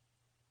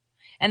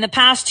 And the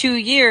past 2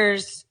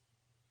 years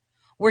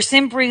were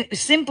simply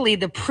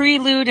the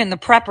prelude and the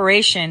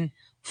preparation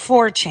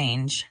for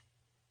change.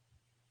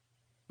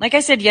 Like I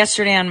said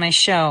yesterday on my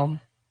show,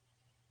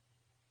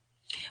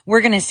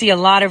 we're going to see a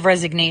lot of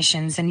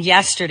resignations. And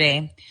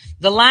yesterday,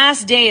 the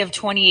last day of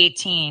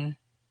 2018,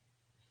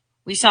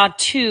 we saw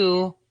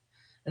 2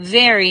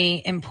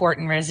 very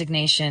important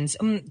resignations,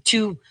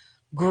 2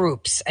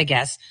 groups, I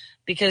guess,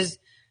 because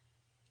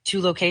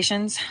 2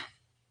 locations.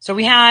 So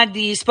we had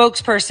the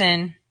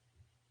spokesperson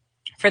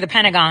for the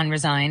Pentagon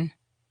resign.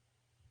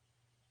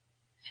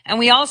 And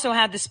we also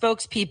had the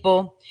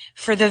spokespeople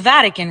for the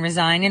Vatican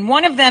resign. And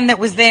one of them that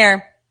was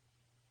there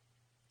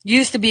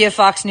used to be a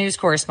Fox News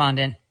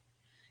correspondent.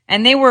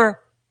 And they were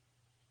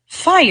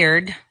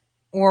fired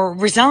or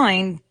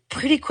resigned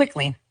pretty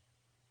quickly.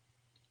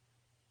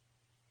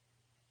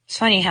 It's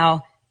funny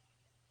how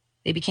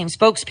they became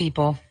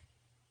spokespeople.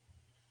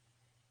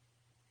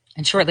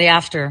 And shortly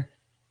after,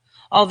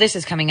 all this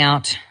is coming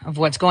out of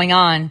what's going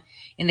on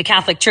in the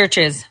Catholic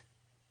churches.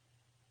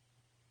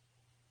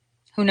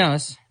 Who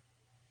knows?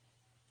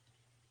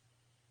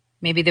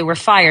 Maybe they were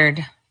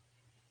fired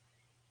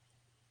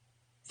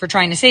for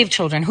trying to save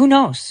children. Who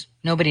knows?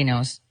 Nobody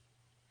knows.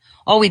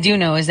 All we do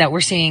know is that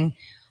we're seeing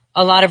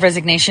a lot of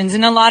resignations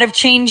and a lot of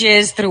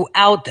changes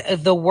throughout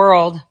the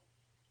world.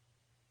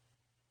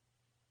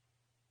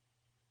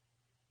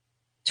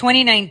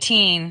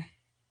 2019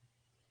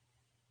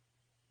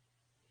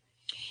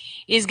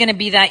 is going to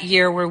be that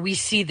year where we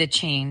see the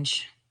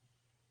change,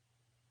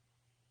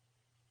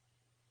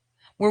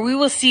 where we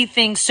will see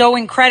things so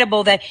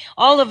incredible that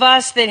all of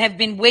us that have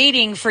been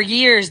waiting for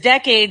years,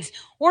 decades,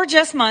 or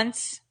just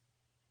months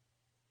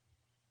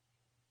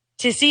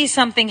to see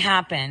something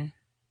happen,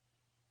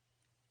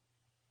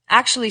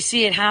 actually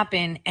see it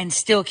happen and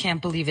still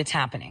can't believe it's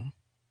happening.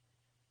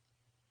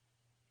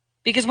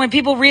 Because when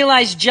people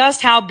realize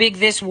just how big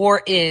this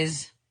war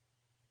is,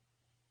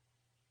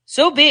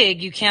 so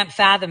big you can't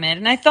fathom it.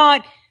 And I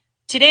thought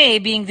today,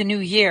 being the new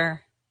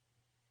year,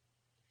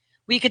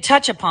 we could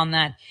touch upon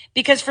that.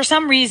 Because for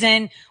some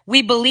reason,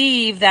 we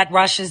believe that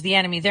Russia's the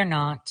enemy. They're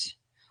not.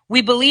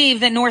 We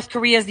believe that North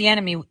Korea is the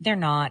enemy. They're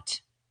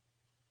not.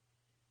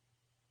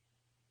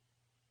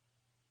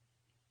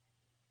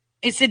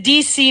 It's the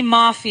DC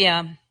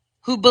mafia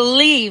who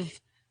believe,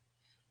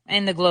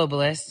 and the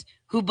globalists,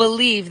 who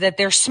believe that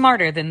they're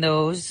smarter than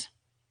those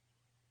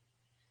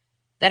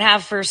that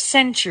have for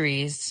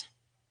centuries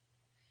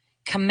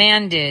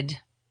commanded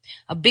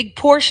a big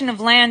portion of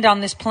land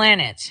on this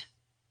planet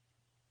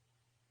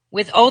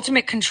with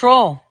ultimate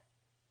control.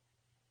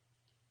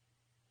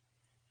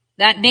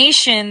 That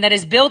nation that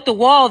has built the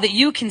wall that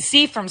you can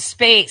see from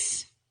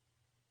space.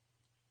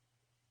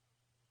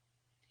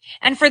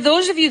 And for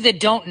those of you that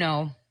don't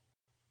know,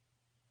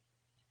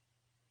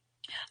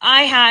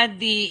 I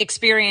had the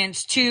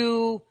experience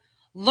to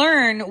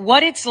learn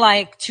what it's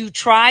like to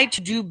try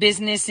to do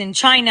business in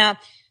China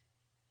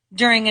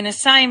during an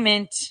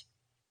assignment.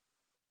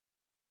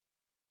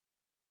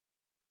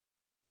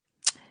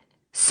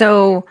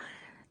 So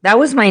that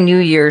was my New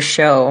Year's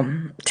show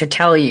to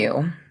tell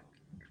you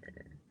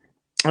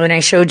when I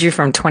showed you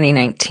from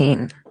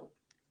 2019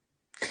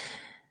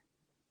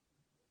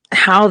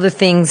 how the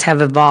things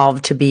have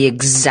evolved to be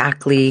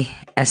exactly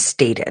as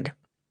stated.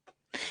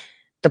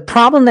 The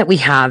problem that we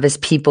have is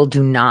people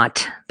do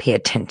not pay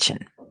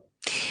attention.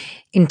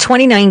 In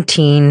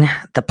 2019,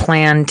 the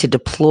plan to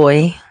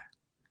deploy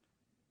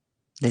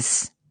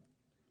this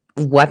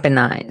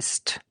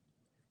weaponized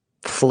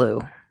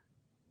flu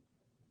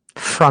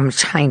from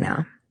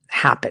China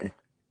happened.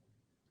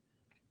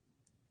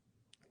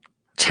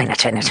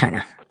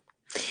 China.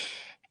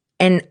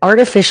 And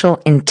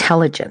artificial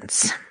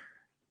intelligence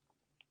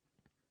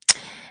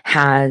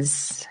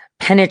has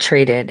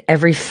penetrated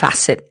every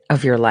facet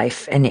of your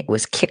life, and it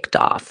was kicked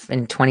off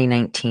in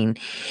 2019,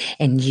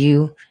 and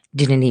you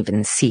didn't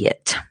even see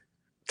it.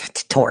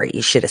 Tori,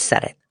 you should have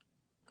said it.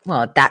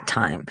 Well, at that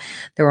time,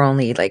 there were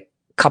only like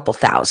a couple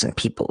thousand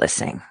people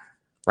listening,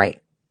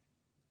 right?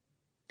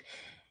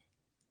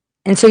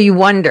 And so you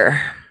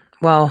wonder,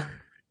 well,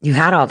 you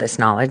had all this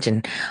knowledge,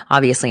 and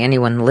obviously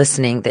anyone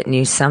listening that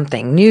knew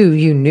something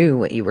you knew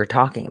what you were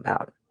talking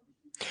about.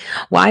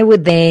 Why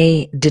would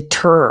they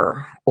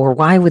deter, or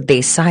why would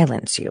they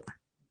silence you?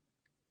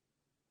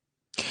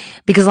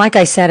 Because like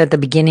I said at the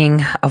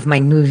beginning of my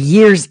New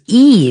Year's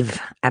Eve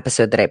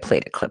episode that I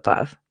played a clip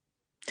of,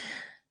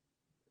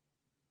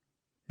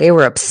 they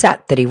were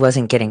upset that he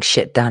wasn't getting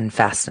shit done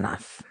fast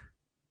enough.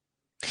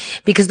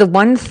 Because the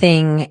one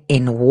thing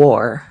in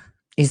war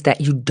is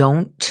that you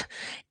don't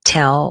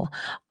tell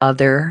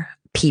other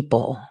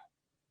people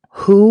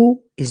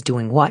who is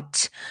doing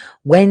what,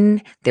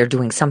 when they're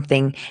doing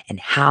something, and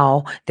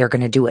how they're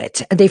going to do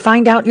it. They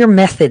find out your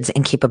methods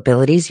and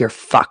capabilities, you're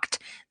fucked.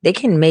 They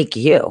can make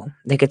you.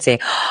 They could say,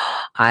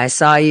 oh, I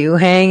saw you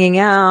hanging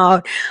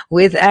out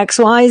with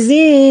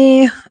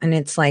XYZ. And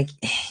it's like,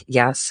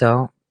 yeah,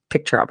 so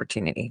picture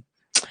opportunity.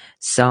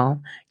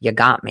 So you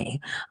got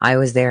me. I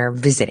was there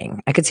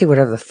visiting. I could say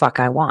whatever the fuck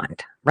I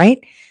want, right?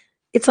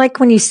 It's like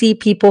when you see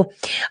people,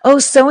 oh,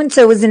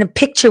 so-and-so was in a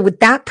picture with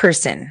that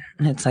person.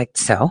 And it's like,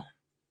 so?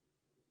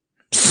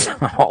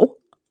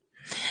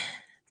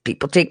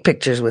 People take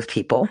pictures with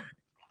people.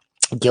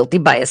 Guilty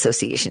by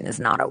association is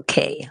not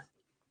okay.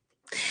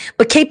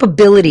 But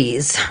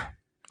capabilities,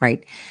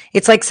 right?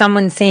 It's like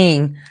someone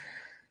saying,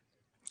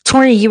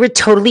 Tori, you were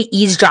totally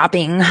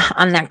eavesdropping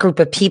on that group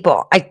of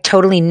people. I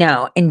totally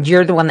know. And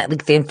you're the one that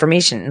leaked the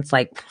information. It's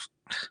like,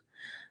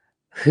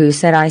 who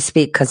said I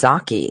speak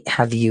Kazaki?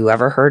 Have you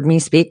ever heard me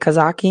speak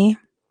Kazaki?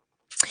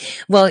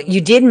 Well,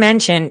 you did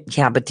mention,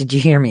 yeah, but did you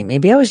hear me?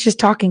 Maybe I was just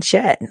talking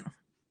shit.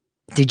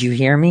 Did you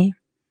hear me?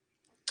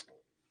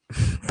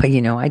 But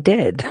you know, I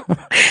did.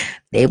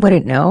 They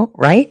wouldn't know,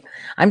 right?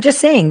 I'm just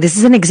saying, this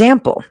is an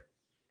example.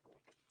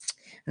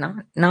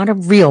 Not a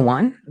real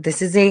one.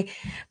 This is a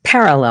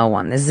parallel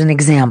one. This is an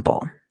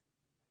example.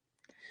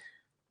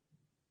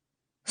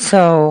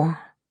 So,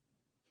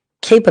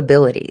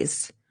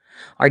 capabilities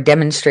are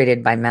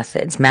demonstrated by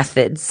methods.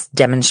 Methods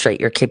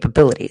demonstrate your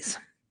capabilities.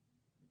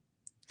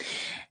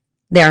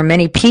 There are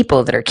many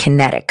people that are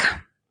kinetic,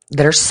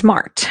 that are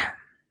smart,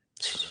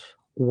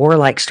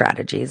 warlike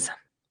strategies.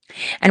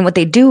 And what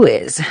they do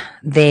is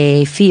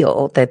they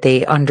feel that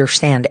they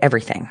understand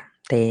everything.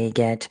 They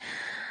get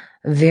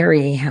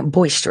very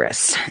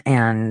boisterous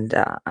and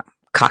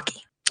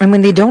cocky. And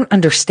when they don't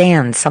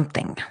understand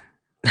something,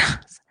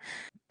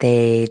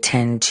 they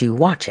tend to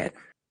watch it.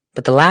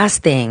 But the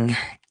last thing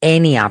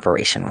any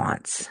operation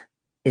wants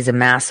is a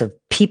mass of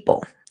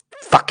people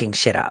fucking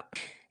shit up.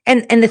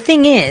 And the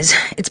thing is,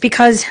 it's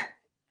because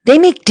they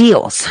make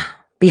deals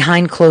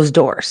behind closed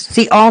doors.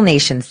 See, all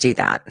nations do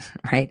that,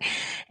 right?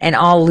 And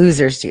all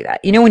losers do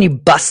that. You know, when you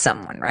bust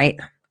someone, right?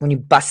 When you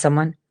bust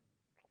someone,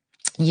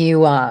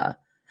 you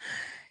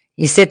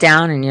sit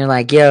down and you're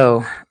like,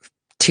 yo,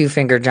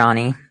 Two-Finger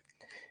Johnny,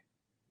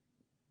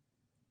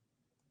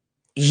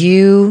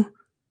 you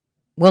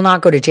will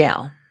not go to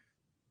jail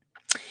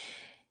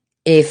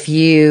if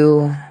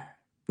you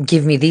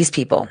give me these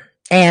people.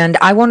 And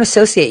I won't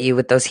associate you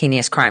with those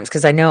heinous crimes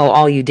because I know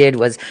all you did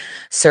was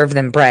serve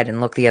them bread and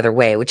look the other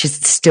way, which is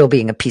still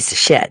being a piece of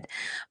shit.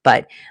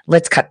 But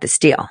let's cut this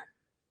deal.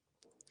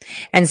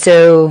 And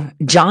so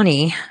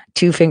Johnny,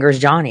 Two Fingers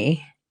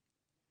Johnny,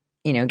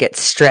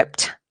 gets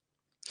stripped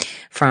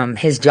from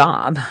his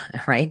job,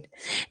 right?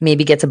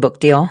 Maybe gets a book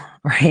deal,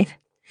 right?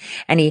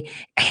 And he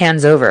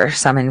hands over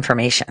some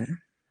information.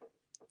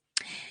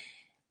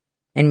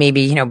 And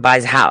maybe,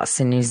 buys a house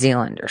in New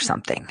Zealand or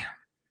something.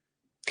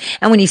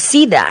 And when you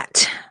see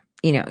that,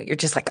 you're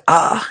just like,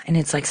 and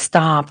it's like,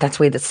 stop. That's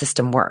the way the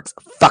system works.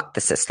 Fuck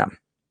the system.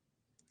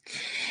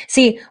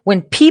 See,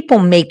 when people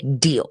make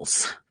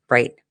deals,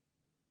 right,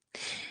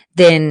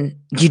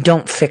 then you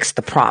don't fix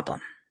the problem.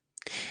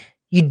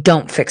 You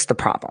don't fix the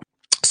problem.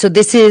 So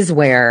this is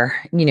where,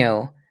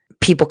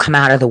 people come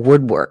out of the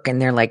woodwork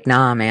and they're like,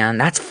 nah, man,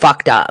 that's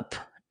fucked up.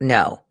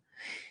 No,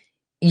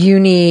 you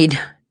need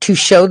to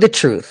show the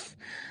truth,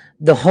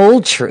 the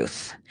whole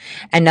truth,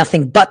 and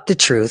nothing but the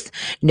truth.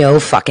 No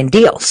fucking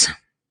deals.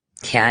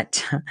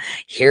 Yet,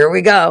 here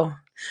we go.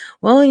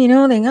 Well, they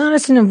got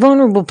us in a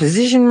vulnerable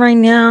position right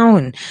now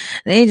and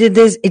they did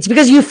this. It's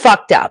because you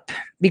fucked up.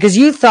 Because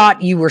you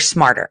thought you were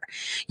smarter.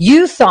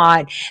 You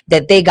thought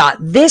that they got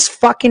this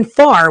fucking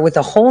far with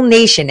a whole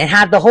nation and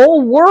had the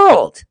whole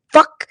world.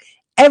 Fuck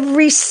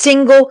every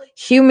single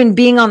human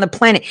being on the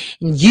planet.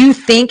 And you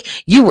think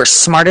you were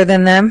smarter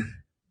than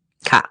them?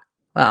 Ha.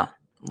 Well,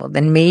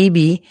 then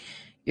maybe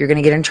you're going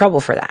to get in trouble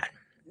for that.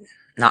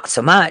 Not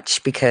so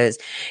much because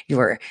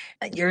your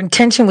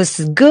intention was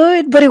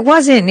good, but it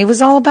wasn't. It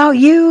was all about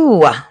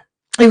you.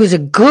 It was a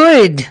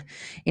good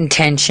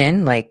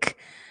intention, like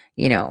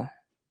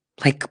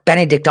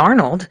Benedict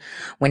Arnold,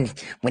 when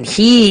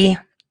he,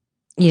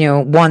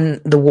 won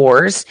the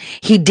wars,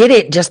 he did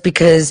it just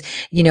because,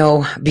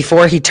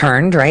 before he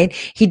turned, right?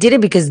 He did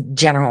it because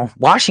General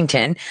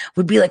Washington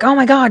would be like, oh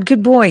my God,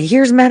 good boy.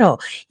 Here's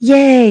medal.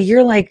 Yay.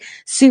 You're like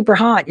super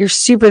hot. You're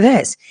super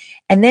this.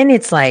 And then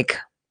it's like,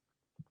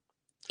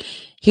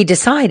 he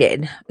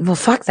decided, well,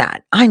 fuck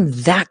that. I'm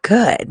that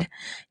good.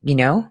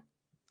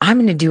 I'm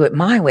going to do it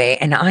my way.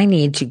 And I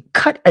need to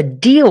cut a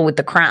deal with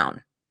the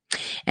crown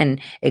and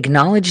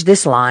acknowledge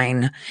this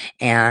line.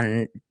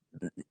 And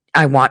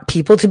I want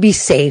people to be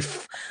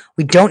safe.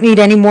 We don't need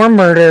any more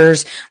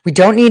murders. We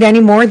don't need any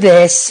more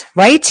this,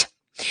 right?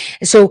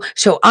 So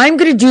I'm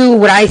going to do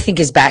what I think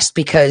is best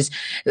because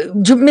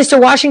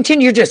Mr.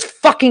 Washington, you're just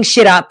fucking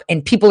shit up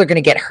and people are going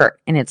to get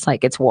hurt. And it's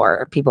like, it's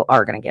war. People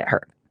are going to get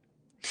hurt.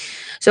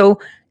 So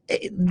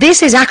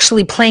this is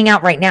actually playing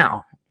out right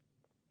now.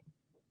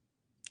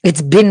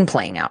 It's been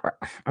playing out.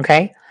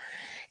 Okay.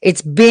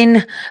 It's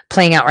been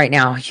playing out right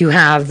now. You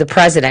have the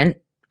president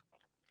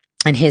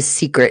and his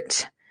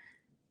secret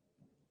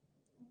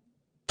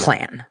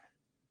plan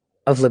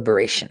of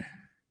liberation.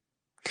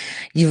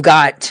 You've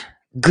got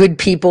good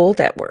people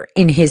that were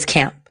in his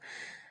camp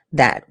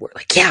that were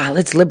like, yeah,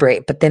 let's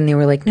liberate. But then they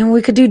were like, no,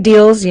 we could do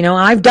deals.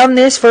 I've done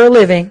this for a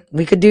living.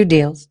 We could do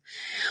deals.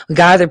 We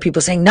got other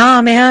people saying,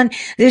 nah, man,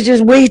 this is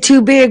just way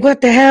too big.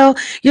 What the hell?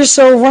 You're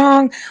so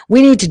wrong.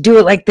 We need to do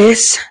it like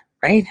this,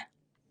 right?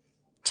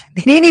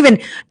 They didn't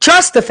even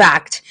trust the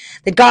fact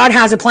that God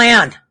has a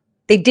plan.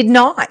 They did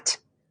not.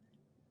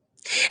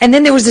 And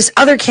then there was this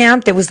other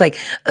camp that was like,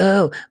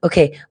 oh,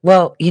 okay,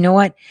 well, you know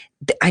what?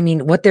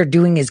 What they're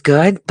doing is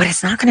good, but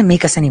it's not going to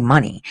make us any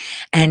money.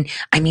 And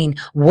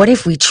what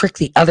if we trick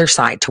the other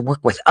side to work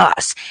with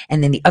us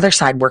and then the other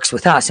side works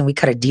with us and we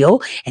cut a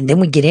deal and then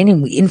we get in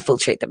and we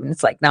infiltrate them. And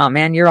it's like, nah,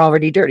 man, you're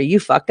already dirty. You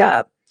fucked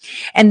up.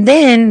 And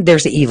then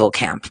there's the evil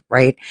camp,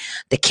 right?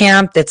 The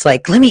camp that's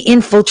like, let me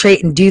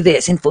infiltrate and do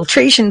this.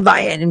 Infiltration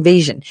via an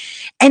invasion.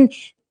 And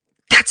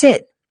that's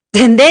it.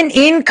 And then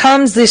in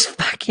comes this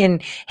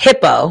fucking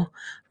hippo,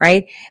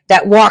 right?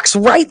 That walks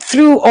right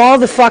through all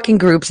the fucking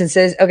groups and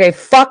says, okay,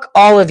 fuck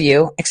all of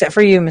you, except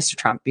for you, Mr.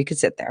 Trump. You could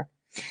sit there.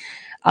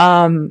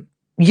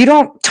 You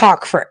don't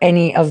talk for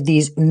any of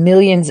these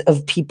millions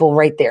of people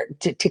right there.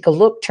 Take a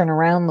look, turn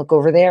around, look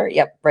over there.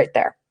 Yep, right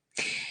there.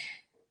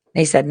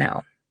 They said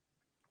no.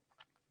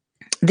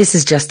 This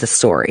is just a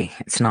story.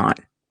 It's not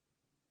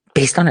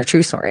based on a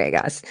true story, I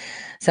guess.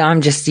 So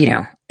I'm just,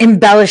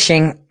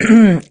 embellishing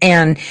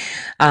and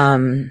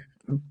adding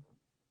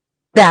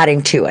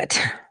to it.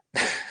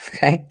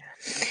 Okay.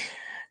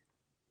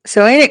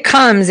 So in it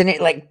comes and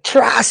it like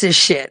trashes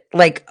shit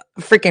like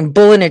freaking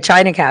bull in a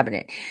china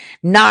cabinet,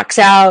 knocks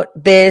out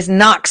this,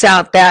 knocks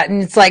out that.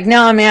 And it's like,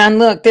 no, man,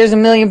 look, there's a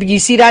million, but you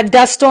see that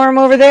dust storm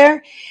over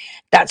there?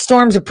 That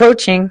storm's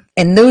approaching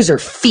and those are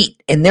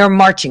feet and they're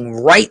marching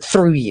right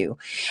through you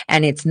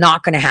and it's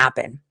not going to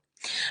happen.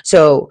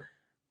 So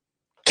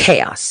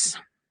chaos.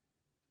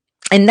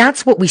 And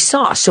that's what we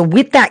saw. So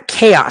with that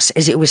chaos,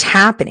 as it was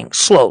happening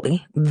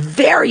slowly,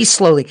 very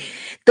slowly,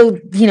 though,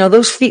 you know,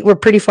 those feet were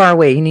pretty far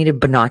away. You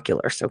needed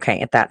binoculars. Okay.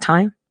 At that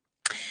time,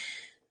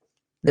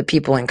 the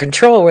people in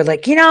control were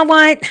like, you know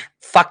what?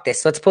 Fuck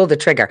this. Let's pull the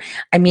trigger.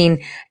 I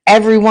mean,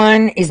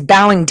 everyone is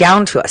bowing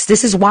down to us.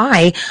 This is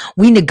why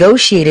we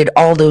negotiated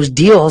all those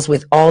deals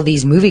with all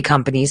these movie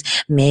companies.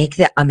 Make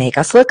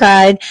us look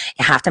good.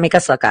 You have to make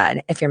us look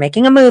good. If you're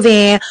making a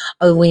movie,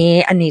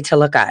 we need to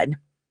look good.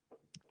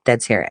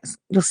 Dead serious.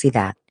 You'll see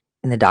that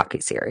in the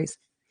docuseries.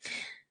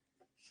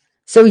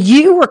 So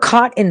you were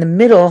caught in the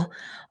middle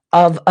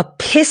of a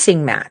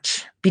pissing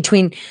match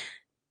between,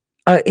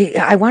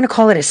 I want to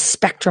call it a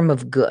spectrum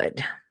of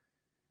good.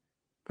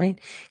 Right?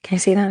 Can I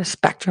say that? A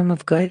spectrum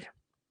of good?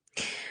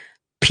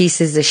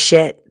 Pieces of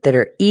shit that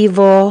are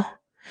evil,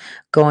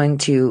 going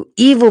to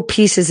evil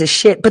pieces of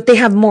shit, but they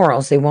have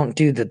morals. They won't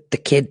do the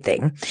kid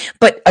thing.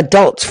 But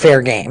adults,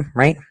 fair game,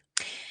 right?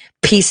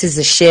 Pieces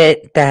of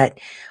shit that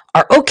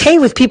are okay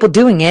with people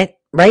doing it,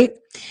 right?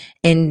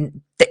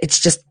 And it's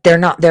just, they're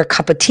not their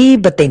cup of tea,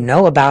 but they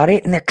know about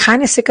it and they're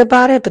kind of sick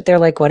about it, but they're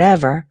like,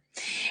 whatever.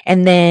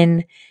 And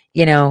then,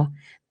 you know,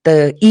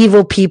 the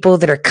evil people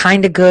that are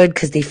kind of good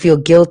because they feel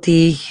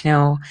guilty, you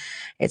know,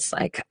 it's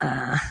like,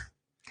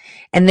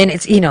 and then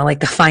it's, you know, like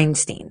the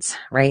Feinsteins,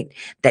 right?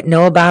 That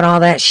know about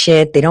all that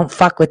shit. They don't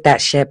fuck with that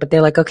shit, but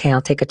they're like, okay,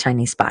 I'll take a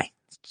Chinese spy.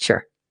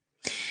 Sure.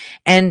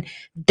 And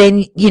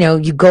then, you know,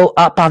 you go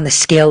up on the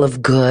scale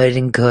of good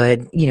and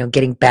good, you know,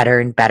 getting better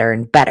and better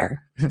and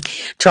better.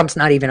 Trump's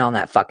not even on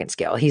that fucking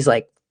scale. He's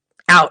like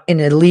out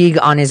in a league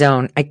on his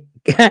own.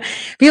 People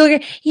go,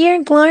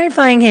 you're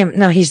glorifying him.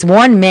 No, he's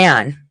one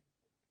man,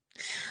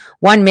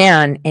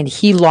 and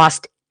he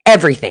lost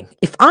everything.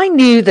 If I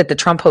knew that the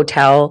Trump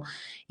Hotel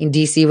in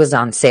DC was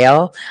on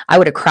sale, I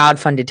would have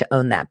crowdfunded to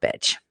own that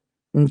bitch.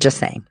 I'm just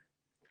saying.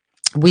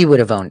 We would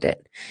have owned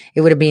it.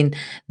 It would have been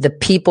the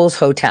People's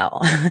Hotel.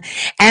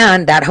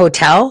 And that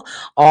hotel,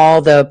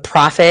 all the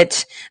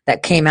profit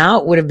that came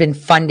out would have been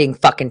funding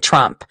fucking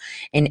Trump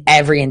in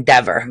every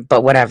endeavor,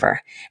 but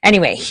whatever.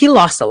 Anyway, he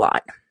lost a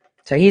lot.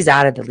 So he's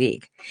out of the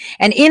league.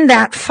 And in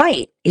that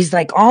fight is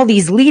like all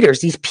these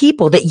leaders, these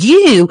people that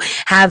you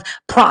have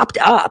propped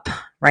up,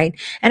 right?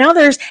 And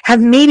others have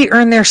maybe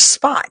earned their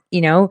spot,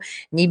 you know,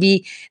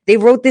 maybe they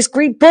wrote this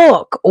great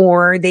book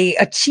or they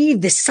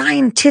achieved this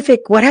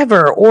scientific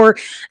whatever, or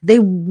they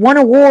won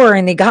a war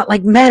and they got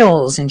like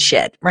medals and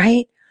shit,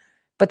 right?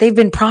 But they've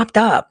been propped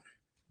up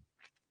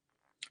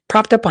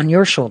on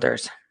your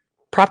shoulders,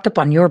 propped up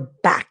on your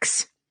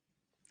backs.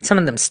 Some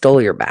of them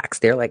stole your backs.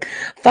 They're like,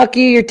 fuck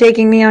you, you're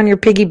taking me on your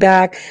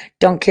piggyback.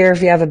 Don't care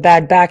if you have a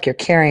bad back, you're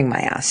carrying my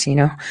ass, you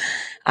know?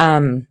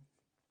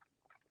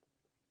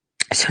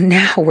 So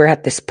now we're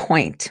at this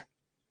point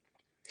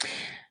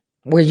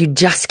where you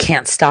just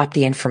can't stop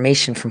the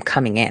information from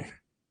coming in.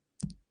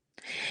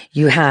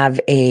 You have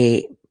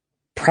a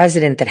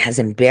president that has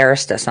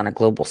embarrassed us on a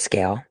global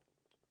scale,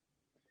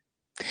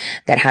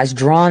 that has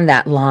drawn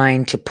that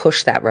line to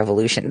push that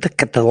revolution,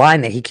 the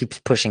line that he keeps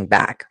pushing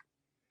back.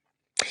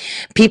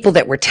 People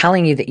that were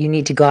telling you that you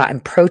need to go out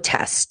and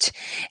protest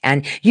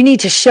and you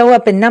need to show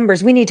up in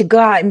numbers. We need to go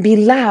out and be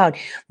loud.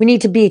 We need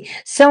to be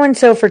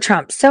so-and-so for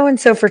Trump,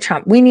 so-and-so for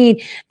Trump. We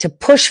need to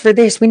push for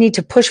this. We need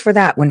to push for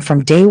that. When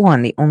from day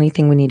one, the only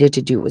thing we needed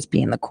to do was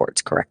be in the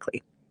courts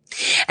correctly.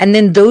 And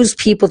then those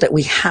people that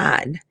we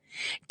had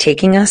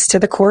taking us to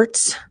the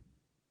courts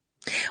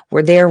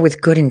were there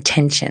with good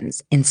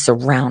intentions and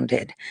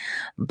surrounded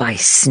by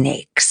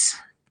snakes.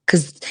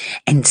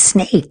 And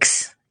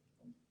snakes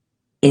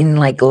in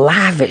like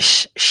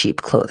lavish sheep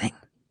clothing.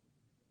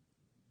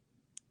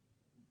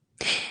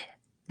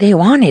 They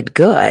wanted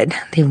good.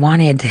 They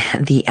wanted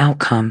the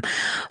outcome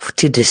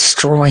to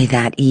destroy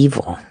that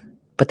evil,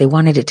 but they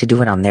wanted it to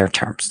do it on their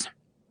terms.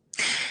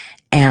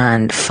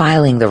 And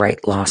filing the right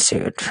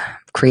lawsuit,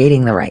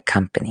 creating the right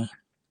company,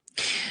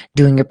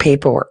 doing your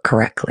paperwork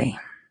correctly,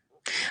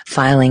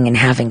 filing and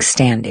having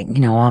standing,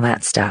 you know, all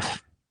that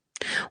stuff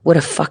would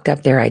have fucked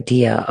up their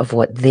idea of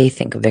what they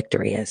think a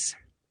victory is.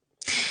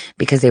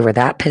 Because they were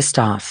that pissed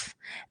off,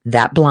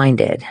 that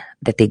blinded,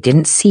 that they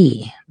didn't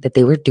see that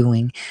they were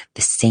doing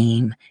the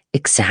same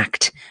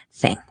exact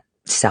thing,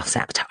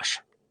 self-sabotage.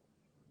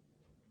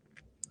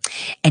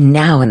 And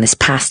now in this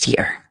past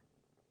year,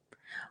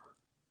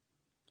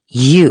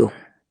 you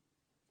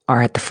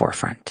are at the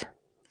forefront.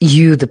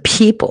 You, the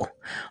people,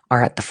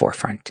 are at the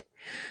forefront.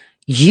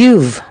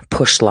 You've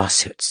pushed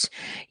lawsuits.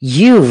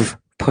 You've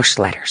pushed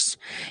letters.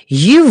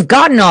 You've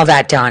gotten all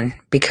that done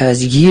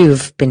because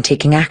you've been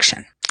taking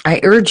action. I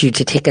urge you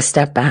to take a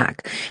step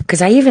back,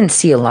 because I even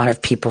see a lot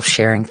of people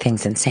sharing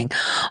things and saying,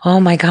 oh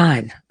my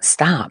God,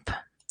 stop.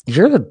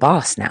 You're the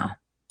boss now.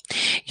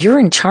 You're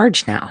in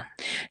charge now.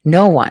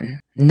 No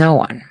one.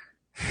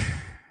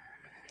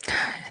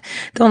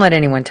 Don't let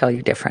anyone tell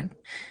you different.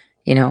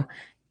 You know,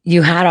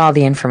 you had all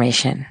the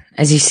information.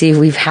 As you see,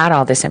 we've had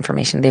all this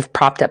information. They've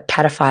propped up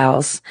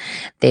pedophiles.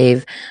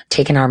 They've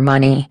taken our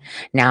money.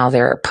 Now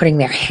they're putting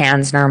their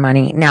hands in our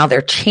money. Now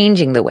they're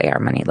changing the way our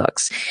money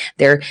looks.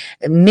 They're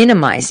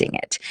minimizing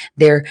it.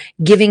 They're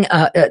giving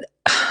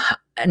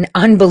an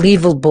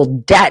unbelievable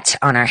debt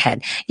on our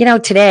head. You know,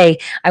 today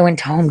I went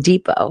to Home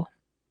Depot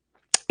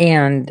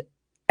and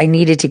I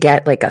needed to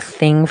get like a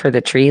thing for the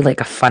tree,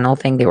 like a funnel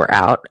thing. They were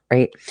out,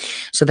 right?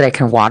 So that I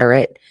can water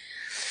it.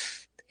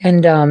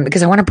 And,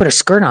 because I want to put a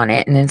skirt on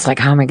it, and it's like,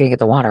 how am I going to get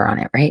the water on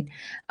it? Right.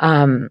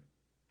 And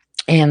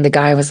the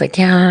guy was like,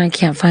 yeah, I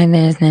can't find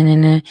this.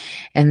 Nah.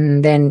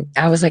 And then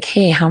I was like,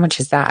 hey, how much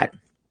is that?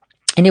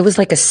 And it was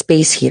like a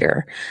space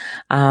heater.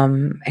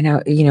 And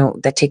I, you know,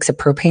 that takes a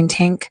propane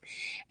tank.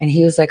 And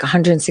he was like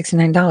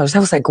 $169. I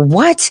was like,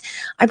 what?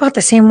 I bought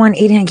the same one.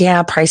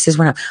 Yeah, prices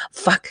went up.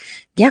 Fuck.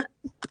 Yeah.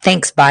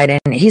 Thanks, Biden.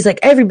 He's like,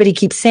 everybody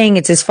keeps saying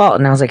it's his fault.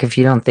 And I was like, if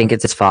you don't think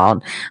it's his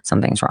fault,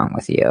 something's wrong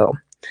with you.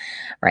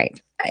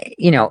 Right.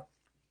 You know,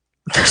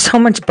 there's so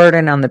much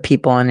burden on the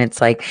people. And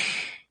it's like,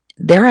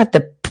 they're at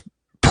the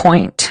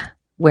point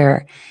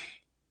where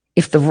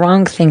if the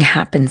wrong thing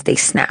happens, they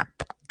snap.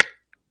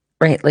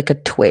 Right. Like a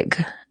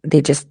twig.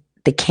 They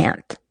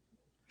can't.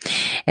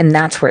 And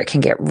that's where it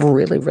can get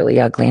really, really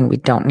ugly, and we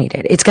don't need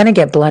it. It's going to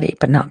get bloody,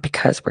 but not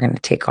because we're going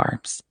to take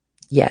arms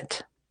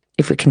yet,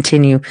 if we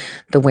continue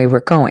the way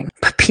we're going.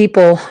 But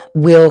people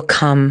will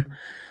come.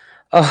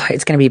 Oh,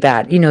 it's going to be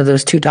bad. You know,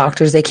 those 2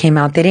 doctors, they came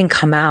out. They didn't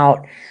come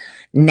out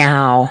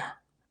now.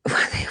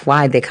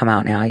 Why'd they come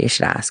out now? You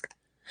should ask.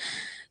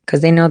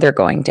 Because they know they're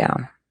going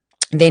down.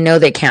 They know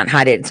they can't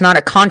hide it. It's not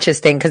a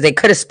conscious thing because they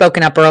could have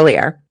spoken up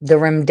earlier. The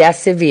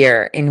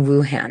remdesivir in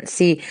Wuhan.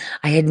 See,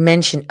 I had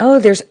mentioned,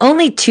 there's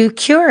only 2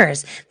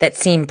 cures that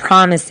seem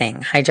promising.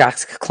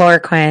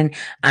 Hydroxychloroquine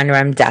and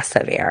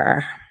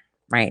remdesivir,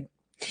 right?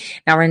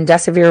 Now,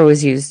 remdesivir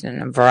was used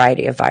in a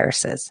variety of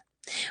viruses.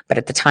 But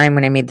at the time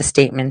when I made the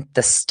statement,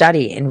 the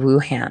study in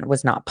Wuhan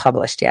was not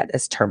published yet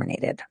as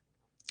terminated.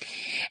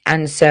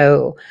 And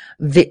so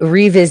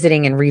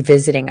revisiting,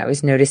 I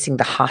was noticing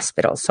the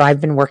hospitals. So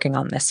I've been working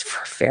on this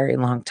for a very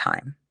long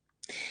time.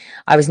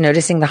 I was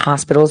noticing the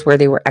hospitals where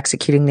they were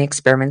executing the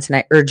experiments. And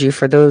I urge you,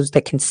 for those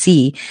that can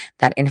see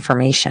that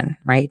information,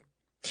 right?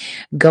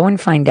 Go and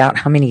find out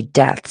how many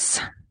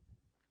deaths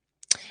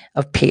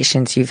of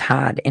patients you've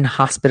had in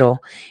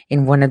hospital,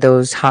 in one of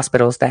those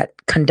hospitals that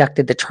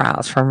conducted the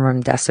trials from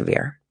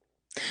remdesivir.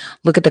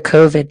 Look at the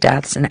COVID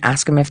deaths and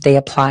ask them if they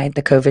applied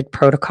the COVID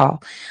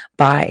protocol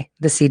by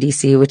the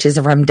CDC, which is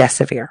a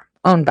remdesivir,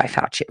 owned by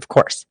Fauci, of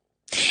course.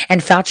 And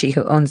Fauci,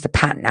 who owns the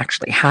patent,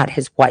 actually had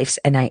his wife's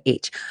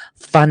NIH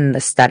fund the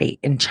study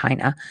in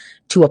China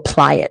to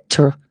apply it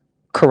to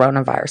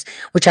coronavirus,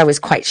 which I was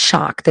quite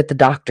shocked that the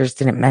doctors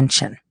didn't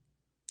mention,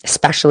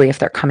 especially if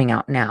they're coming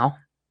out now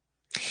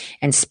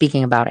and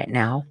speaking about it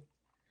now.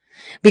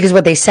 Because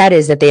what they said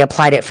is that they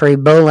applied it for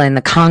Ebola in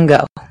the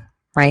Congo,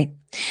 right?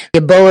 The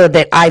Ebola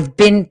that I've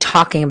been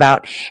talking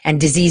about, and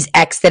disease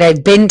X that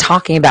I've been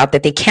talking about,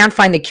 that they can't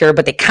find the cure,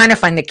 but they kind of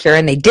find the cure,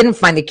 and they didn't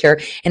find the cure,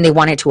 and they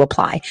wanted to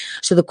apply.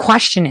 So the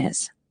question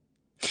is,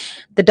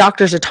 the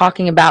doctors are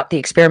talking about the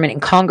experiment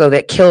in Congo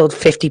that killed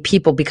 50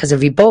 people because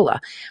of Ebola.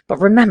 But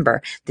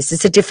remember, this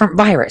is a different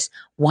virus.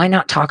 Why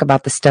not talk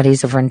about the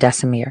studies of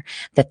remdesivir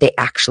that they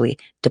actually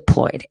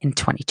deployed in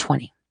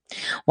 2020?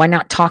 Why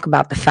not talk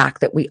about the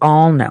fact that we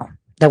all know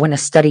that when a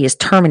study is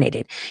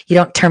terminated, you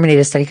don't terminate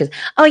a study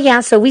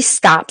because, so we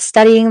stopped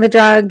studying the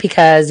drug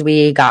because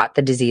we got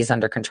the disease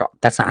under control.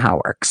 That's not how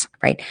it works,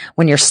 right?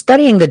 When you're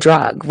studying the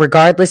drug,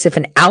 regardless if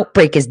an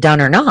outbreak is done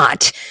or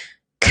not,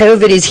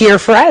 COVID is here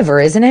forever,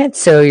 isn't it?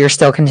 So you're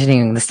still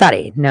continuing the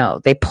study.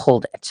 No, they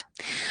pulled it.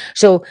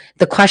 So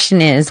the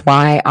question is,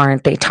 why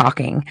aren't they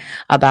talking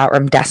about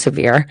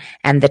remdesivir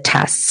and the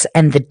tests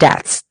and the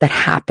deaths that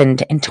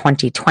happened in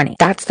 2020?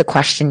 That's the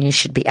question you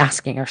should be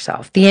asking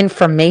yourself. The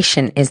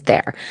information is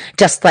there,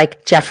 just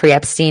like Jeffrey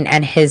Epstein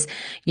and his,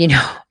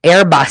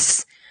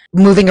 Airbus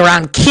moving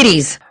around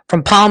kitties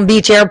from Palm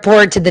Beach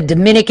Airport to the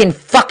Dominican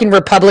fucking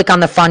Republic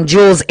on the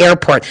Fonjules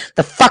Airport.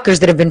 The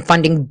fuckers that have been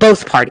funding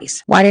both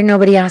parties. Why didn't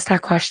nobody ask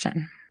that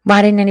question?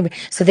 Why didn't anybody?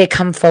 So they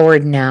come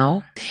forward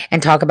now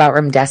and talk about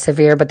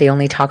remdesivir, but they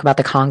only talk about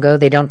the Congo.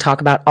 They don't talk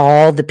about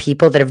all the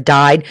people that have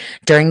died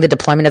during the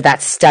deployment of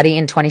that study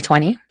in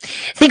 2020.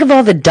 Think of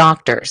all the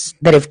doctors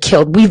that have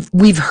killed.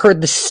 We've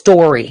heard the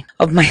story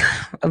of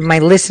my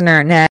listener,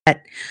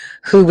 Annette,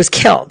 who was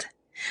killed.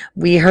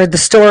 We heard the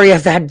story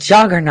of that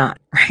juggernaut,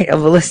 right?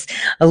 Of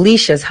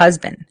Alicia's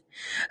husband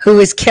who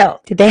was killed.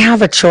 Did they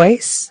have a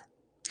choice?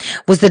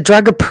 Was the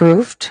drug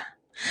approved?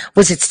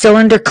 Was it still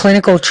under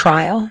clinical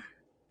trial?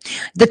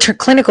 The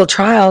clinical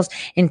trials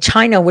in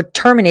China were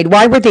terminated.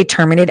 Why were they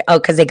terminated? Oh,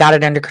 because they got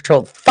it under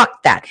control.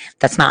 Fuck that.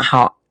 That's not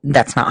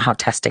how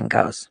testing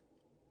goes.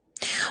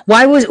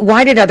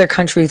 Why did other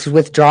countries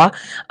withdraw?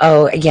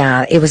 Oh,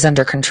 yeah, it was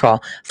under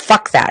control.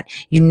 Fuck that.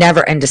 You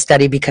never end a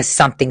study because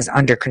something's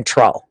under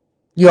control.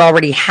 You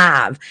already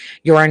have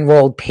your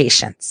enrolled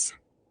patients.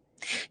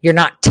 You're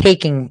not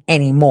taking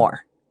any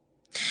more.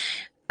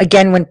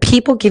 Again, when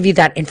people give you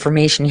that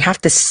information, you have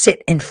to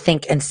sit and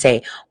think and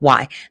say,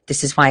 why?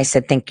 This is why I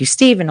said, thank you,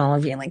 Steve. And all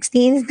of you are like,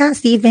 Steve, it's not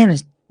Steve Bannon.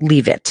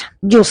 Leave it.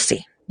 You'll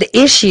see. The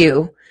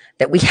issue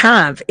that we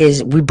have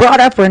is we brought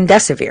up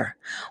remdesivir.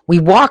 We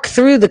walked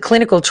through the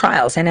clinical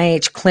trials,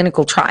 NIH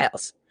clinical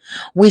trials.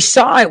 We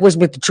saw it was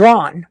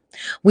withdrawn.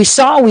 We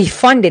saw we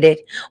funded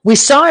it. We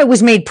saw it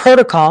was made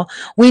protocol.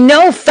 We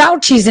know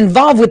Fauci's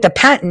involved with the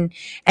patent,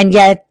 and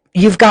yet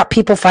you've got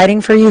people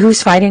fighting for you.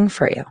 Who's fighting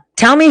for you?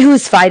 Tell me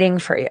who's fighting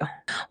for you.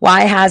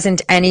 Why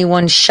hasn't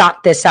anyone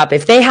shot this up?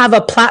 If they have a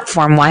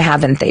platform, why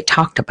haven't they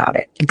talked about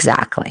it?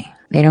 Exactly.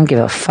 They don't give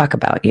a fuck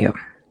about you.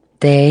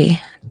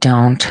 They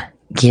don't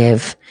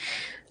give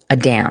a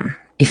damn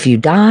if you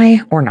die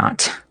or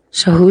not.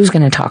 So who's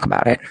going to talk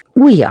about it?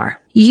 We are.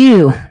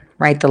 You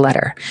write the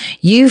letter.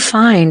 You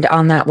find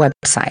on that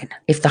website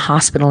if the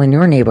hospital in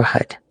your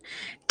neighborhood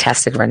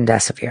tested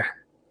remdesivir.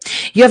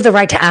 You have the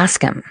right to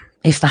ask them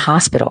if the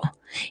hospital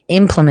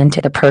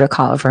implemented a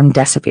protocol of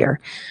remdesivir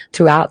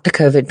throughout the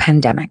COVID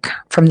pandemic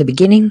from the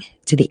beginning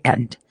to the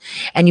end.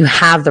 And you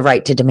have the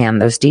right to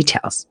demand those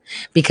details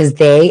because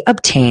they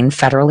obtain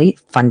federally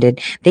funded,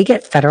 they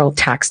get federal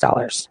tax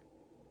dollars.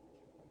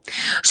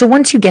 So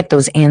once you get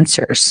those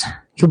answers,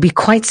 you'll be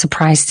quite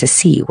surprised to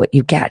see what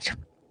you get.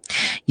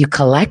 You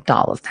collect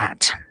all of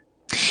that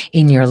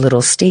in your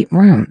little state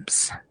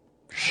rooms,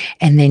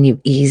 and then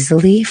you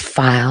easily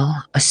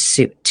file a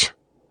suit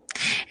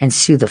and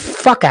sue the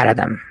fuck out of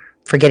them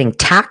for getting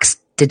tax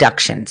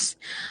deductions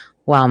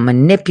while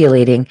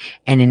manipulating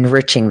and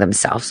enriching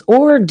themselves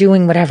or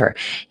doing whatever.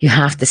 You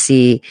have to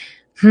see,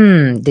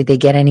 did they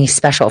get any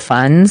special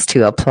funds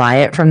to apply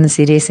it from the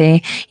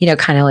CDC? You know,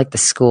 kind of like the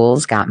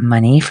schools got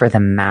money for the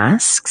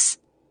masks.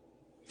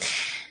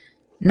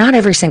 Not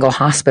every single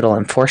hospital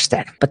enforced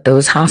it, but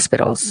those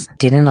hospitals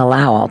didn't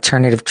allow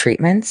alternative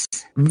treatments,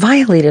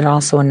 violated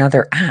also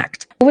another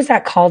act. What was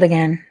that called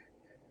again?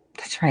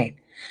 That's right.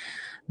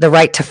 The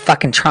right to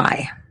fucking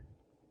try.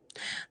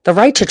 The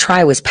right to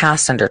try was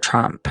passed under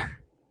Trump.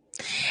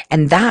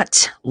 And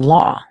that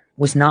law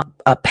was not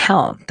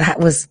upheld. That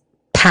was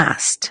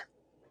passed.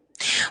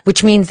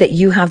 Which means that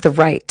you have the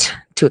right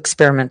to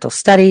experimental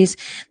studies,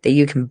 that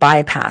you can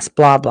bypass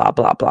blah, blah,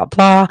 blah, blah,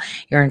 blah.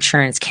 Your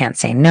insurance can't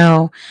say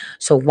no.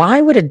 So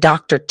why would a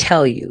doctor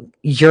tell you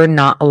you're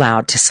not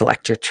allowed to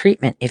select your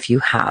treatment if you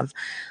have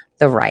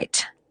the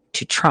right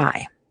to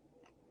try?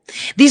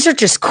 These are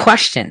just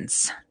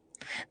questions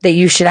that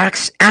you should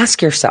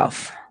ask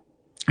yourself.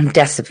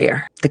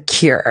 Remdesivir, the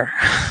cure.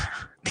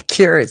 The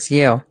cure is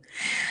you.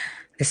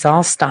 This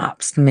all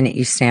stops the minute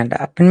you stand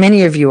up. And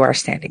many of you are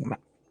standing up.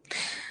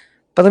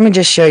 But let me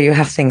just show you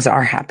how things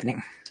are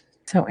happening.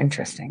 So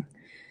interesting.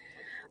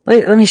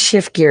 Let me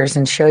shift gears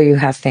and show you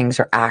how things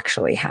are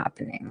actually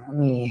happening. Let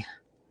me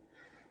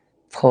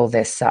pull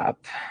this up.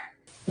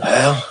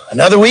 Well,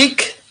 another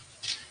week,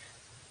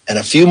 and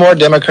a few more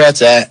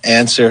Democrats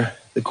answer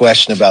the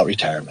question about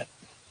retirement.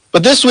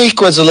 But this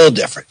week was a little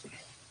different.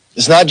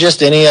 It's not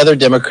just any other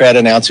Democrat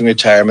announcing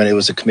retirement. It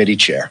was a committee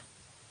chair.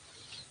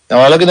 Now,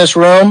 I look in this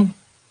room.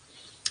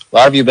 A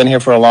lot of you have been here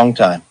for a long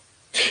time.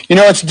 You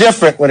know, it's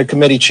different when a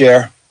committee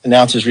chair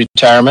announces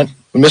retirement.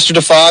 When Mr.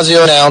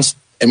 DeFazio announced,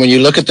 and when you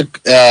look at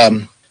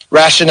the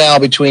rationale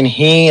between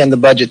he and the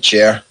budget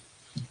chair,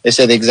 they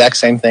say the exact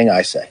same thing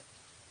I say.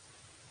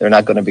 They're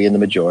not going to be in the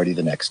majority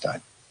the next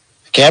time.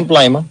 You can't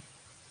blame him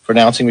for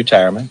announcing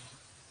retirement,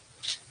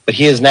 but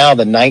he is now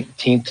the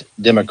 19th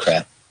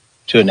Democrat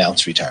to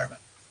announce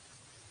retirement.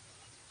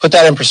 Put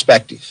that in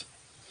perspective.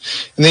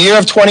 In the year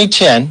of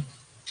 2010,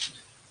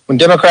 when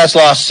Democrats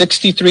lost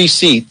 63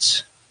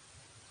 seats,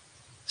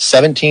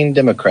 17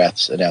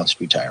 Democrats announced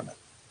retirement.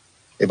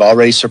 They've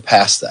already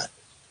surpassed that.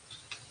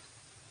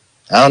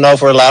 I don't know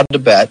if we're allowed to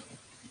bet,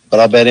 but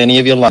I'll bet any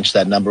of you lunch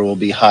that number will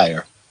be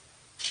higher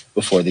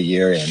before the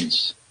year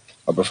ends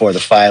or before the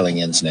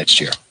filing ends next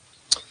year.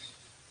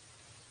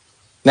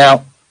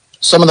 Now,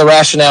 some of the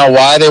rationale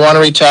why they want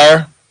to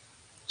retire,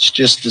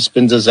 it's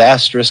been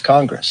disastrous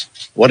Congress.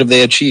 What have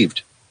they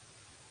achieved?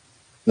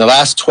 In the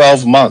last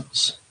 12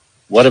 months,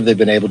 what have they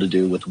been able to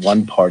do with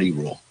one-party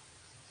rule?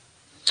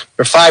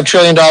 Their $5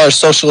 trillion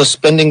socialist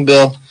spending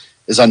bill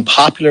is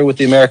unpopular with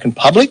the American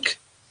public.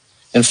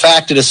 In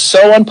fact, it is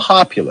so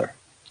unpopular,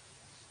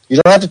 you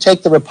don't have to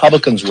take the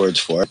Republicans' words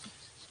for it.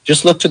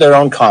 Just look to their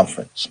own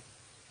conference.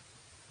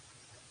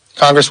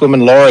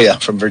 Congresswoman Loria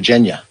from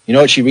Virginia, you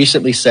know what she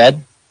recently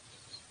said?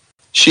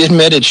 She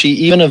admitted she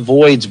even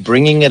avoids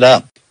bringing it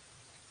up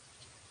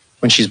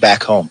when she's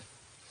back home.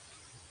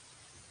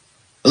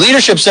 The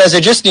leadership says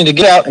they just need to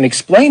get out and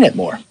explain it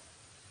more.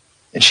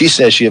 And she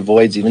says she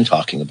avoids even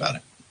talking about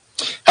it.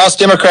 House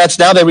Democrats,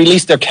 now they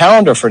released their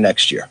calendar for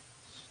next year.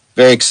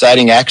 Very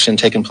exciting action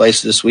taking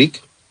place this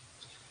week.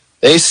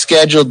 They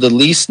scheduled the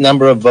least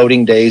number of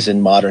voting days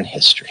in modern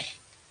history.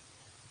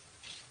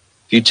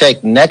 If you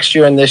take next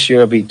year and this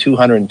year, it'll be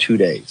 202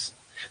 days.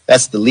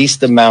 That's the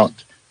least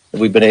amount that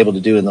we've been able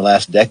to do in the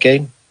last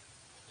decade.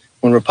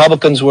 when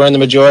Republicans were in the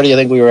majority, I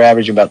think we were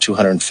averaging about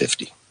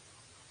 250.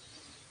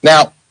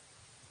 Now,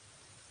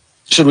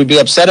 should we be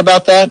upset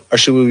about that, or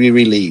should we be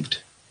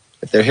relieved?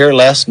 If they're here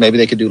less, maybe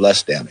they could do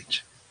less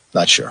damage.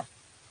 Not sure.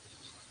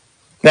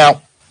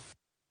 Now,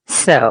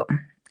 so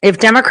if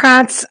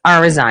Democrats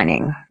are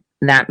resigning,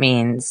 that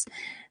means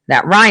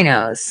that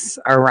rhinos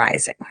are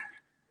rising.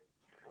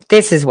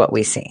 This is what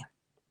we see.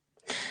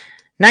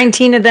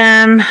 19 of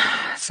them.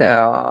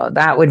 So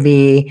that would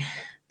be,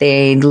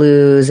 they'd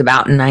lose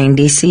about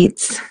 90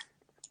 seats.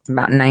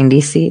 About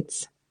 90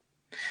 seats.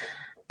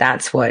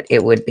 That's what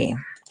it would be.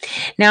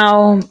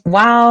 Now,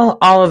 while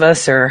all of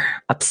us are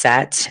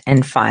upset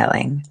and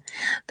filing,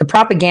 the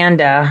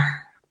propaganda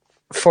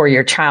for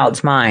your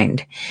child's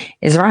mind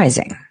is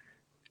rising.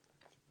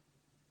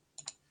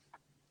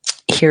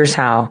 Here's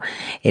how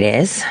it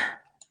is.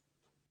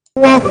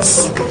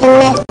 Nuts in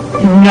it?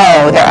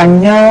 No, there are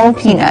no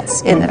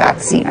peanuts in the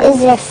vaccine. Is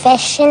there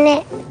fish in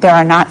it? There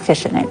are not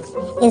fish in it.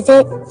 Is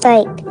it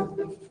like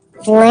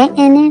lint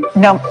in it?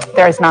 No,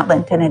 there is not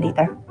lint in it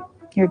either.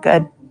 You're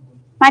good.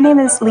 My name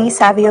is Lee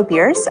Savio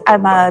Beers.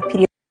 I'm a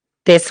pediatrician.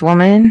 This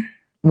woman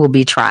will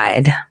be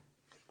tried.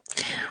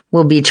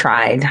 Will be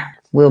tried.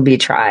 Will be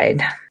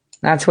tried.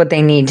 That's what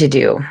they need to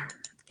do,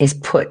 is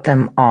put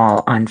them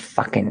all on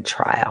fucking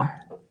trial.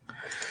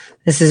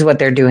 This is what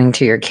they're doing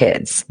to your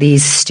kids.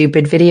 These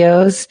stupid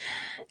videos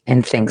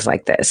and things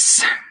like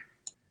this.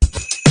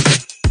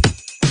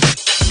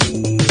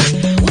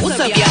 What's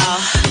up, y'all?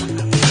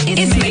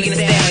 It's Megan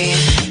Thee Stallion,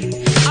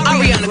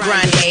 Ariana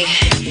Grande,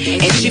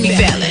 and Jimmy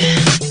Fallon.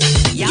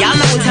 Y'all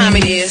know what time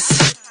it is.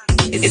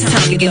 It's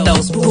time to get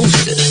those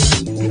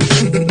boosters.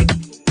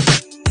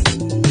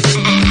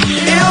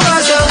 It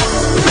was a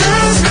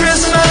last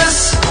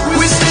Christmas.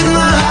 We stayed in the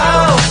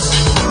house.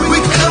 We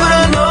covered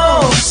our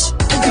nose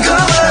and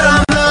covered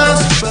our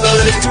mouths.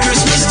 But it's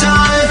Christmas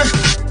time.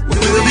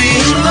 We'll be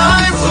in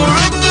line for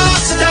a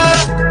booster.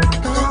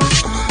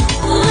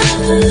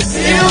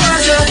 It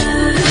was a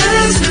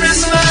last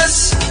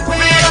Christmas. We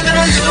opened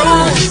our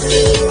doors.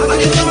 I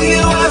can never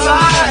get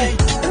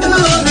Wi-Fi.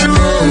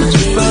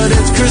 But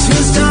it's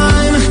Christmas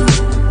time.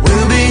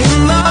 We'll be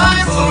in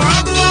line for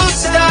a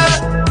booster.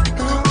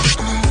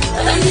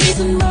 I need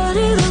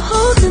somebody to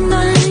hold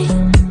tonight.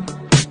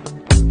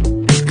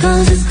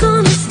 'Cause it's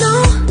gonna snow.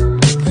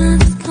 'Cause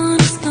it's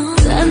gonna snow.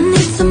 I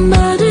need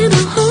somebody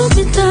to hold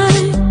me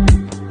tight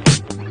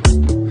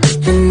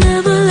and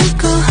never let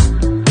go.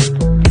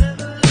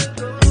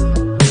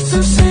 So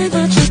say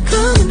that you're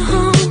coming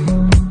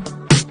home.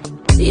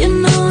 You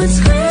know it's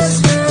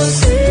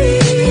Christmas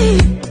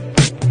Eve.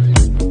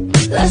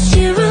 Last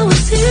year I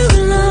was here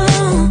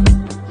alone.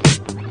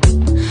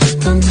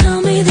 Don't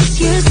tell me this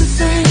year's the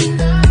same.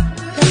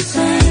 The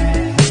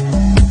same.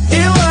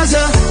 It was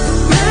a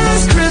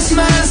last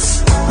Christmas.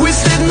 We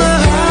stayed in the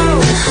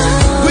house.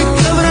 We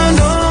covered our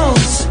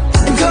nose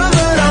and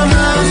covered our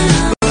mouths.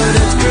 But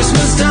it's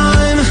Christmas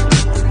time.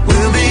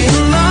 We'll be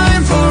in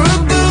line for a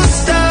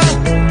booster.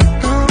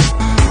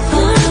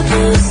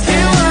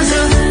 It was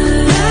a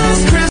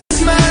last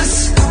Christmas.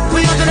 We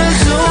opened our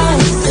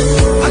doors.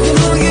 I can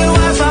only get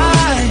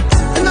Wi-Fi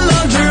in the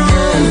laundry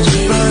room.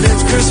 But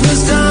it's Christmas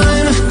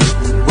time.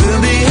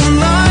 We'll be in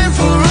line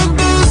for a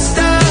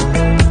booster.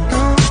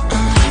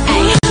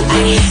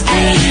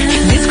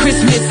 This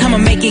Christmas, I'ma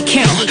make it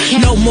count.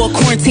 No more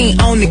quarantine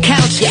on the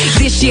couch.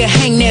 This year,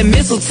 hang that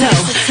mistletoe.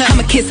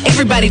 I'ma kiss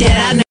everybody that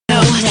I know.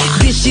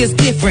 This year's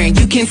different,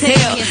 you can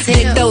tell.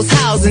 Hit those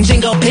houses and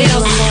jingle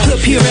bells. Put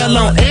Purell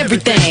on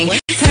everything.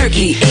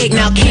 Turkey,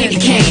 eggnog, candy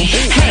cane.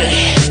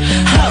 Hey,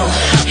 ho,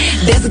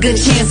 there's a good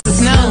chance of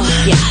snow.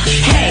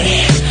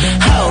 Hey,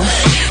 ho,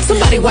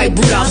 somebody wipe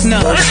Rudolph's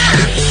nose.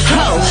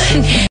 Ho,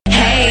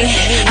 hey,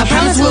 I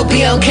promise we'll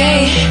be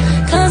okay.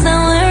 'Cause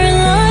now we're in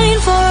line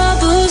for a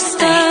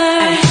booster.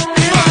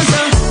 It was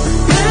a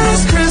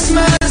last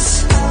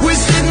Christmas. We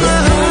stayed in the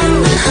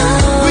house.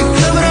 We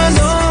covered our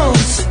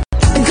nose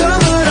and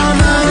covered our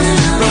mouths.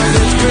 But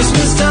it's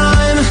Christmas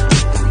time.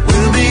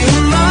 We'll be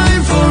in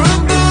line for a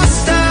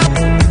booster.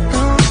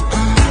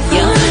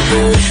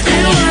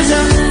 It was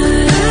a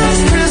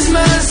last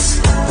Christmas.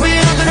 We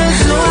opened our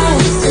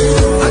doors.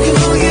 I can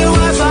only get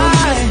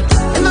Wi-Fi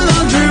in the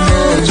laundry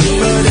room.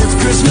 But it's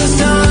Christmas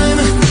time.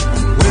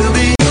 We'll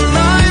be in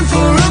line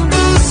for a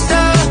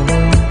booster.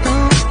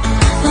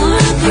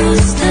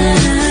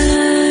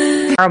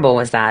 How horrible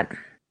was that?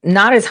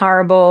 Not as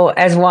horrible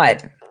as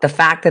what? The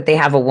fact that they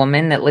have a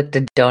woman that licked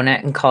a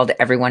donut and called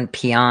everyone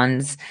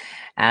peons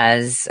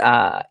as,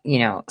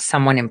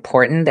 someone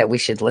important that we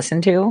should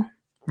listen to.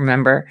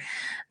 Remember?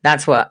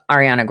 That's what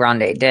Ariana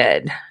Grande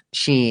did.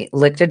 She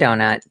licked a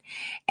donut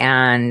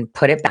and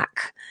put it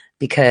back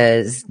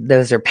because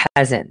those are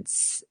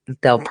peasants.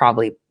 They'll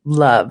probably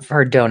love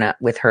her donut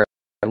with her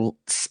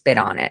spit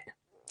on it.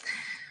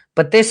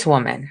 But this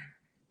woman,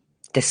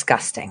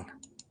 disgusting.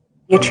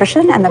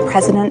 pediatrician and the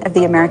president of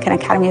the American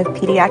Academy of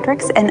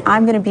Pediatrics, and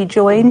I'm going to be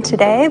joined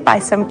today by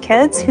some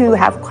kids who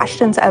have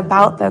questions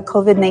about the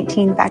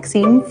COVID-19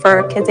 vaccine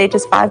for kids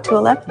ages 5 to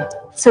 11.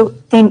 So,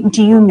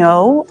 do you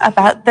know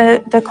about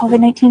the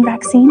COVID-19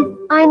 vaccine?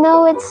 I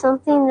know it's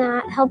something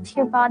that helps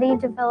your body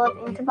develop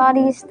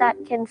antibodies that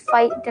can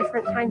fight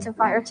different kinds of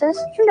viruses.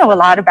 You know a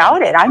lot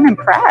about it. I'm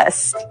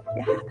impressed.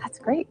 Yeah, that's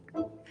great.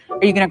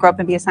 Are you going to grow up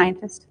and be a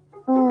scientist?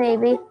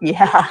 Maybe.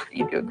 Yeah,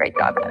 you do a great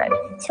job at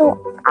it.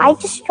 So I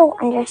just don't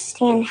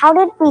understand. How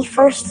did we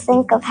first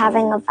think of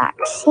having a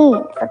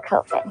vaccine for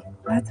COVID?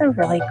 That's a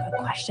really good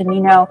question.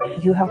 You know,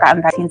 you have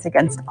gotten vaccines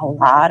against a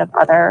lot of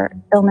other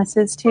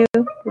illnesses too.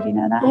 Did you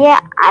know that? Yeah,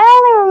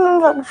 I only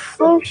remember the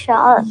flu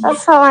shot.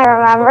 That's all I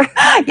remember.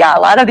 Yeah, a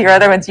lot of the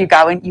other ones you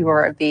got when you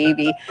were a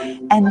baby.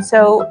 And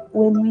so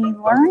when we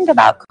learned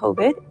about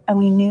COVID and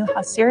we knew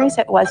how serious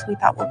it was, we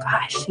thought, well,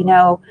 gosh, you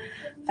know,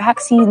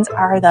 vaccines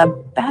are the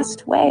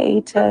best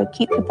way to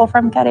keep people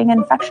from getting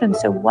infection.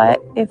 So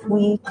what if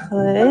we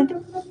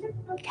could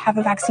have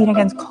a vaccine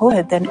against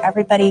COVID? Then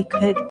everybody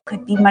could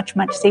be much,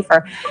 much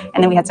safer.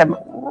 And then we had some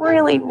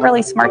really,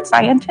 really smart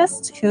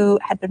scientists who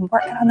had been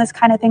working on this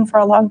kind of thing for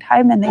a long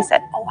time. And they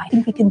said, oh, I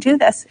think we can do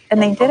this.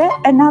 And they did it.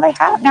 And now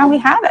we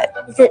have it.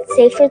 Is it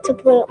safer to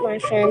put up my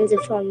friends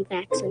if I'm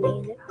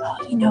vaccinated?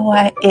 Oh, you know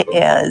what? It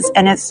is.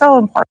 And it's so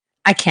important.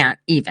 I can't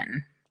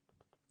even.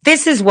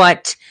 This is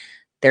what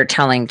they're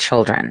telling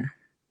children.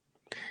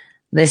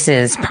 This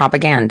is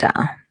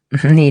propaganda.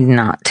 Need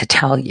not to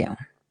tell you.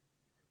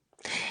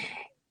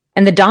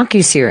 And the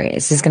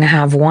docuseries is going to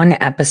have one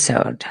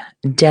episode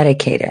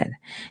dedicated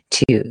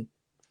to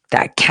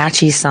that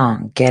catchy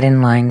song, Get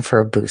in Line for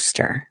a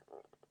Booster,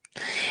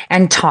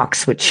 and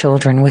talks with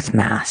children with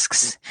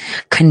masks,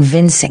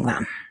 convincing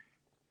them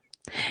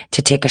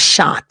to take a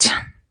shot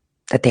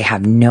that they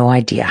have no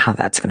idea how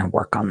that's going to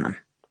work on them.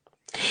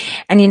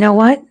 And you know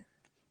what?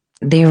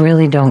 They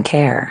really don't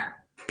care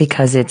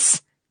because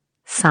it's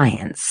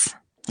science.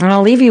 And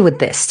I'll leave you with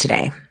this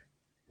today.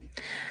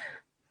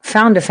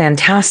 Found a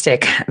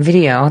fantastic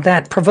video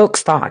that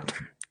provokes thought.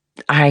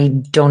 I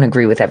don't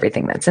agree with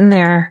everything that's in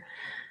there,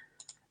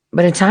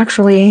 but it's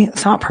actually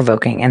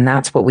thought-provoking, and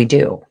that's what we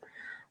do.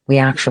 We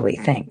actually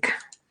think.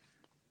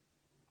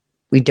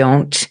 We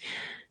don't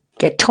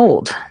get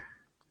told.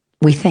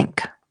 We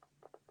think.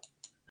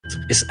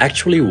 Is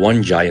actually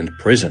one giant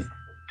prison.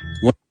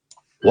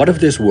 What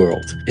if this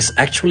world is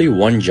actually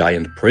one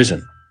giant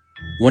prison?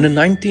 When the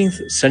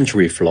 19th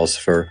century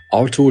philosopher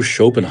Arthur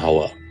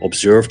Schopenhauer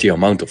observed the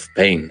amount of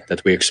pain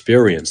that we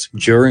experience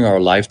during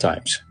our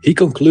lifetimes, he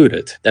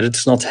concluded that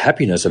it's not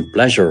happiness and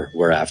pleasure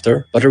we're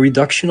after, but a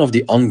reduction of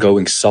the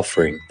ongoing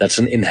suffering that's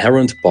an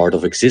inherent part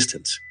of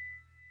existence.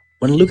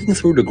 When looking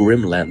through the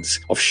grim lens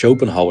of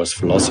Schopenhauer's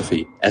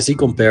philosophy as he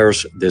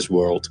compares this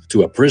world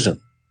to a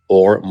prison,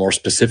 or more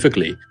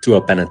specifically to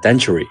a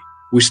penitentiary,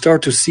 we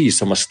start to see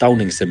some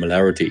astounding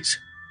similarities.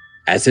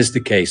 As is the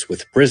case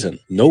with prison,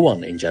 no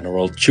one in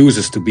general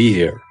chooses to be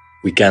here.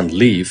 We can't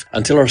leave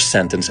until our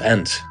sentence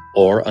ends,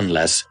 or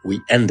unless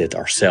we end it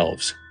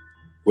ourselves.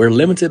 We're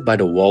limited by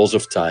the walls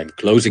of time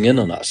closing in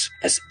on us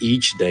as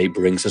each day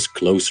brings us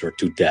closer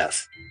to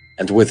death.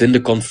 And within the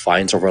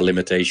confines of our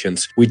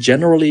limitations, we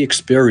generally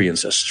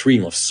experience a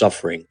stream of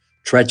suffering,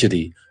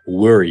 tragedy,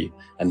 worry,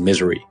 and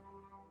misery.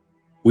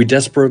 We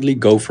desperately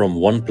go from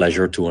one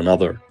pleasure to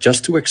another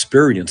just to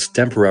experience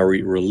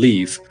temporary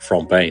relief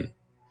from pain.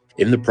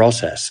 In the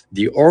process,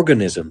 the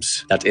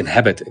organisms that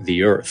inhabit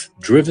the earth,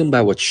 driven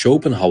by what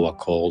Schopenhauer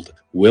called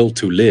will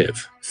to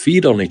live,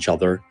 feed on each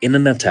other in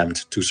an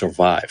attempt to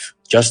survive,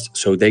 just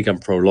so they can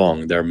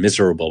prolong their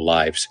miserable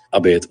lives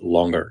a bit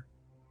longer.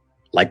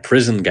 Like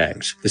prison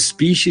gangs, the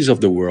species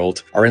of the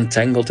world are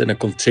entangled in a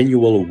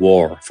continual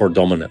war for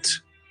dominance.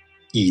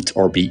 Eat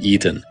or be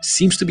eaten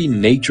seems to be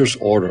nature's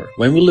order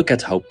when we look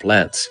at how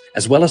plants,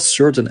 as well as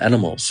certain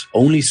animals,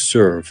 only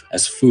serve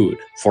as food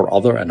for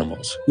other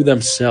animals who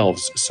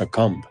themselves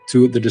succumb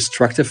to the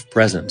destructive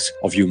presence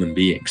of human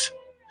beings.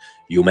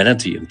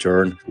 Humanity, in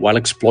turn, while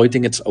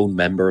exploiting its own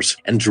members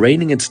and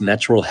draining its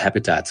natural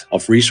habitat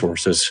of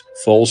resources,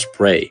 falls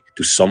prey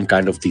to some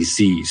kind of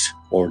disease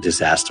or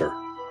disaster.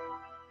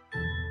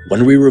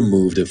 When we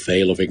remove the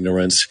veil of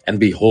ignorance and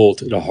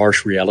behold the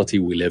harsh reality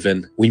we live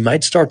in, we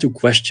might start to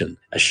question,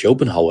 as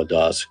Schopenhauer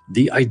does,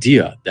 the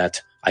idea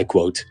that, I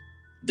quote,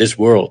 "This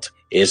world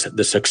is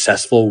the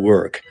successful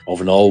work of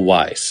an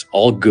all-wise,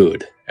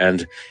 all-good,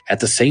 and at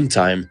the same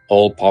time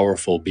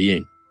all-powerful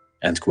being,"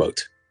 end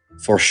quote.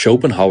 For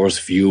Schopenhauer's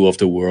view of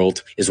the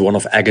world is one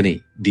of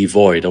agony,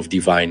 devoid of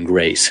divine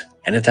grace,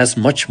 and it has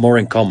much more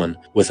in common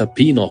with a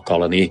penal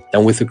colony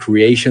than with the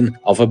creation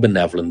of a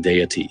benevolent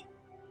deity.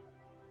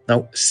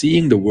 Now,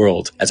 seeing the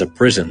world as a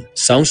prison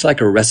sounds like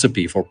a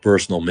recipe for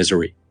personal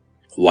misery.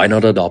 Why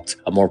not adopt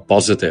a more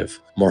positive,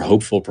 more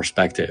hopeful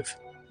perspective?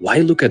 Why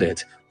look at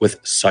it with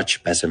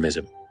such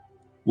pessimism?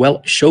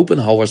 Well,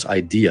 Schopenhauer's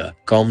idea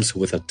comes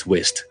with a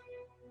twist.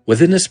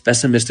 Within his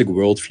pessimistic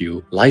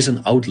worldview lies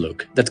an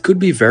outlook that could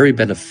be very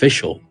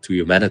beneficial to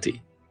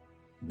humanity.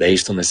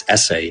 Based on his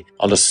essay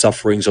on the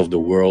sufferings of the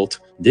world,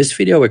 this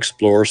video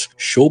explores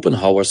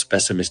Schopenhauer's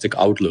pessimistic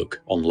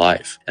outlook on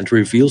life and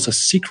reveals a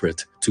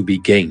secret to be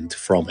gained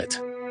from it.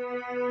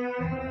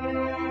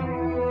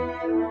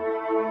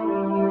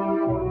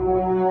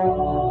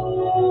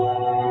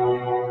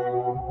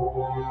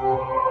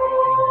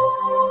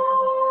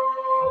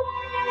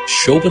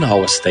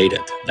 Schopenhauer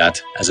stated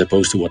that, as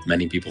opposed to what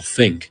many people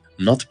think,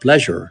 not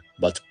pleasure,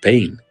 but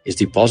pain is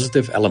the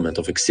positive element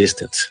of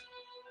existence.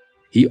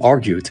 He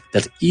argued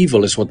that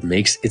evil is what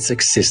makes its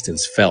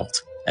existence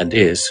felt, and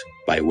is,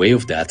 by way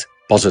of that,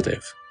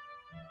 positive.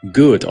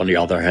 Good, on the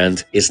other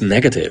hand, is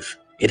negative.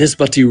 It is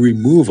but the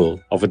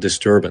removal of a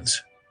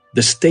disturbance.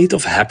 The state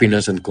of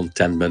happiness and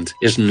contentment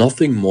is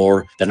nothing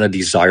more than a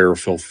desire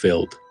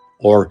fulfilled,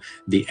 or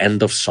the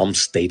end of some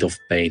state of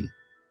pain.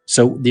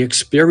 So the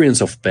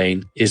experience of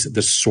pain is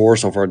the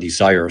source of our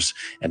desires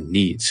and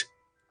needs.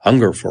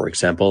 Hunger, for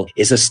example,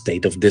 is a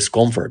state of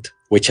discomfort,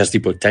 which has the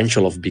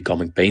potential of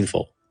becoming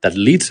painful, that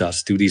leads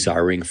us to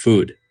desiring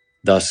food.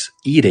 Thus,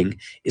 eating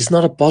is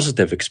not a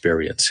positive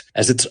experience,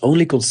 as it's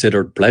only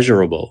considered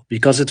pleasurable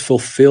because it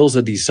fulfills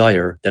a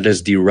desire that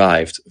is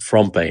derived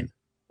from pain,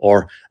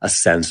 or a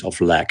sense of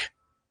lack.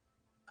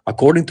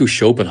 According to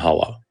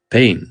Schopenhauer,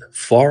 pain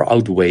far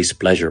outweighs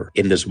pleasure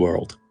in this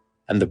world,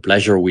 and the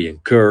pleasure we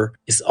incur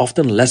is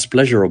often less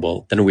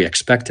pleasurable than we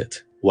expected,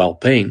 while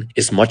pain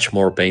is much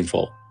more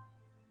painful.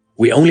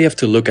 We only have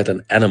to look at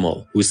an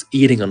animal who is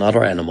eating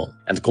another animal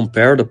and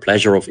compare the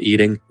pleasure of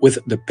eating with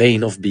the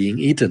pain of being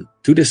eaten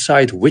to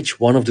decide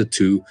which one of the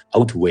two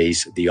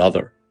outweighs the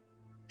other.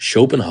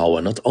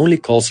 Schopenhauer not only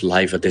calls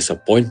life a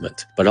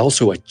disappointment, but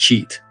also a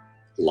cheat.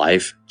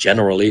 Life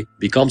generally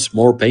becomes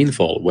more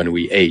painful when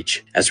we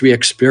age, as we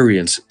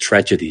experience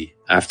tragedy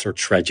after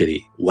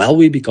tragedy, while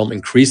we become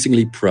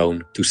increasingly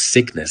prone to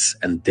sickness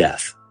and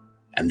death.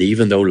 And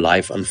even though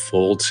life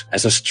unfolds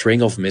as a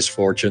string of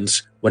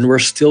misfortunes, when we're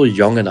still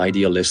young and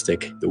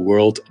idealistic, the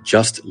world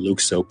just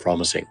looks so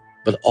promising.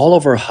 But all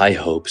of our high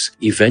hopes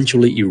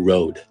eventually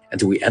erode,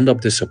 and we end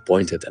up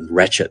disappointed and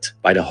wretched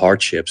by the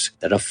hardships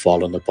that have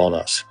fallen upon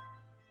us.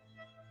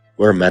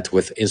 We're met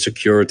with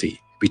insecurity,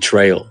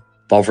 betrayal,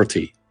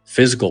 poverty,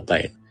 physical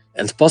pain,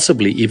 and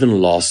possibly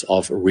even loss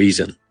of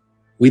reason.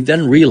 We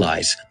then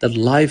realize that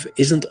life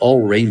isn't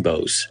all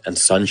rainbows and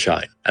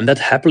sunshine, and that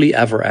happily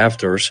ever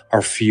afters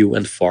are few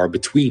and far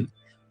between.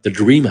 The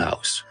dream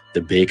house,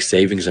 the big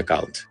savings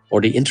account,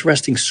 or the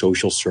interesting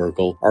social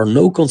circle are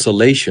no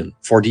consolation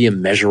for the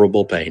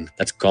immeasurable pain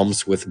that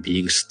comes with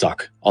being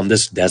stuck on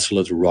this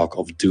desolate rock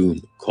of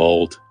doom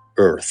called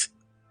Earth.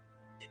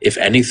 If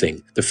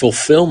anything, the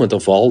fulfillment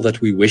of all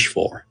that we wish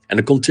for and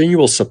the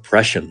continual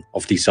suppression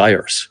of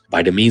desires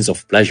by the means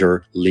of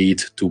pleasure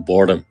lead to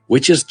boredom,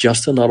 which is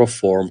just another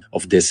form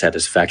of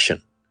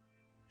dissatisfaction.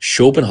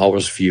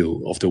 Schopenhauer's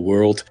view of the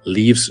world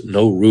leaves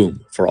no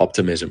room for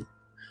optimism.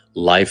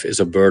 Life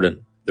is a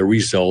burden, the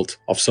result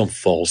of some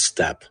false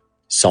step,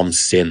 some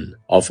sin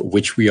of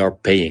which we are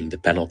paying the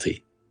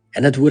penalty.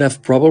 And it would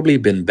have probably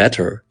been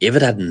better if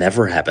it had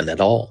never happened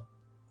at all.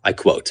 I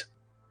quote,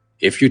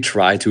 "If you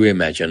try to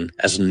imagine,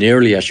 as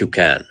nearly as you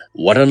can,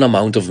 what an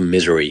amount of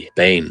misery,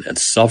 pain, and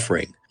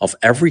suffering of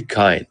every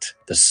kind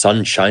the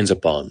sun shines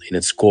upon in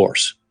its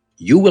course,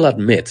 you will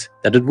admit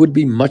that it would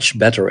be much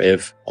better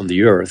if, on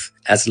the earth,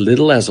 as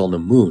little as on the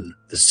moon,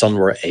 the sun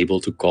were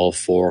able to call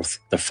forth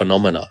the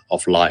phenomena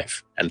of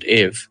life, and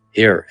if,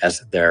 here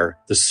as there,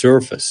 the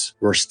surface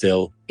were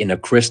still in a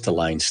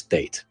crystalline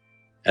state."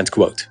 End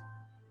quote.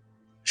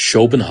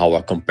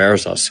 Schopenhauer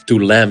compares us to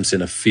lambs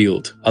in a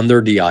field under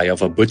the eye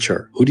of a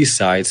butcher who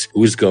decides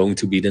who is going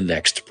to be the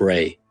next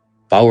prey.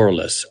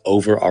 Powerless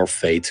over our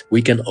fate,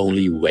 we can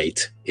only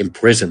wait,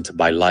 imprisoned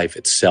by life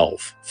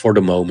itself, for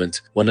the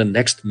moment when the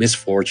next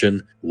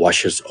misfortune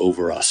washes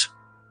over us.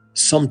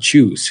 Some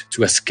choose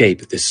to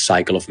escape this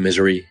cycle of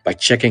misery by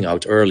checking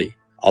out early.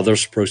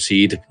 Others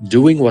proceed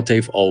doing what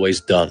they've always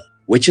done,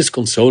 which is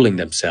consoling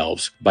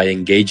themselves by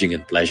engaging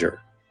in pleasure.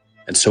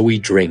 And so we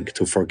drink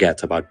to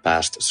forget about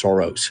past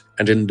sorrows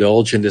and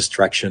indulge in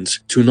distractions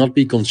to not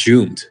be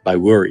consumed by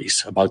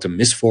worries about the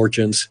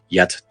misfortunes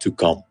yet to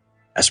come.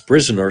 As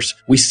prisoners,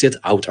 we sit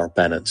out our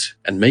penance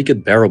and make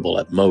it bearable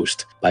at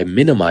most by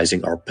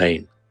minimizing our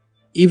pain.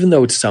 Even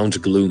though it sounds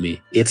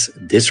gloomy, it's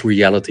this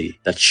reality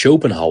that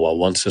Schopenhauer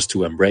wants us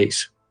to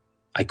embrace.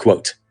 I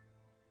quote,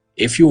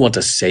 "If you want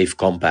a safe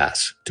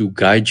compass to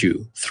guide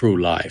you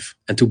through life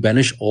and to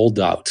banish all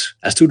doubts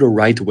as to the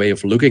right way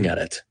of looking at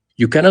it,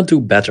 you cannot do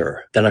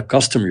better than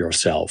accustom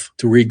yourself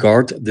to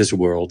regard this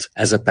world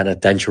as a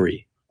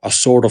penitentiary, a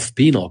sort of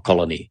penal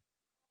colony."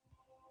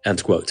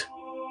 End quote.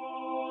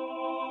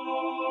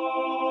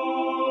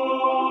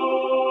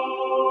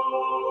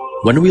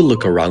 When we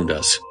look around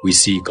us, we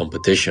see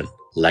competition,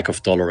 lack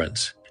of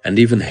tolerance, and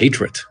even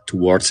hatred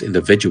towards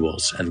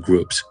individuals and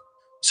groups.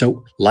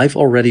 So, life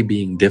already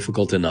being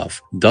difficult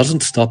enough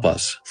doesn't stop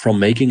us from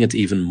making it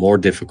even more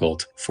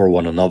difficult for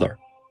one another.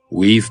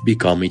 We've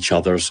become each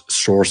other's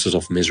sources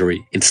of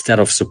misery instead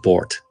of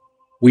support.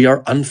 We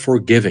are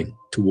unforgiving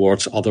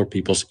towards other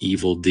people's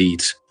evil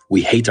deeds,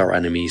 We hate our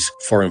enemies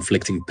for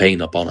inflicting pain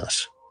upon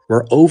us.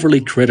 We're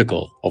overly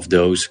critical of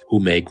those who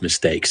make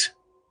mistakes.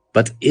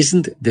 But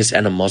isn't this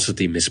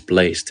animosity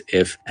misplaced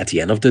if, at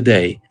the end of the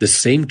day, the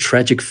same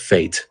tragic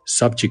fate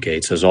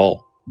subjugates us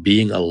all,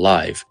 being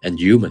alive and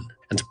human,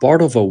 and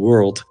part of a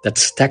world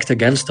that's stacked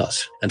against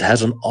us and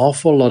has an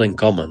awful lot in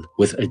common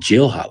with a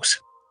jailhouse?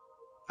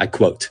 I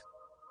quote,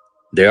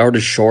 "They are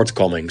the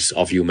shortcomings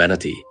of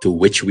humanity to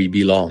which we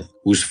belong,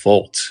 whose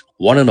faults,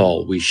 one and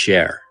all, we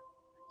share.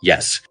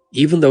 Yes,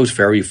 even those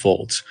very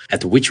faults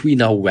at which we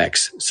now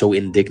wax so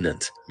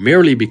indignant,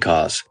 merely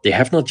because they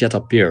have not yet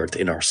appeared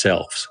in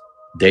ourselves.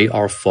 They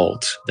are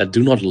faults that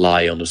do not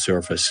lie on the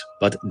surface,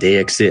 but they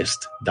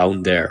exist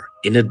down there,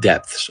 in the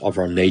depths of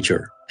our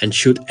nature, and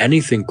should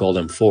anything call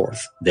them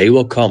forth, they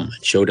will come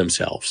and show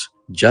themselves,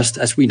 just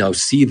as we now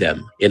see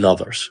them in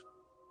others."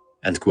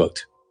 End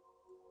quote.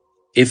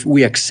 If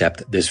we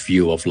accept this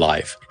view of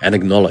life and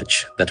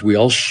acknowledge that we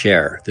all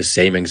share the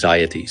same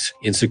anxieties,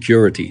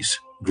 insecurities,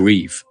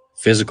 grief,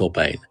 physical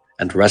pain,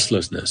 and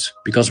restlessness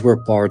because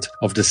we're part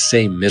of the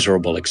same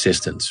miserable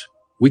existence,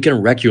 we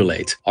can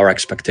regulate our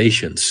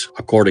expectations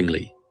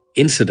accordingly.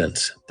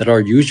 Incidents that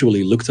are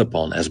usually looked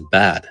upon as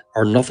bad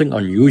are nothing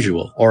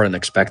unusual or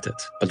unexpected,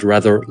 but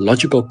rather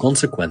logical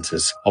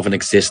consequences of an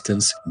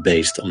existence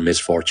based on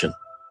misfortune.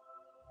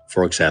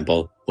 For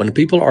example, when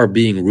people are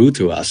being rude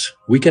to us,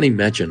 we can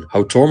imagine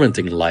how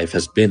tormenting life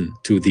has been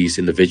to these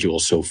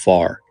individuals so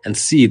far and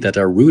see that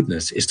their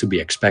rudeness is to be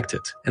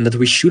expected and that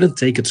we shouldn't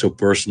take it so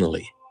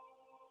personally.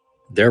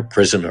 They're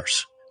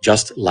prisoners,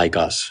 just like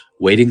us,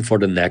 waiting for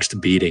the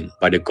next beating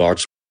by the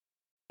guards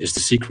is the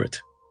secret.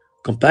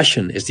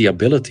 Compassion is the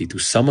ability to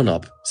summon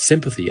up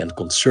sympathy and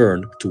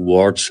concern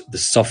towards the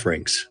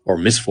sufferings or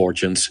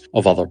misfortunes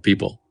of other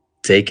people,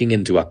 taking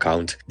into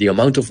account the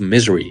amount of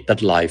misery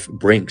that life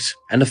brings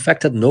and the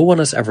fact that no one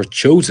has ever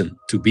chosen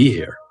to be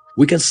here.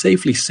 We can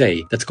safely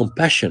say that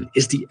compassion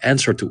is the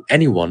answer to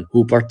anyone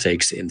who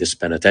partakes in this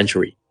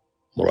penitentiary.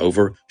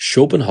 Moreover,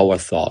 Schopenhauer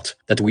thought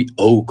that we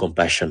owe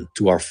compassion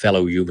to our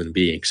fellow human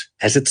beings,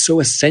 as it's so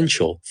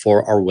essential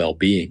for our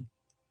well-being.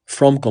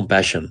 From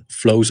compassion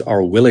flows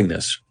our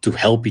willingness to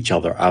help each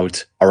other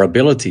out, our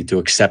ability to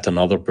accept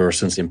another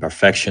person's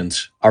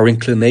imperfections, our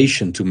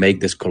inclination to make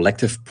this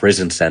collective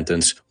prison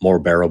sentence more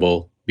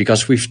bearable,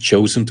 because we've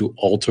chosen to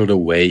alter the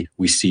way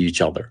we see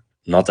each other,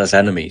 not as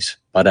enemies,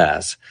 but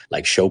as,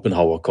 like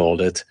Schopenhauer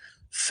called it,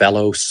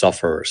 fellow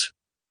sufferers.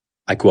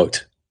 I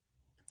quote,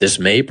 "This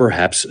may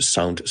perhaps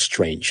sound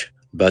strange,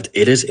 but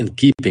it is in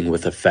keeping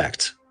with the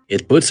fact.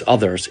 It puts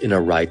others in a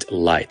right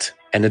light.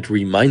 And it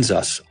reminds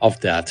us of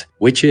that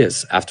which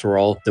is, after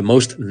all, the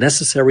most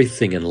necessary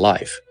thing in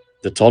life,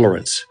 the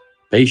tolerance,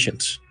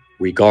 patience,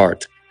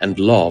 regard, and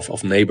love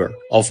of neighbor,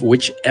 of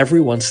which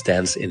everyone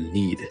stands in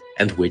need,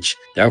 and which,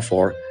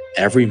 therefore,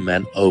 every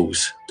man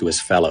owes to his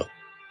fellow."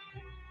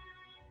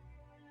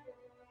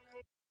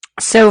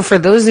 So for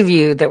those of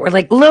you that were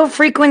like, low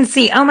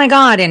frequency, oh my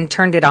God, and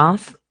turned it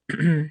off,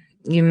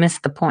 you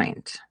missed the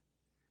point.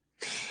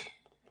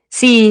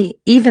 See,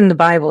 even the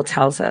Bible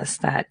tells us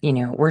that,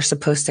 we're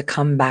supposed to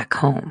come back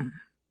home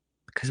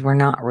because we're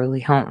not really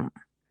home.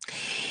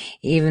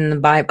 Even the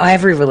Bible,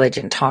 every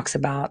religion talks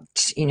about,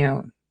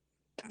 the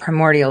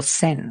primordial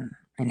sin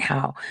and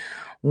how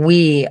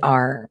we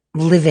are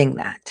living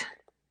that.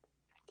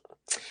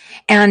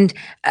 And,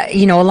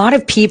 a lot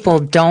of people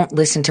don't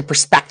listen to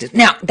perspective.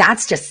 Now,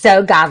 that's just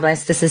so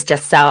godless. This is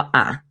just so,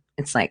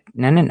 It's like,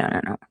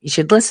 no. You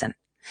should listen.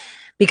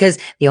 Because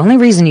the only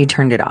reason you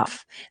turned it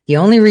off, the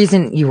only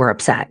reason you were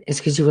upset is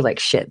because you were like,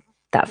 shit,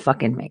 that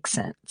fucking makes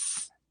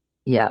sense.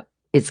 Yep,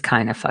 it's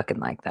kind of fucking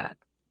like that.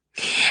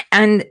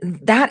 And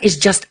that is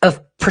just a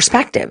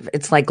perspective.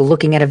 It's like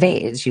looking at a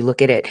vase. You look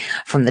at it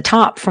from the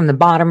top, from the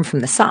bottom,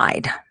 from the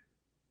side.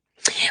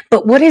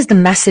 But what is the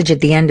message at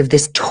the end of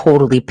this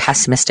totally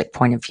pessimistic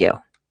point of view?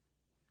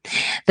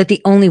 That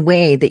the only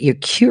way that you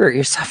cure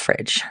your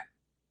suffrage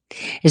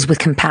is with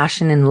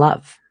compassion and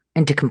love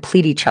and to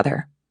complete each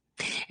other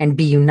and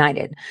be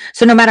united.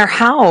 So no matter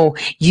how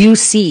you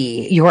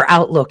see your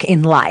outlook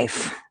in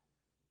life,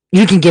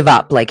 you can give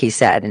up, like he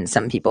said, and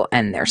some people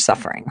end their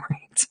suffering,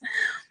 right?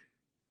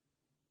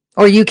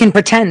 Or you can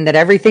pretend that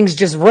everything's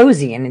just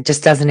rosy and it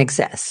just doesn't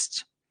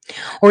exist.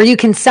 Or you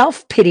can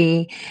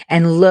self-pity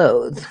and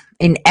loathe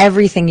in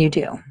everything you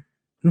do.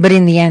 But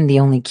in the end, the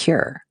only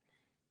cure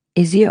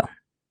is you.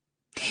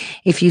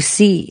 If you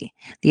see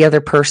the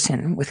other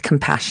person with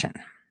compassion,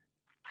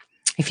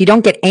 if you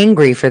don't get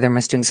angry for their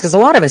misdoings, because a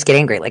lot of us get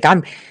angry. Like,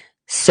 I'm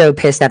so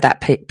pissed at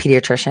that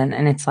pediatrician.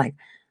 And it's like,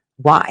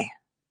 why?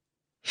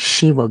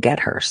 She will get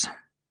hers.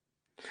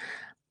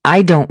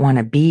 I don't want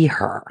to be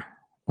her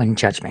when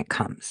judgment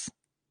comes.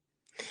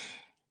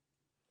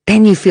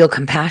 Then you feel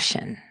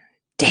compassion.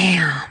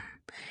 Damn.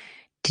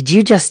 Did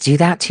you just do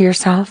that to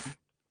yourself?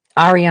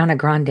 Ariana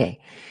Grande.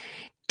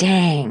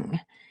 Dang.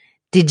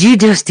 Did you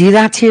just do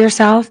that to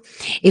yourself?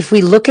 If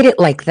we look at it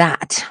like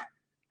that,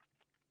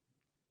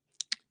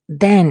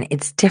 then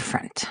it's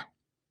different.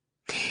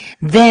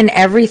 Then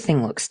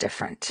everything looks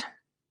different.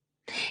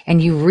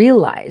 And you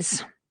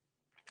realize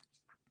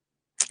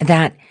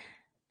that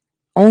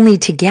only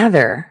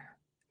together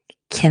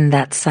can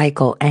that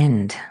cycle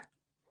end.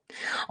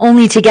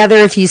 Only together,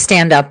 if you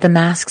stand up, the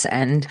masks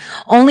end.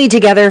 Only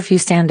together, if you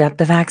stand up,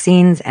 the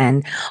vaccines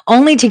end.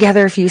 Only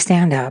together, if you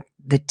stand up,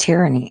 the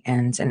tyranny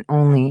ends. And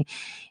only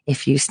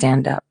if you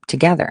stand up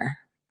together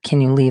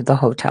can you leave the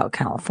Hotel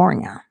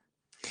California.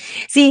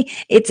 See,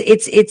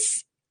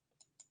 it's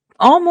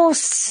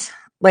almost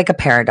like a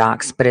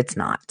paradox, but it's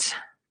not.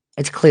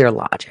 It's clear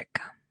logic.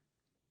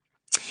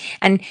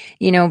 And,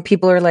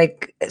 people are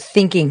like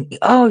thinking,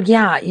 oh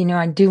yeah,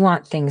 I do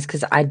want things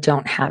because I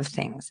don't have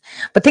things.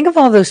 But think of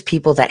all those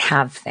people that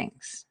have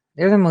things.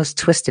 They're the most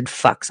twisted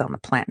fucks on the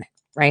planet,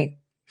 right?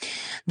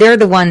 They're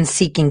the ones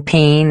seeking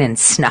pain in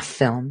snuff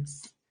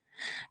films,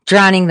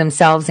 drowning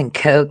themselves in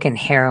coke and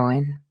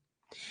heroin,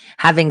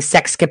 having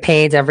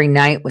sexcapades every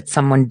night with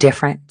someone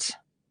different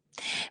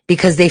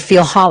because they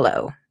feel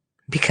hollow,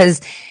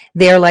 because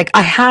they're like,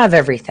 I have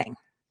everything.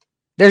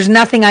 There's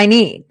nothing I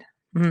need.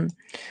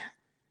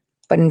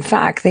 But in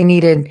fact, they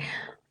needed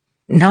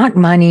not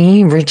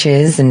money,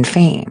 riches, and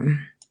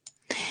fame.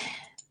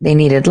 They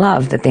needed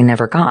love that they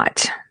never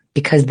got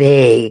because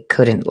they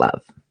couldn't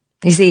love.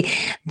 You see,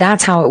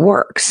 that's how it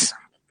works.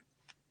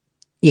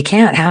 You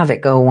can't have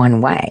it go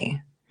one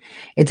way.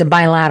 It's a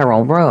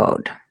bilateral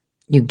road.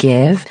 You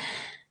give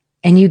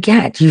and you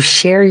get. You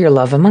share your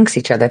love amongst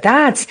each other.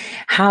 That's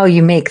how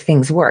you make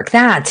things work.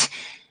 That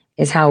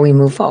is how we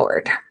move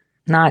forward.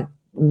 Not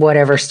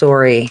whatever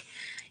story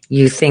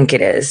you think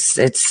it is.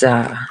 It's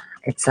not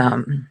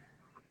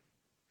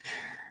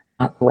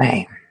the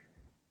way.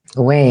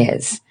 The way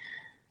is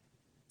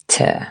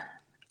to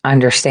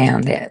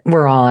understand that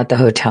we're all at the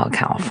Hotel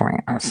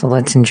California. So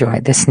let's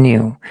enjoy this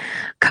new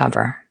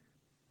cover.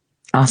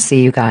 I'll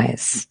see you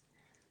guys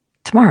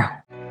tomorrow.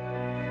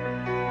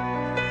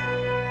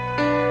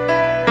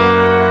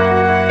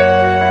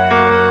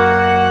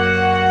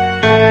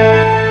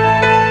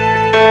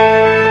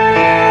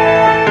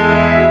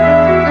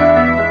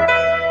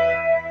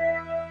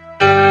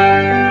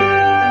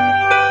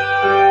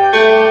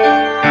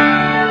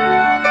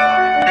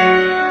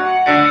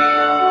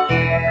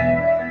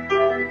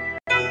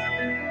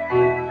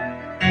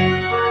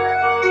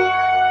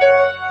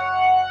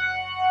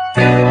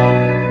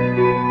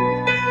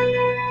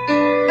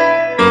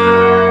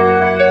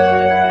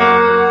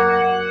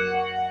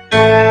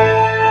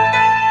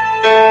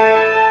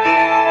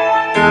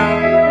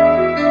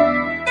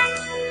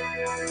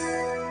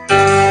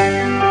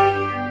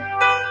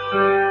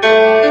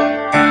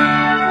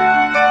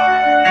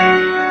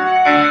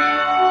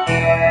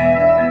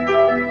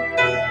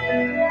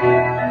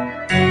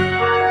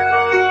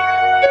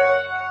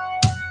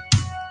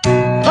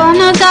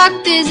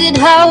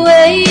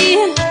 Highway,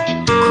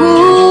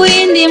 cool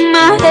wind in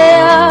my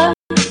hair,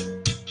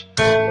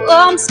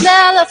 warm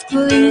smell of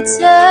glitters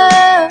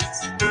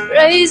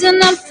raising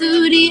up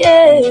through the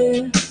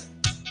air.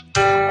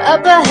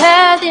 Up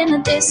ahead in the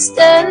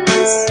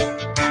distance,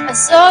 I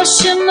saw a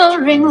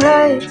shimmering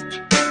light.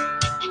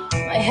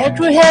 My head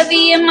grew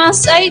heavy and my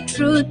sight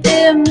grew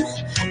dim.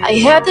 I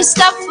had to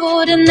stop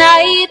for the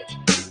night.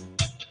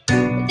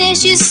 There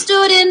she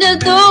stood in the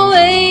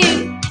doorway.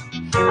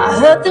 I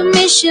heard the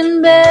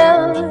mission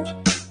bell,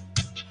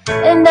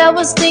 and I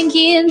was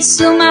thinking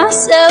to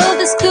myself,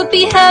 this could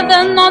be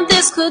heaven or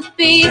this could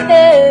be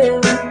hell.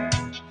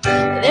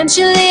 Then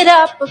she lit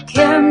up a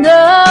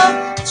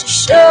candle, she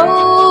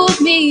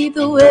showed me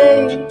the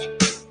way.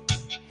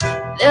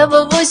 There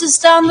were voices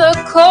down the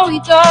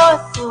corridor, I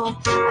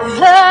thought I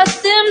heard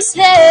them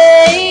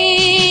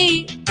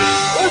say,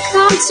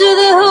 welcome to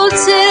the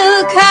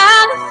Hotel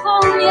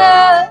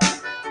California.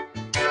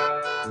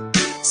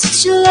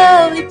 Such a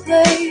lovely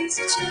place,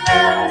 such a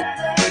lovely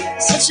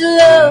place, such a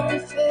lovely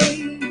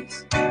face.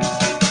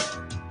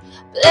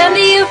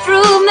 Plenty of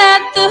room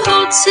at the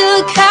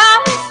Hotel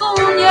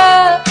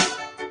California.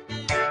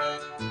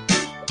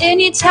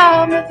 Any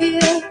time of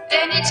year,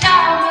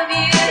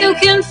 you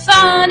can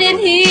find it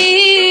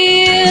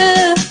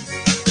here.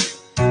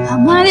 Her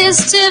mind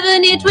is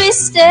Tiffany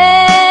twisted.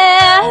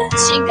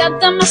 She got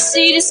the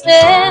Mercedes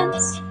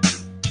Benz.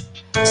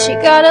 She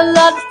got a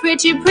lot of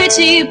pretty,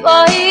 pretty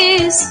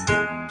boys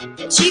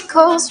that she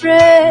calls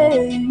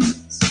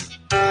friends.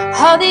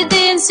 How they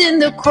dance in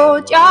the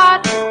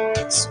courtyard,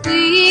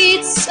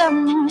 sweet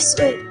summer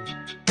sweet.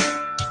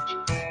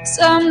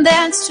 Some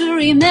dance to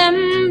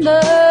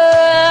remember,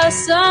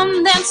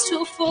 some dance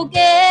to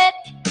forget.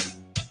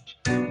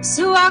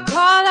 So I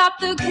called up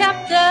the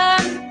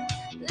captain,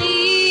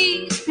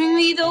 please bring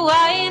me the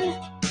wine.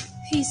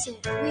 He said,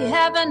 we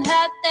haven't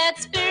had that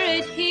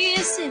spirit here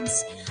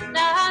since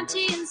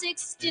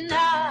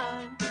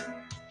 1969.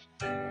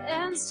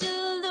 And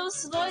still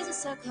those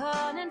voices are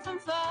calling from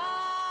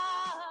far.